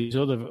and all these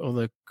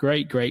other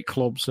great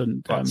clubs.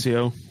 And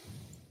Lazio,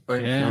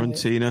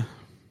 Fiorentina.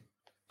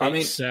 I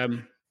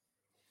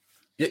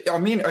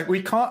mean,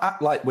 we can't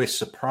act like we're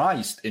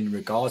surprised in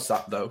regards to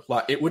that, though.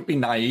 Like, it would be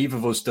naive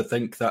of us to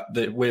think that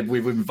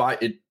we've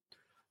invited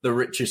the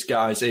richest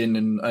guys in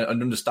and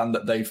understand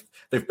that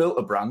they've built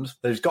a brand.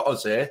 They've got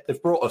us here.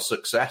 They've brought us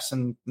success,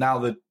 and now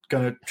they're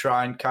going to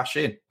try and cash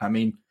in. I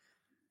mean,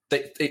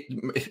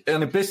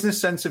 in a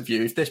business sense of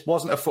view, if this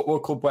wasn't a football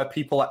club where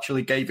people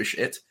actually gave a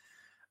shit,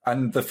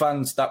 and the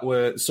fans that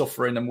were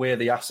suffering, and we're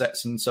the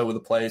assets, and so were the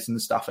players and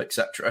the staff,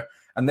 etc.,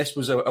 and this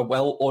was a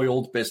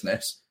well-oiled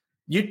business,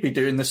 you'd be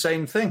doing the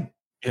same thing.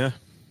 Yeah.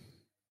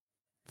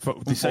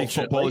 They say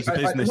football is a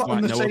business, not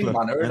in the same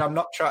manner, yeah. And I'm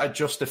not trying to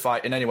justify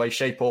it in any way,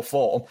 shape, or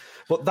form.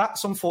 But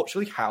that's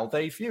unfortunately how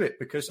they view it,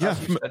 because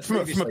from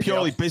a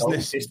purely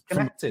business,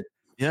 disconnected.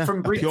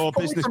 From a pure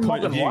business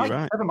point of view,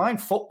 right? Never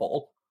mind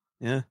football.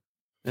 Yeah.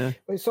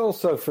 It's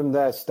also from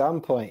their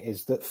standpoint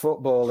is that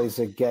football is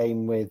a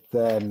game with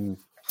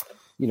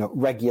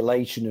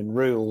regulation and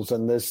rules,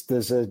 and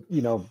there's a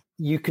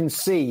you can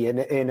see in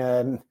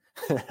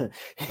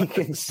you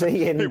can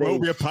see in it will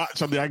be a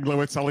patch on the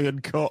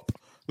Anglo-Italian Cup.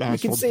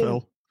 Nice one,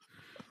 Phil.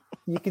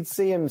 You can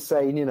see him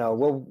saying,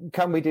 well,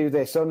 can we do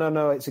this? Oh,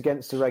 no, it's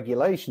against the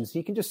regulations.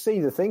 You can just see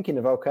the thinking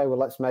of, okay, well,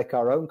 let's make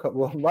our own.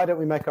 Well, why don't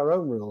we make our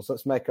own rules?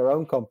 Let's make our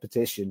own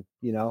competition,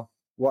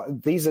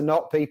 These are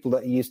not people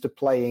that are used to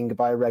playing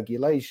by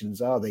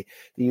regulations, are they?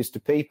 They're used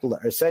to people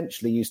that are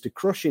essentially used to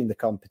crushing the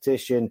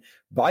competition,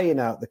 buying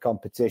out the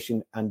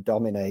competition, and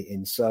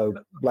dominating. So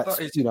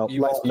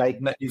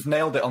you've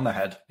nailed it on the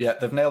head. Yeah,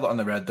 they've nailed it on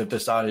the head. They've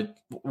decided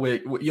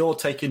you're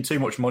taking too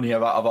much money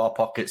out of our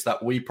pockets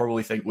that we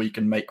probably think we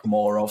can make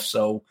more of.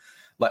 So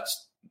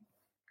let's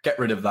get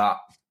rid of that.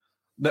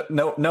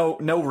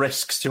 No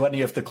risks to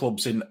any of the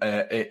clubs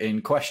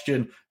in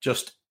question.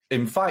 Just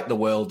invite the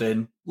world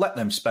in, let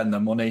them spend their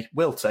money,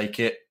 we'll take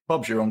it.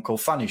 Bob's your uncle,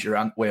 Fanny's your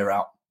aunt, we're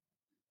out.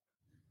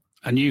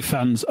 And you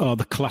fans are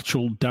the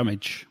collateral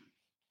damage,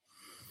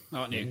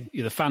 aren't you?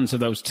 The fans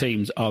of those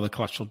teams are the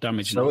collateral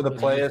damage. So are the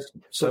players,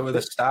 so are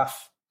the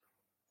staff.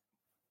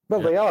 Well,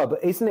 they are,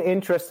 but isn't it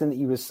interesting that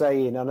you were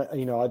saying,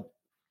 and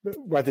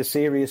whether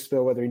serious,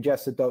 Phil, whether in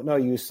jest, I don't know,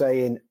 you were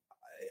saying,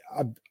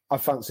 I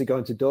fancy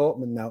going to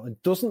Dortmund now.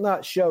 And doesn't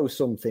that show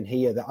something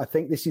here that I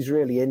think this is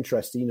really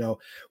interesting?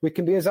 We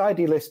can be as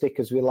idealistic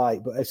as we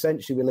like, but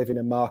essentially we live in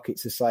a market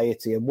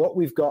society. And what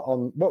we've got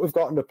on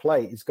the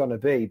plate is going to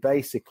be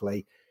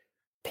basically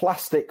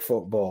plastic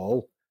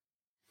football.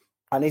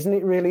 And isn't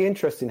it really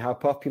interesting how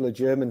popular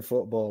German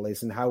football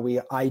is and how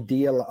a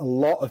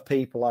lot of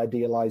people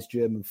idealize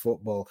German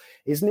football?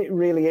 Isn't it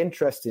really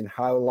interesting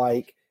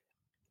how,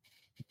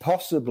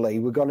 possibly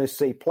we're going to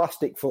see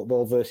plastic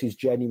football versus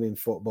genuine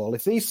football?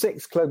 If these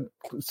six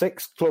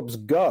clubs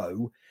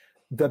go,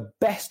 the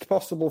best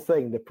possible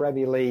thing the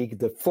Premier League,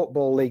 the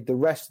Football League, the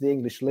rest of the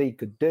English League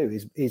could do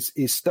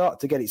is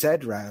start to get its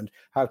head around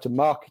how to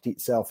market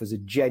itself as a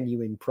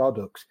genuine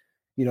product.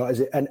 you know,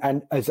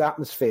 and as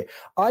atmosphere.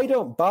 I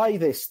don't buy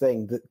this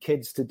thing that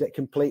kids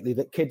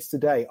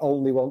today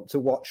only want to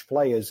watch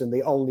players and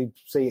they only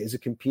see it as a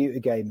computer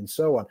game and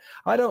so on.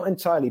 I don't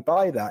entirely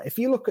buy that. If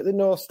you look at the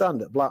North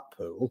Stand at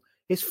Blackpool,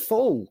 it's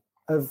full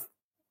of,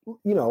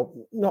 you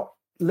know, not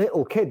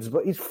little kids,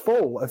 but it's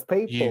full of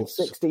people,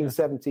 16,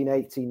 17,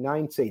 18,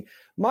 19.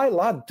 My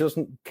lad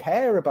doesn't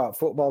care about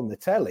football on the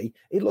telly.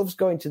 He loves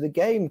going to the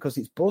game because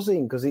it's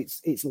buzzing, because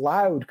it's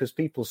loud, because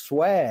people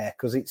swear,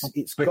 because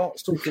it's got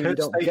something you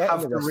don't get. They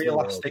have the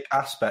realistic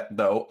aspect,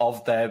 though,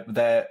 of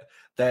their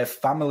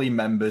family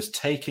members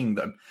taking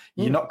them.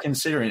 You're not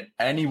considering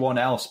anyone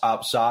else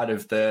outside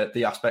of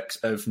the aspects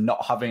of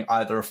not having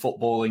either a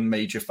footballing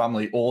major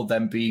family or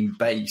them being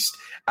based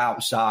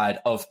outside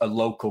of a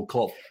local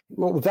club.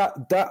 Well,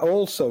 that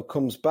also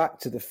comes back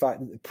to the fact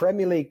that the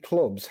Premier League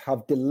clubs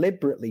have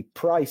deliberately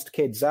priced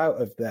kids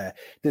out of there.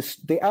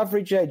 The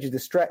average age of the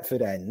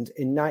Stretford end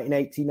in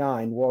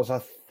 1989 was, I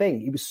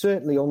think, it was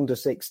certainly under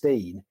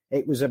 16.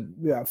 It was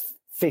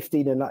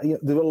 15 and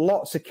there were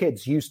lots of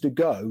kids used to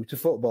go to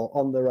football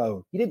on their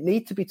own. You didn't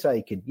need to be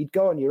taken. You'd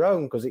go on your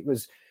own because it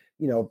was,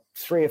 you know,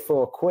 £3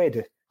 or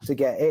 £4 to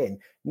get in.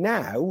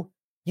 Now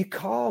you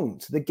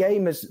can't. The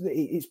game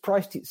it's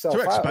priced itself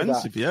out. Too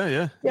expensive,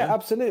 yeah,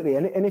 absolutely.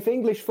 And if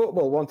English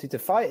football wanted to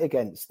fight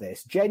against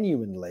this,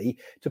 genuinely,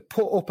 to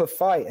put up a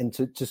fight and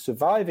to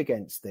survive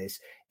against this,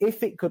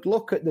 if it could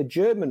look at the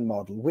German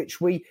model,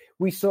 which we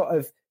sort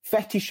of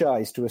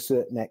fetishize to a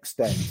certain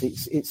extent,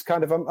 it's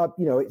kind of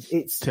you know,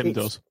 Tim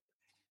does.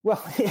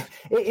 Well,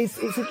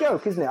 it's a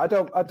joke, isn't it? I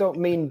don't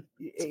mean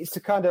it's a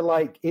kind of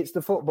like it's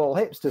the football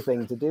hipster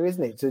thing to do,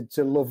 isn't it?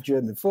 To love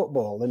German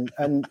football,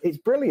 and it's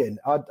brilliant.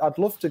 I'd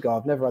love to go.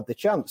 I've never had the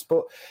chance,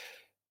 but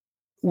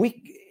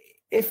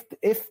if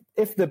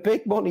the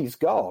big money's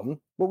gone,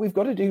 well, we've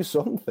got to do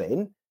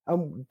something.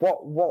 And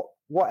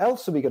what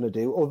else are we going to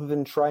do other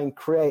than try and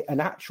create an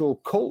actual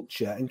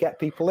culture and get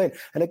people in?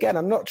 And again,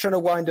 I'm not trying to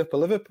wind up a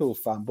Liverpool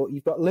fan, but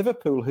you've got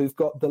Liverpool who've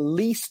got the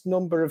least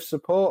number of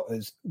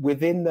supporters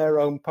within their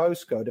own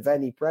postcode of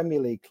any Premier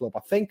League club.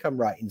 I think I'm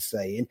right in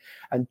saying.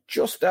 And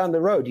just down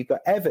the road, you've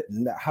got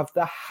Everton that have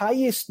the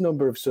highest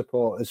number of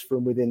supporters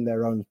from within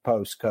their own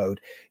postcode.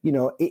 You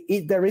know,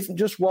 there isn't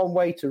just one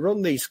way to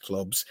run these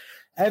clubs.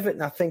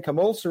 Everton, I think I'm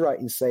also right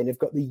in saying, have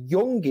got the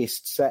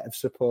youngest set of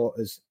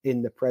supporters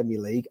in the Premier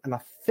League. And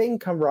I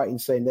think I'm right in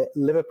saying that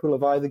Liverpool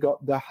have either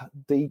got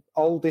the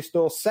oldest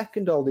or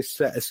second oldest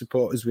set of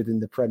supporters within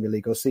the Premier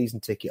League, or season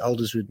ticket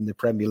holders within the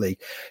Premier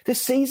League. The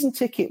season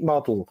ticket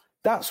model,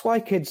 that's why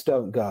kids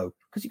don't go,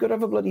 because you've got to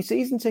have a bloody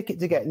season ticket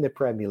to get in the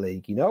Premier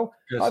League, you know?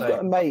 I've got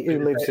a mate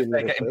who lives in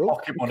Liverpool. Getting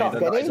pocket money,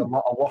 that is a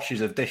lot of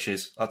washes of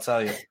dishes, I'll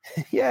tell you.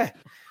 Yeah.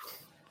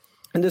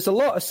 And there's a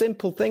lot of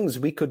simple things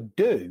we could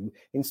do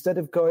instead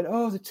of going,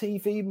 the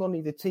TV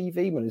money.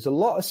 There's a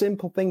lot of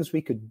simple things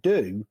we could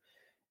do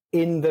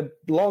in the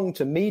long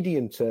to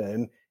medium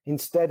term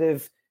instead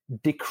of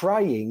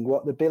decrying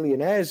what the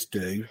billionaires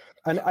do.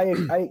 And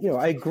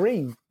I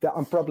agree that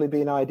I'm probably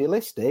being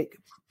idealistic,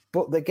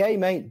 but the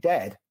game ain't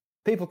dead.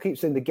 People keep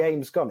saying the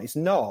game's gone. It's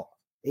not.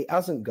 It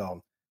hasn't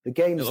gone. The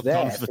game's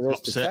there for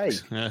us to take.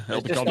 Yeah,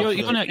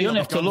 you don't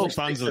have to look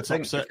fans of the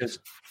top six.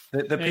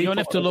 You don't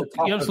have to look.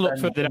 You have to look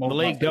further down the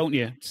league, don't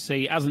you?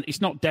 See,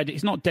 it's not dead.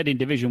 It's not dead in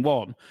Division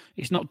 1.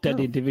 It's not dead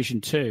in Division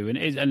 2,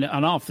 and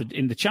after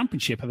in the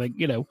Championship, I think,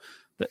 you know,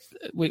 that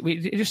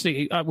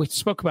we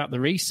spoke about the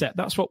reset.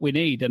 That's what we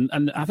need,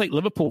 and I think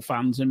Liverpool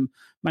fans and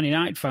Man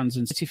United fans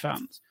and City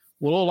fans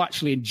will all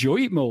actually enjoy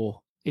it more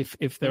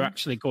if they're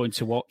actually going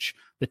to watch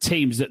the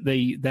teams that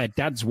their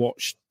dads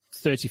watched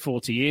 30,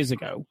 40 years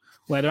ago,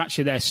 where they're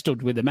actually there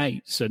stood with the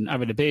mates and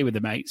having a beer with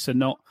the mates and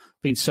not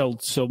being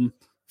sold some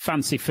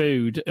fancy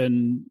food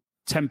and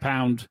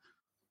 £10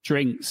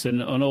 drinks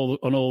and all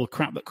the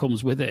crap that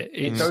comes with it.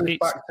 It goes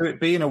back to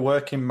it being a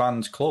working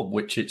man's club,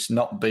 which it's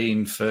not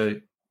been for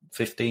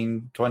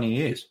 15, 20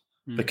 years.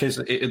 Because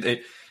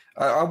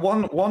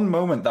one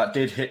moment that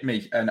did hit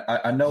me, and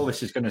I know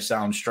this is going to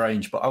sound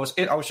strange, but I was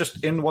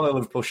just in one of the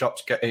Liverpool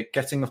shops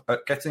getting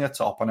a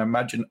top, and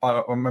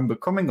I remember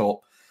coming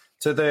up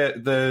to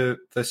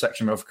the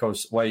section, of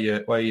course, where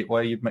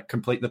you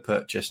complete the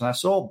purchase, and I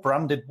saw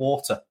branded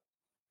water.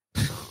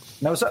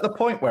 And I was at the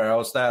point where I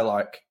was there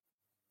like,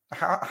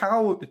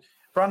 how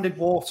branded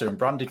water and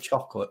branded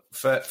chocolate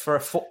for a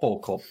football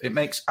club? It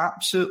makes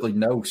absolutely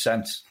no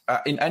sense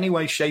in any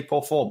way, shape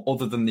or form,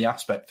 other than the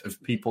aspect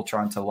of people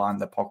trying to line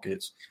their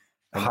pockets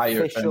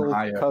higher and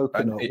higher.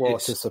 Coconut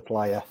water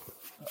supplier.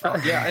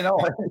 Yeah, I know.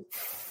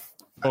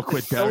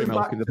 Awkward dairy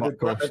milk in the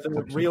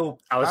Blackpool.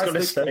 I was going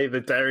to say the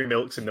dairy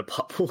milk's in the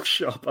Blackpool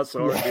shop. I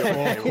saw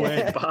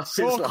it.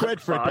 £4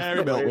 for a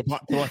dairy milk with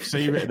Blackpool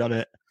FC written on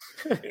it.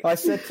 I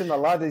said to my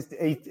lad,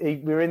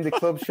 we were in the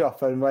club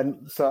shop and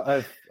went sort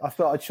of, I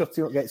thought I'd shut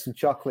him up, get some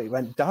chocolate. He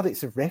went, Dad,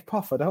 it's a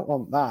rip-off. I don't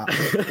want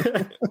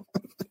that.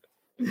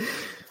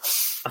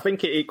 I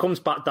think it comes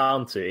back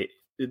down to it.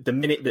 The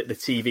minute that the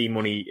TV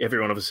money,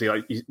 everyone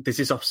obviously there's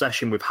this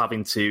obsession with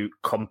having to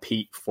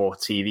compete for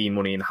TV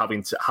money and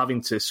having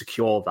to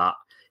secure that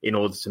in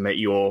order to make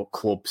your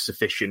club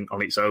sufficient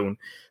on its own.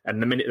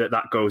 And the minute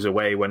that goes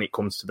away, when it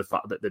comes to the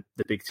fact that the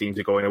big teams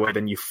are going away,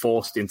 then you're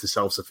forced into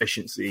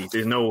self-sufficiency.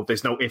 There's no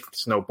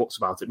ifs, no buts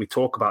about it. We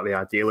talk about the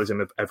idealism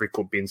of every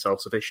club being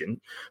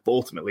self-sufficient, but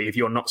ultimately, if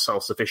you're not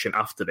self-sufficient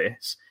after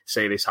this,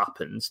 say this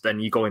happens, then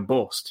you go in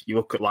bust. You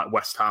look at like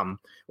West Ham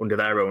under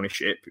their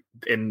ownership,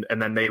 and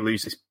then they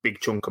lose this big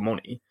chunk of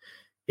money.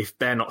 If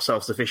they're not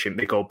self-sufficient,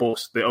 they go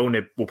bust. The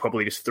owner will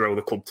probably just throw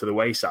the club to the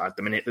wayside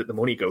the minute that the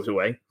money goes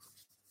away.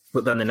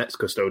 But then the next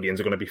custodians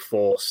are going to be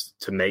forced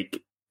to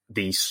make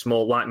these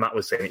small, like Matt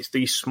was saying, it's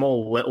these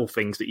small little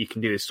things that you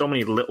can do. There's so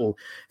many little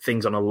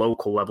things on a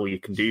local level you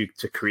can do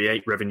to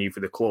create revenue for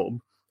the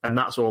club. And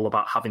that's all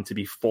about having to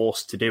be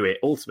forced to do it.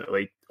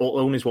 Ultimately,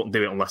 owners won't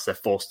do it unless they're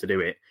forced to do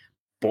it.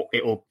 But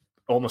it'll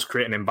almost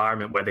create an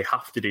environment where they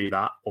have to do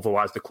that.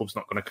 Otherwise, the club's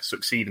not going to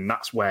succeed. And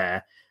that's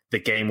where the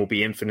game will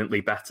be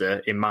infinitely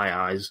better, in my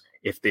eyes,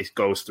 if this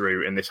goes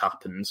through and this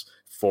happens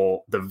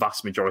for the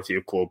vast majority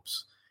of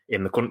clubs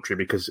in the country,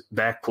 because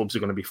their clubs are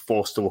going to be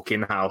forced to look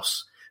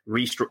in-house,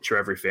 restructure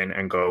everything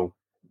and go,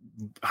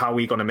 how are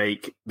we going to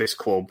make this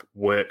club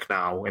work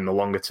now in the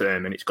longer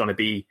term? And it's going to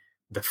be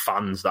the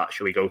fans that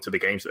actually go to the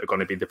games that are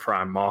going to be the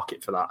prime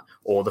market for that,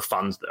 or the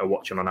fans that are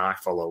watching on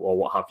iFollow or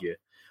what have you.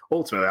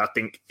 Ultimately, I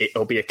think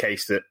it'll be a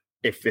case that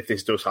if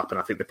this does happen,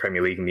 I think the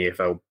Premier League and the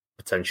EFL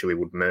potentially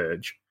would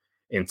merge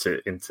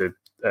into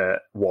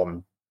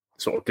one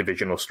sort of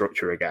divisional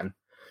structure again.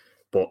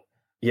 But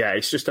yeah,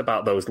 it's just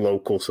about those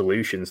local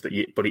solutions but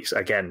it's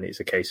a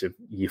case of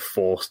you're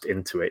forced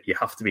into it. You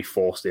have to be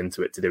forced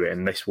into it to do it,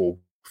 and this will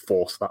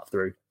force that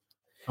through.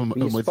 And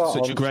with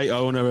such a great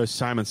owner as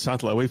Simon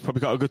Sadler, we've probably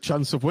got a good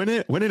chance of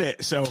winning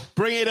it. So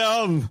bring it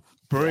on.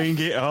 Bring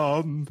it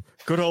on.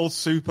 Good old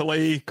Super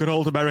League, good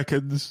old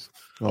Americans.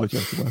 Oh,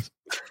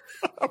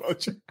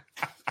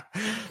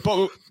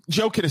 but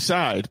joking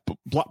aside,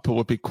 Blackpool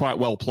would be quite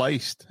well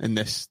placed in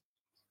this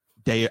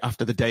day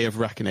after the day of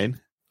reckoning.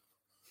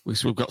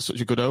 We've got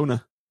such a good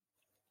owner.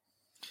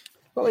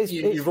 Well,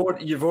 you've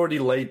already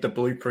laid the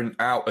blueprint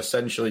out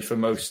essentially for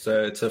most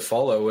to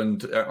follow,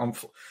 and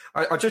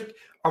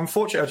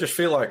unfortunately, I just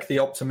feel like the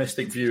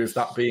optimistic view of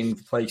that being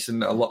the place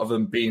and a lot of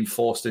them being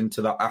forced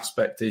into that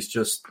aspect is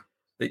just.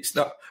 It's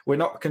not. We're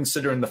not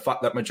considering the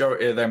fact that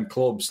majority of them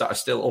clubs that are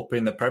still up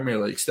in the Premier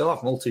League still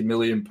have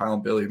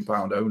multi-million-pound,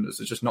 billion-pound owners.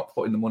 They're just not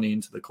putting the money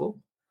into the club.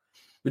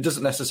 It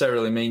doesn't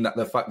necessarily mean that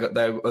the fact that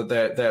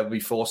they'll be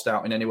forced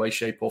out in any way,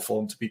 shape, or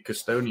form to be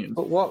custodians.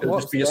 But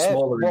what's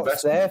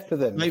there for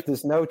them? If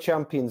there's no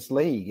Champions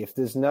League, if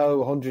there's no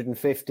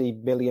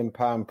 £150 million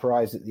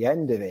prize at the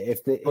end of it,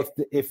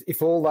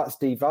 if all that's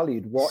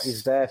devalued, what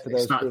is there for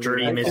those? It's that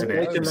dream, isn't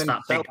it? It's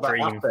that big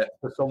dream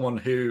for someone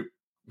who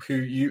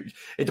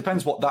it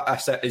depends what that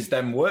asset is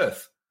then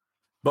worth.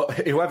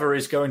 But whoever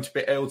is going to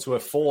be able to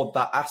afford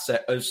that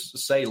asset, as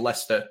say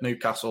Leicester,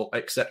 Newcastle,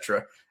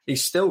 etc.,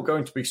 is still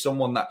going to be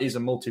someone that is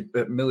a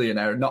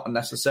multi-millionaire, not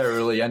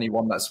necessarily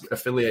anyone that's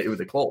affiliated with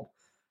the club.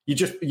 You're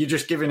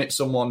just giving it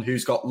someone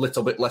who's got a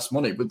little bit less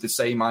money with the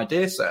same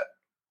idea set.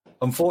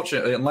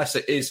 Unfortunately, unless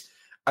it is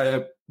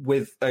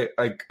with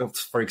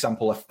for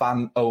example, a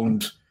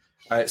fan-owned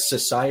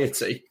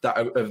society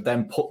that have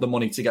then put the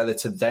money together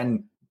to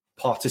then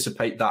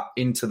participate that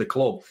into the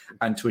club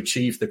and to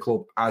achieve the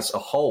club as a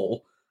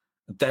whole,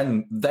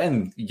 then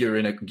you're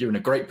in a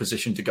great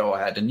position to go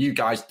ahead. And you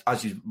guys,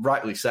 as you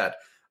rightly said,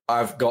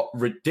 I've got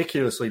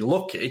ridiculously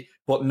lucky,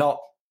 but not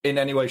in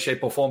any way,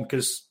 shape, or form,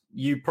 because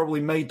you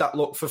probably made that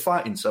luck for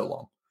fighting so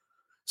long.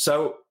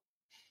 So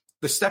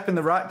the step in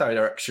the right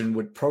direction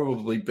would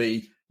probably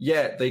be,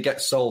 yeah, they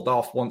get sold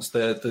off once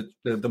the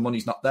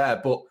money's not there,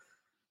 but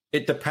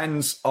it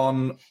depends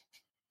on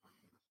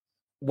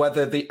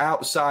whether the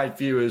outside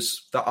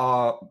viewers that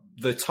are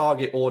the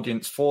target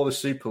audience for the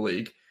Super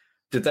League,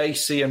 do they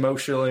see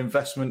emotional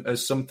investment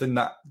as something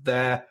that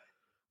they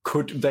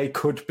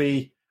could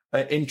be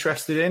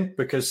interested in?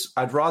 Because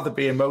I'd rather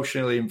be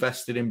emotionally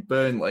invested in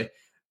Burnley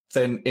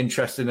than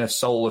interested in a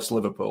soulless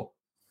Liverpool.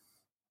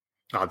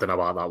 I don't know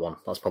about that one.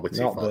 That's probably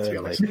too far, to be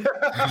honest.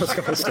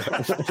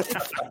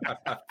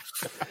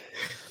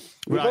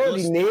 We've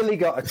only nearly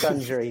got a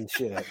tangerine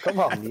shirt. Come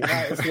on, you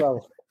might as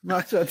well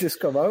just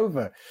come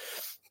over.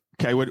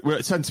 Okay, we're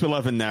at 10 to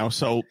 11 now,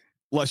 so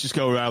let's just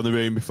go around the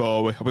room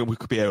before we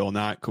could be here all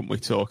night, couldn't we,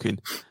 talking?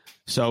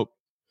 So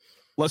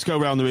let's go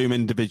around the room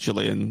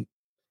individually and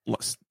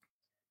let's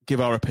give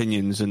our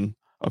opinions and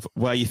of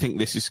where you think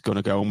this is going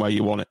to go and where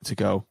you want it to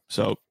go.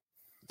 So,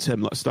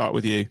 Tim, let's start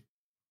with you.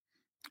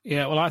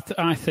 Yeah, well,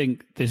 I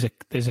think there's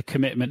a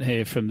commitment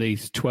here from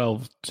these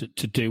 12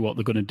 to do what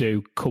they're going to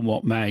do, come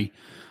what may,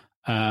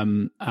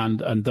 and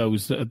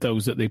those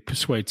that they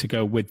persuade to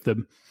go with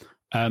them.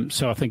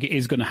 So I think it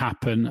is going to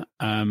happen.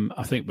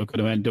 I think we're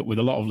going to end up with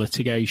a lot of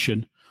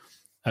litigation.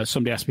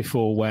 Somebody asked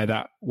before where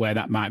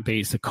that might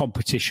be. It's the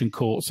competition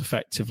courts,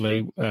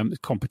 effectively.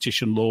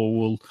 Competition law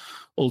will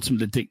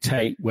ultimately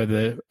dictate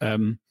whether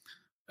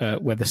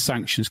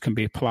sanctions can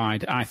be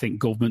applied. I think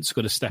government's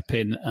got to step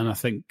in, and I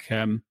think.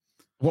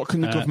 What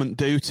can the government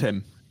do,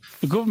 Tim?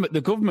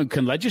 The government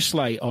can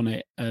legislate on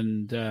it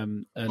and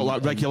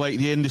regulate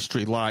the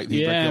industry, like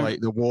they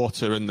regulate the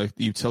water and the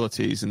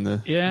utilities and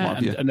the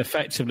and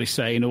effectively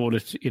say in order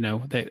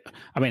to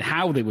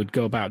how they would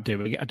go about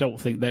doing it, I don't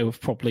think they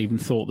have probably even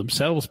thought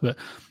themselves. But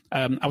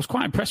I was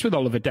quite impressed with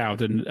Oliver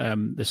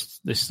Dowden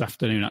this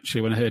afternoon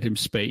actually when I heard him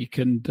speak,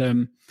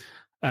 and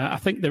I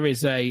think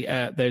there's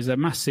a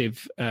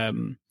massive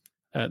the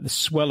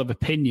swell of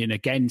opinion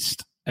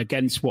against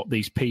what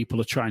these people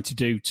are trying to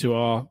do to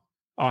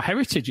our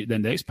heritage at the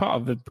end of the day. It's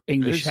part of the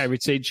English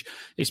heritage.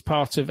 It's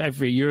part of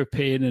every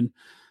European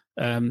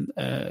and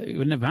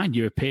never mind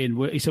European.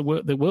 It's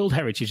the world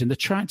heritage, and they're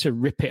trying to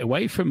rip it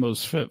away from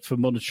us for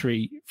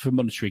monetary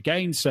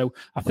gain. So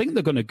I think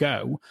they're going to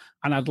go,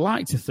 and I'd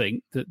like to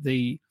think that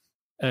the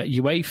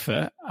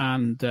UEFA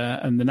and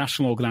the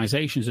national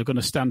organisations are going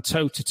to stand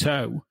toe to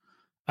toe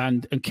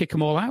and kick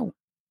them all out.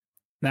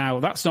 Now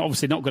that's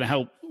obviously not going to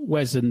help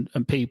Wes and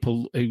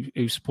people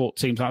who support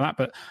teams like that,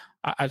 but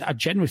I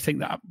generally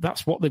think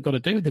that's what they've got to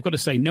do. They've got to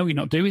say, no, you're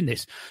not doing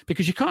this,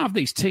 because you can't have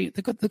these teams.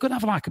 They're going to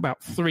have like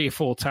about 3 or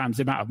 4 times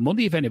the amount of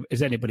money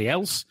as anybody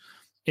else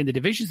in the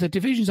divisions. The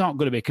divisions aren't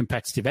going to be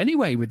competitive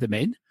anyway with them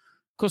in,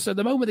 because at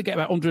the moment they get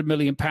about £100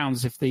 million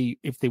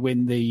if they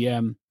win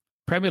the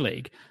Premier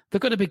League. They're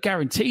going to be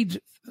guaranteed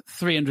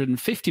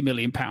 £350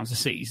 million a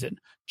season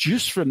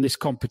just from this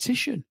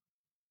competition.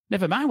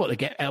 Never mind what they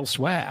get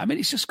elsewhere. I mean,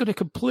 it's just going to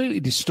completely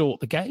distort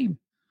the game.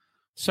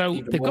 So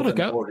even they've got to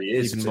go.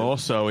 Even more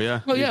so,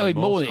 yeah. Well, yeah,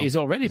 more than it is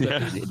already.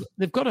 But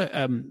they've got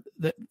to.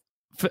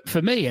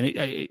 For me,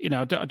 and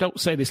I don't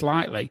say this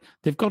lightly.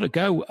 They've got to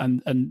go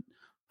and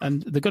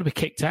they've got to be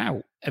kicked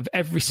out of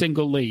every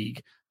single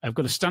league. I've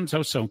got to stand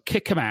toe and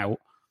kick them out,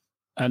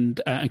 and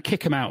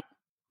kick them out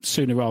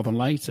sooner rather than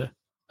later,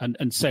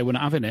 and say we're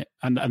not having it,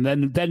 and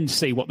then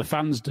see what the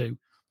fans do.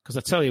 Because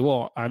I tell you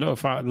what, I know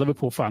if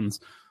Liverpool fans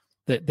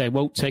that they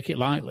won't take it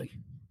lightly.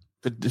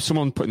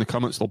 Someone put in the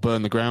comments they'll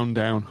burn the ground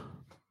down.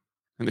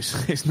 And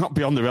it's not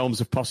beyond the realms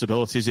of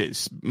possibilities.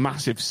 It's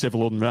massive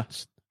civil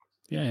unrest.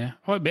 Yeah.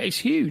 Oh, it's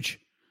huge.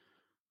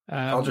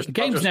 The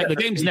game's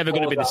never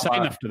going to be the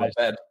same after this.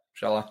 Bed,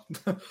 shall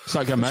I?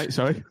 Say again, mate.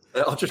 Sorry.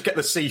 I'll just get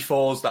the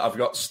C4s that I've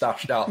got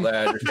stashed out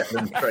there. Just get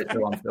them straight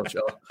to Anfield,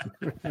 shall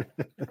I?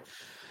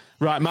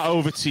 Right, Matt,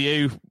 over to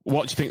you.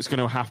 What do you think is going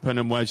to happen,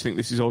 and where do you think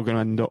this is all going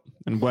to end up?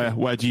 And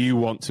where do you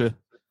want to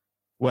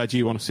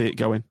see it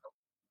going?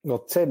 Well,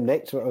 Tim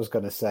nicked what I was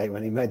going to say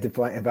when he made the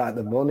point about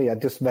the money. I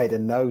just made a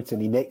note and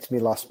he nicked me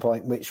last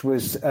point, which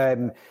was,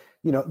 there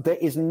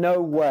is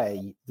no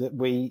way that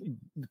we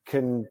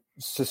can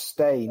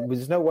sustain,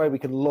 there's no way we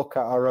can look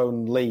at our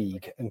own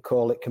league and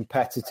call it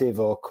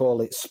competitive or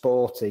call it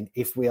sporting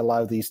if we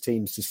allow these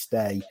teams to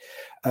stay.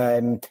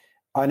 And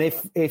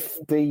if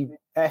the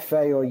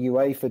FA or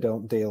UEFA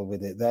don't deal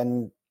with it,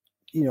 then,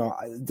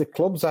 the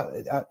clubs,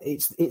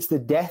 it's the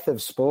death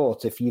of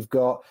sport if you've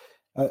got...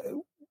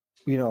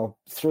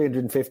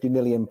 350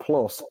 million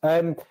plus.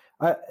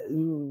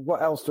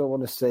 What else do I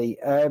want to see?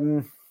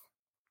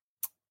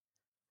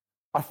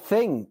 I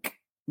think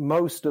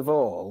most of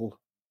all,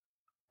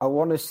 I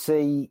want to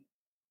see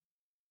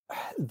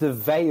the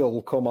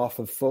veil come off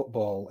of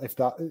football, if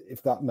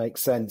that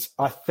makes sense.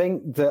 I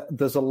think that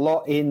there's a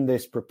lot in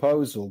this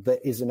proposal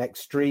that is an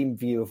extreme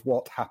view of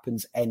what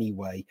happens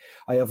anyway.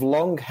 I have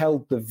long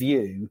held the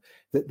view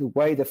that the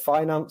way the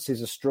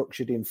finances are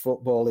structured in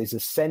football is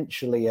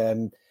essentially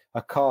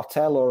a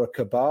cartel or a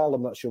cabal,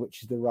 I'm not sure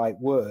which is the right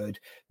word,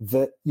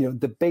 that,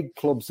 the big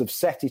clubs have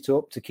set it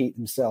up to keep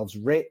themselves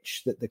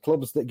rich, that the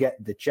clubs that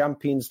get the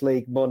Champions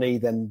League money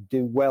then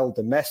do well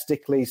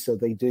domestically, so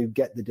they do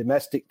get the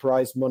domestic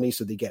prize money,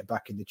 so they get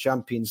back in the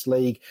Champions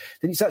League.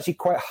 Then it's actually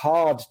quite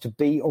hard to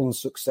be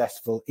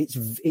unsuccessful.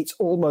 It's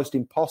almost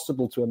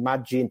impossible to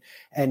imagine.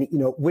 And,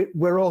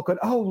 we're all going,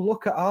 oh,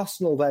 look at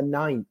Arsenal, they're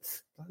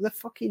 9th. They're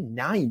fucking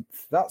 9th.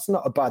 That's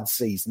not a bad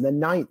season. They're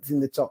 9th in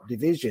the top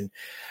division.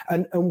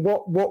 And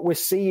what we're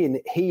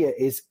seeing here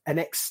is an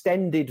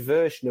extended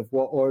version of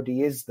what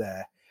already is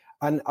there.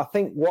 And I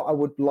think what I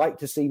would like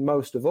to see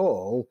most of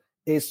all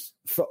is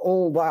for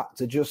all that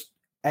to just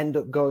end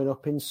up going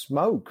up in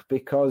smoke,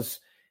 because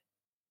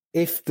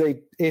if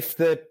the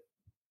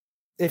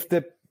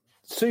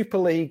Super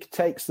League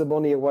takes the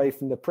money away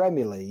from the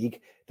Premier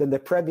League, then the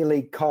Premier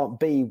League can't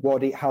be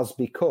what it has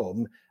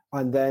become.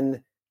 And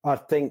then I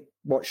think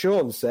what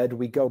Sean said,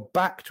 we go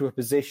back to a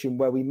position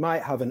where we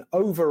might have an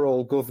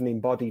overall governing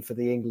body for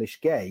the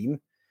English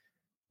game.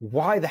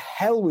 Why the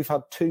hell we've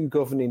had 2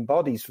 governing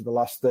bodies for the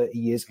last 30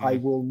 years, I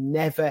will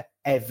never,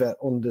 ever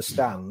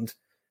understand.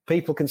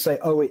 People can say,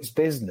 oh, it's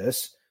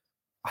business.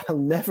 I'll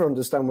never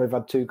understand we've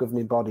had 2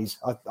 governing bodies.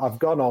 I've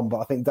gone on,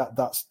 but I think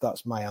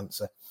that's my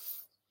answer.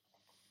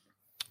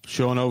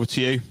 Sean, over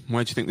to you.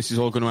 Where do you think this is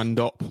all going to end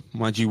up?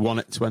 Where do you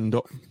want it to end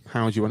up?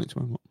 How do you want it to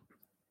end up?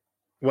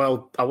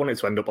 Well, I want it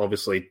to end up,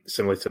 obviously,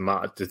 similar to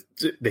Matt.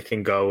 They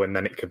can go and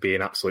then it could be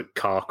an absolute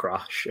car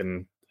crash.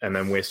 And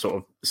then we're sort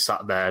of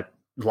sat there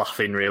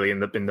laughing, really, in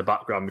the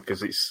background,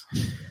 because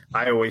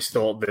I always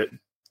thought that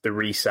the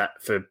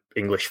reset for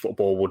English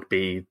football would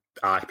be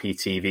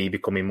IPTV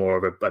becoming more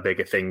of a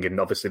bigger thing, and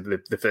obviously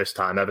the first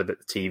time ever that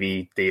the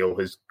TV deal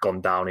has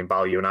gone down in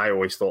value. And I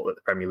always thought that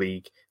the Premier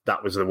League,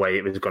 that was the way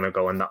it was going to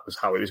go, and that was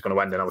how it was going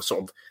to end. And I was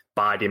sort of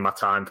biding my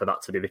time for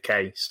that to be the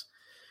case.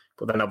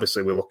 But then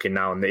obviously we're looking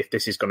now, and if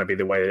this is going to be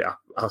the way it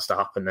has to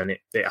happen, then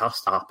it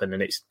has to happen,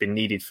 and it's been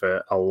needed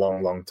for a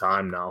long, long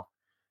time now.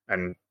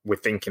 And we're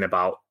thinking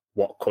about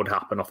what could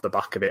happen off the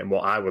back of it, and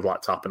what I would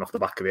like to happen off the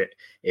back of it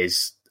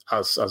is,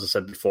 as I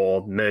said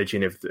before,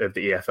 merging of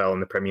the EFL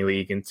and the Premier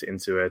League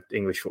into an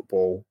English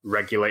football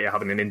regulator,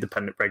 having an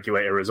independent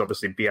regulator, as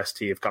obviously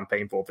BST have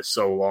campaigned for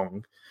so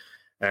long.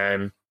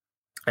 And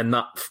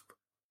that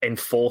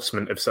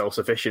enforcement of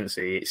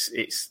self-sufficiency,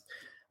 it's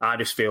I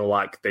just feel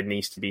like there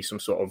needs to be some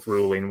sort of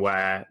ruling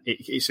where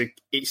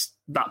it's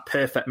that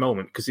perfect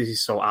moment, because this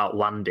is so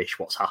outlandish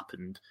what's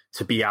happened,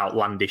 to be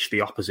outlandish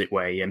the opposite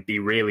way and be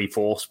really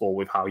forceful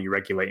with how you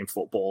regulate in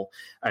football,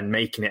 and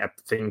making it a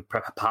thing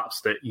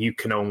perhaps that you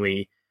can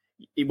only,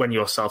 when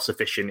you're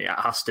self-sufficient, it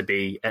has to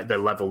be at the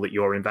level that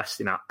you're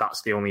investing at.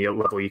 That's the only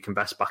level you can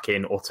invest back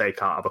in or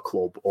take out of a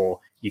club,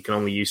 or you can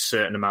only use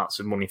certain amounts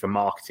of money for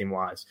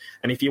marketing-wise.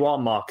 And if you are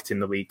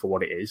marketing the league for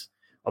what it is,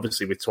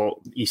 obviously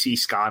you see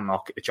Sky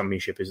market the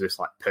Championship as this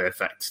like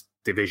perfect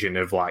division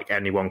of like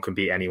anyone can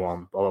beat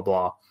anyone, blah, blah,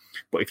 blah.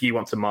 But if you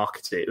want to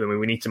market it,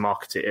 we need to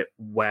market it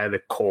where the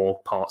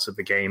core parts of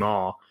the game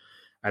are.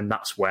 And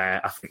that's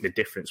where I think the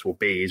difference will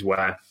be, is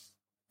where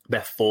they're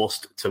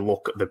forced to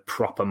look at the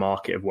proper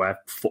market of where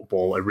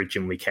football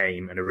originally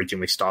came and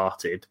originally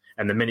started.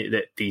 And the minute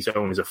that these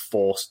owners are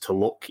forced to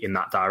look in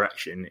that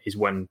direction is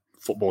when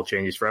football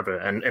changes forever.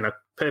 And in a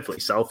perfectly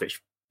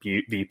selfish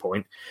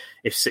viewpoint,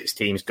 if 6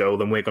 teams go,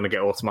 then we're going to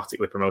get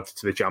automatically promoted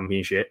to the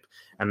Championship,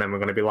 and then we're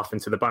going to be laughing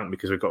to the bank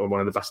because we've got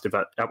one of the best.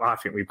 I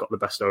think we've got the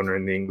best owner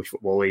in the English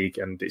Football League,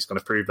 and it's going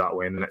to prove that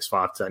way in the next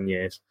 5-10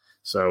 years.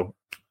 So,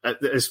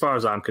 as far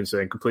as I'm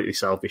concerned, completely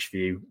selfish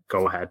view,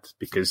 go ahead,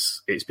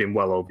 because it's been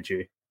well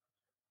overdue.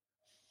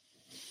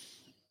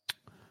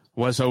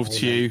 Wes, over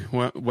to you.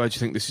 Where do you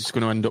think this is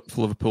going to end up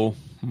for Liverpool?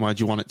 Where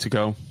do you want it to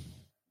go?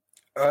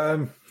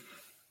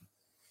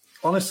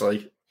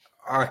 Honestly,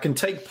 I can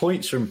take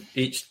points from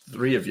each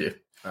 3 of you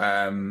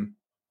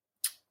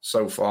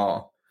so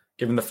far,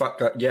 given the fact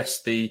that,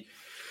 yes, the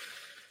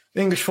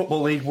English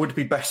Football League would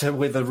be better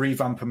with a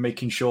revamp and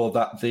making sure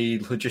that the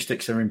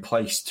logistics are in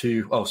place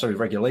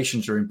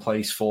regulations are in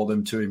place for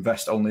them to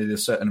invest only a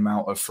certain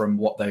amount from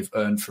what they've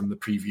earned from the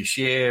previous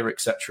year,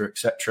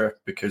 etc.,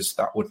 because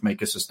that would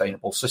make a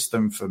sustainable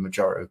system for the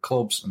majority of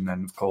clubs. And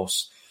then, of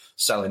course,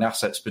 selling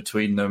assets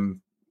between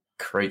them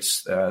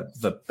creates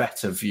the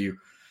better view.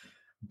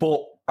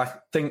 But I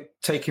think,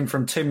 taking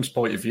from Tim's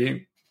point of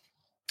view,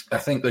 I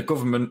think the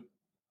government,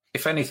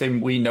 if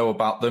anything we know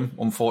about them,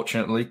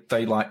 unfortunately,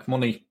 they like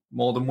money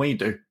more than we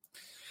do.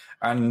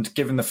 And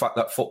given the fact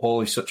that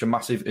football is such a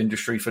massive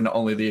industry for not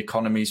only the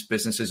economies,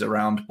 businesses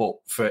around, but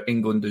for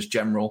England as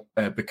general,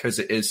 because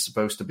it is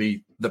supposed to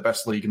be the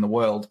best league in the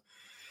world,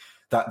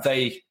 that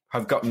they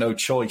have got no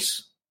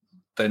choice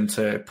than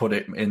to put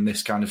it in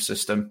this kind of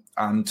system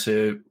and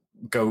to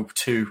go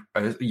to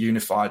a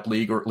unified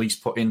league, or at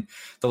least put in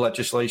the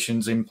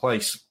legislations in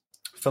place.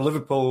 For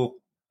Liverpool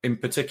in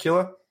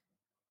particular,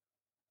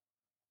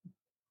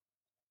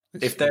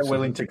 if they're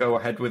willing to go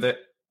ahead with it,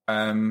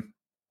 and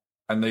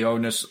the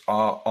owners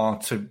are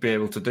to be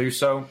able to do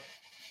so,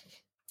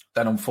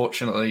 then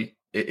unfortunately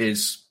it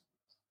is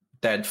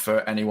dead for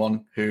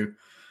anyone who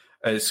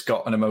has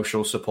got an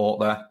emotional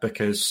support there,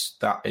 because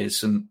that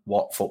isn't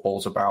what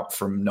football's about,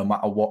 from no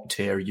matter what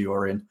tier you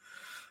are in.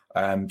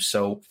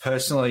 So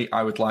personally,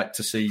 I would like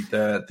to see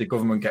the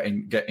government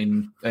get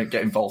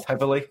involved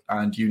heavily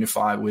and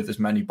unify with as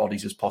many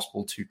bodies as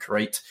possible to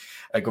create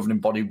a governing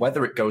body,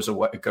 whether it goes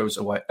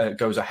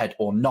ahead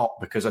or not,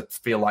 because I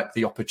feel like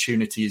the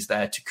opportunity is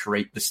there to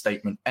create the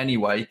statement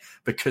anyway,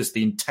 because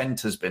the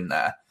intent has been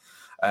there.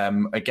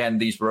 Again,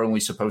 these were only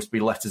supposed to be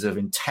letters of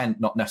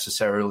intent, not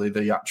necessarily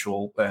the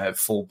actual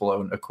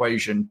full-blown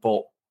equation,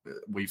 but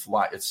we've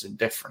lighted it's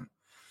indifferent.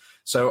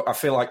 So I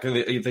feel like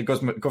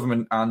the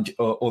government and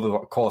other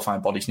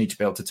qualifying bodies need to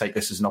be able to take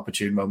this as an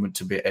opportune moment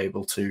to be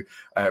able to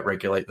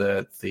regulate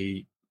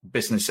the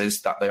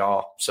businesses that they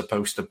are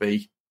supposed to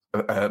be,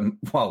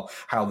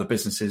 how the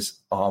businesses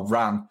are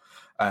ran,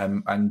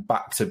 and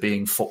back to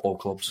being football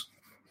clubs.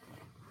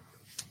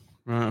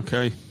 Right,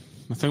 okay.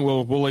 I think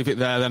we'll leave it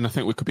there then. I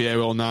think we could be here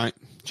all night,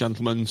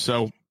 gentlemen.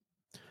 So,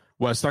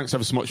 Wes, thanks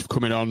ever so much for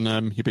coming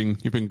on.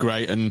 You've been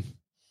great, and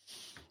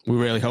we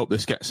really hope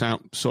this gets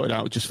sorted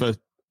out.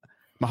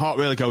 My heart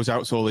really goes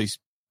out to all these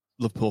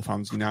Liverpool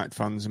fans, United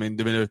fans. I mean,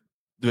 they're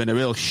in a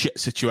real shit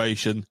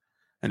situation,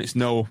 and it's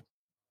no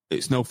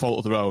fault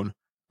of their own.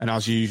 And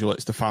as usual,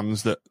 it's the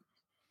fans that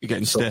are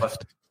getting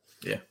stiffed.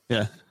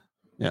 Yeah.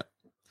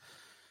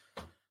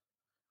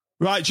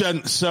 Right,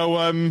 gents.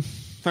 So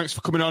thanks for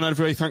coming on,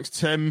 everybody. Thanks,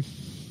 Tim.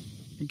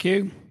 Thank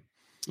you.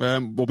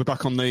 We'll be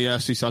back on the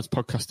Seasides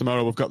podcast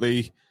tomorrow. We've got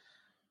the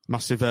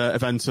massive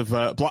event of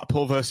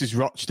Blackpool versus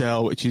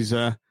Rochdale, which is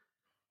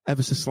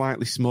ever so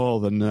slightly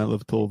smaller than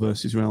Liverpool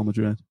versus Real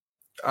Madrid.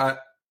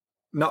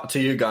 Not to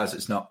you guys,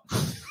 it's not.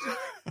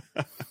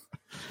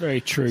 Very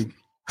true.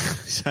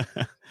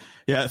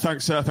 Yeah,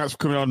 thanks for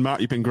coming on, Matt.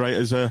 You've been great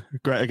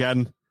great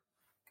again.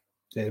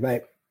 Cheers,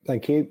 mate.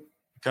 Thank you.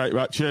 Okay,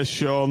 right. Cheers,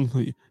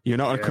 Sean. You're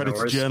not an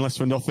accredited journalist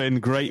for nothing.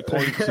 Great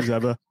points as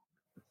ever.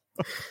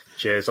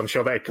 Cheers. I'm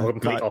sure the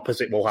complete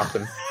opposite will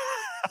happen.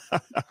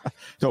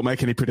 Don't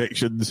make any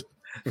predictions.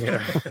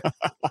 Yeah.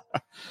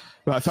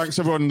 Right, thanks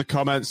everyone in the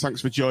comments.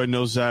 Thanks for joining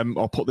us.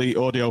 I'll put the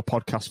audio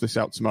podcast for this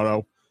out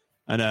tomorrow.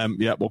 And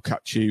we'll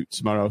catch you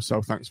tomorrow.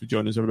 So thanks for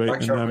joining us, everybody.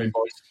 Thanks for having me,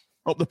 boys.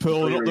 Up the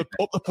pool, up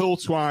the pool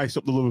twice,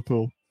 up the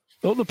Liverpool.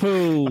 Up the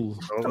pool.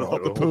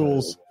 Up the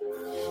pools.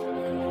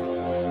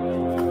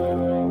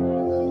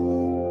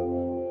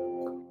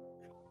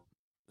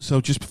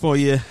 So just before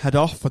you head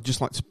off, I'd just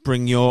like to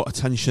bring your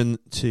attention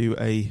to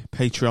a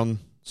Patreon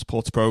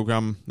supporter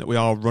program that we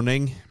are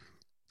running.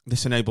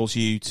 This enables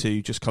you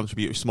to just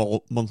contribute a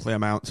small monthly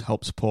amount to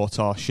help support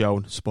our show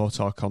and support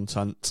our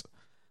content.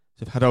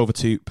 So head over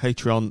to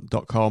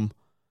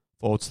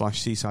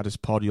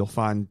patreon.com/SeasidersPod. You'll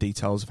find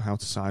details of how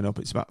to sign up.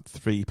 It's about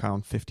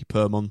 £3.50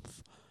 per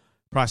month.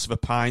 Price of a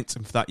pint,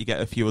 and for that you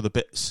get a few other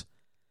bits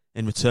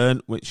in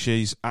return, which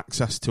is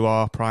access to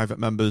our private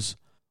members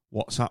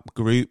WhatsApp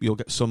group. You'll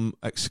get some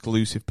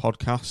exclusive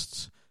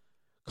podcasts,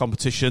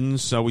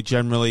 competitions. So we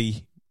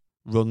generally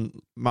run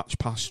match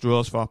pass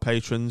draws for our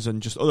patrons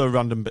and just other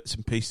random bits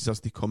and pieces as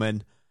they come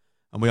in.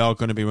 And we are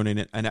going to be running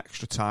an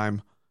extra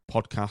time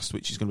podcast,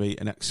 which is going to be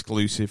an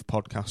exclusive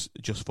podcast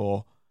just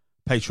for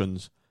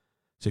patrons.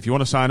 So if you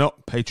want to sign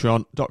up,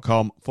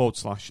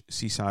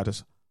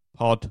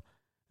 patreon.com/SeasidersPod.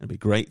 It'd be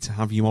great to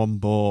have you on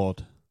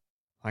board.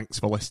 Thanks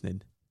for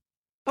listening.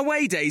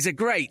 Away days are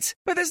great,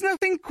 but there's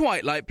nothing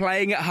quite like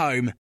playing at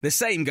home. The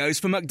same goes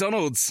for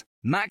McDonald's.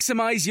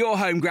 Maximise your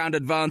home ground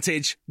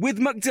advantage with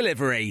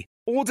McDelivery.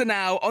 Order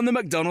now on the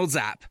McDonald's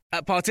app.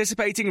 At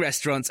participating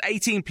restaurants,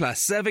 18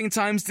 plus serving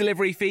times,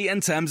 delivery fee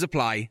and terms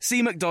apply.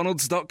 See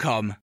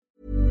mcdonalds.com.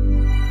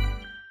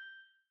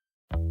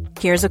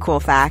 Here's a cool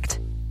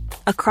fact.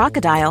 A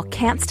crocodile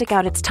can't stick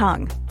out its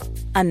tongue.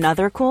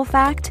 Another cool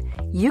fact,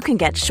 you can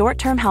get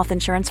short-term health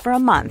insurance for a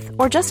month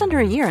or just under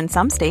a year in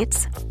some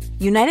states.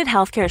 United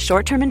Healthcare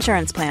short-term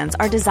insurance plans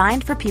are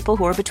designed for people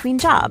who are between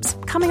jobs,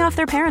 coming off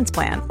their parents'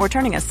 plan, or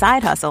turning a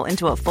side hustle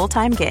into a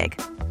full-time gig.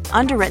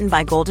 Underwritten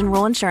by Golden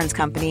Rule Insurance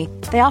Company,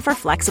 they offer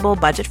flexible,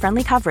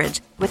 budget-friendly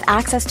coverage with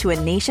access to a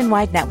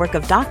nationwide network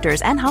of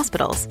doctors and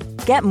hospitals.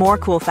 Get more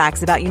cool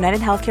facts about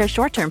United Healthcare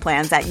short-term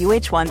plans at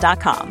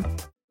uh1.com.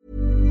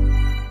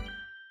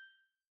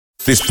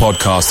 This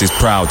podcast is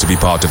proud to be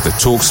part of the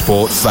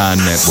TalkSport Fan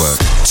Network.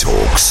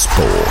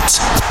 TalkSport.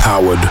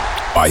 Powered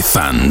by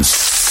fans.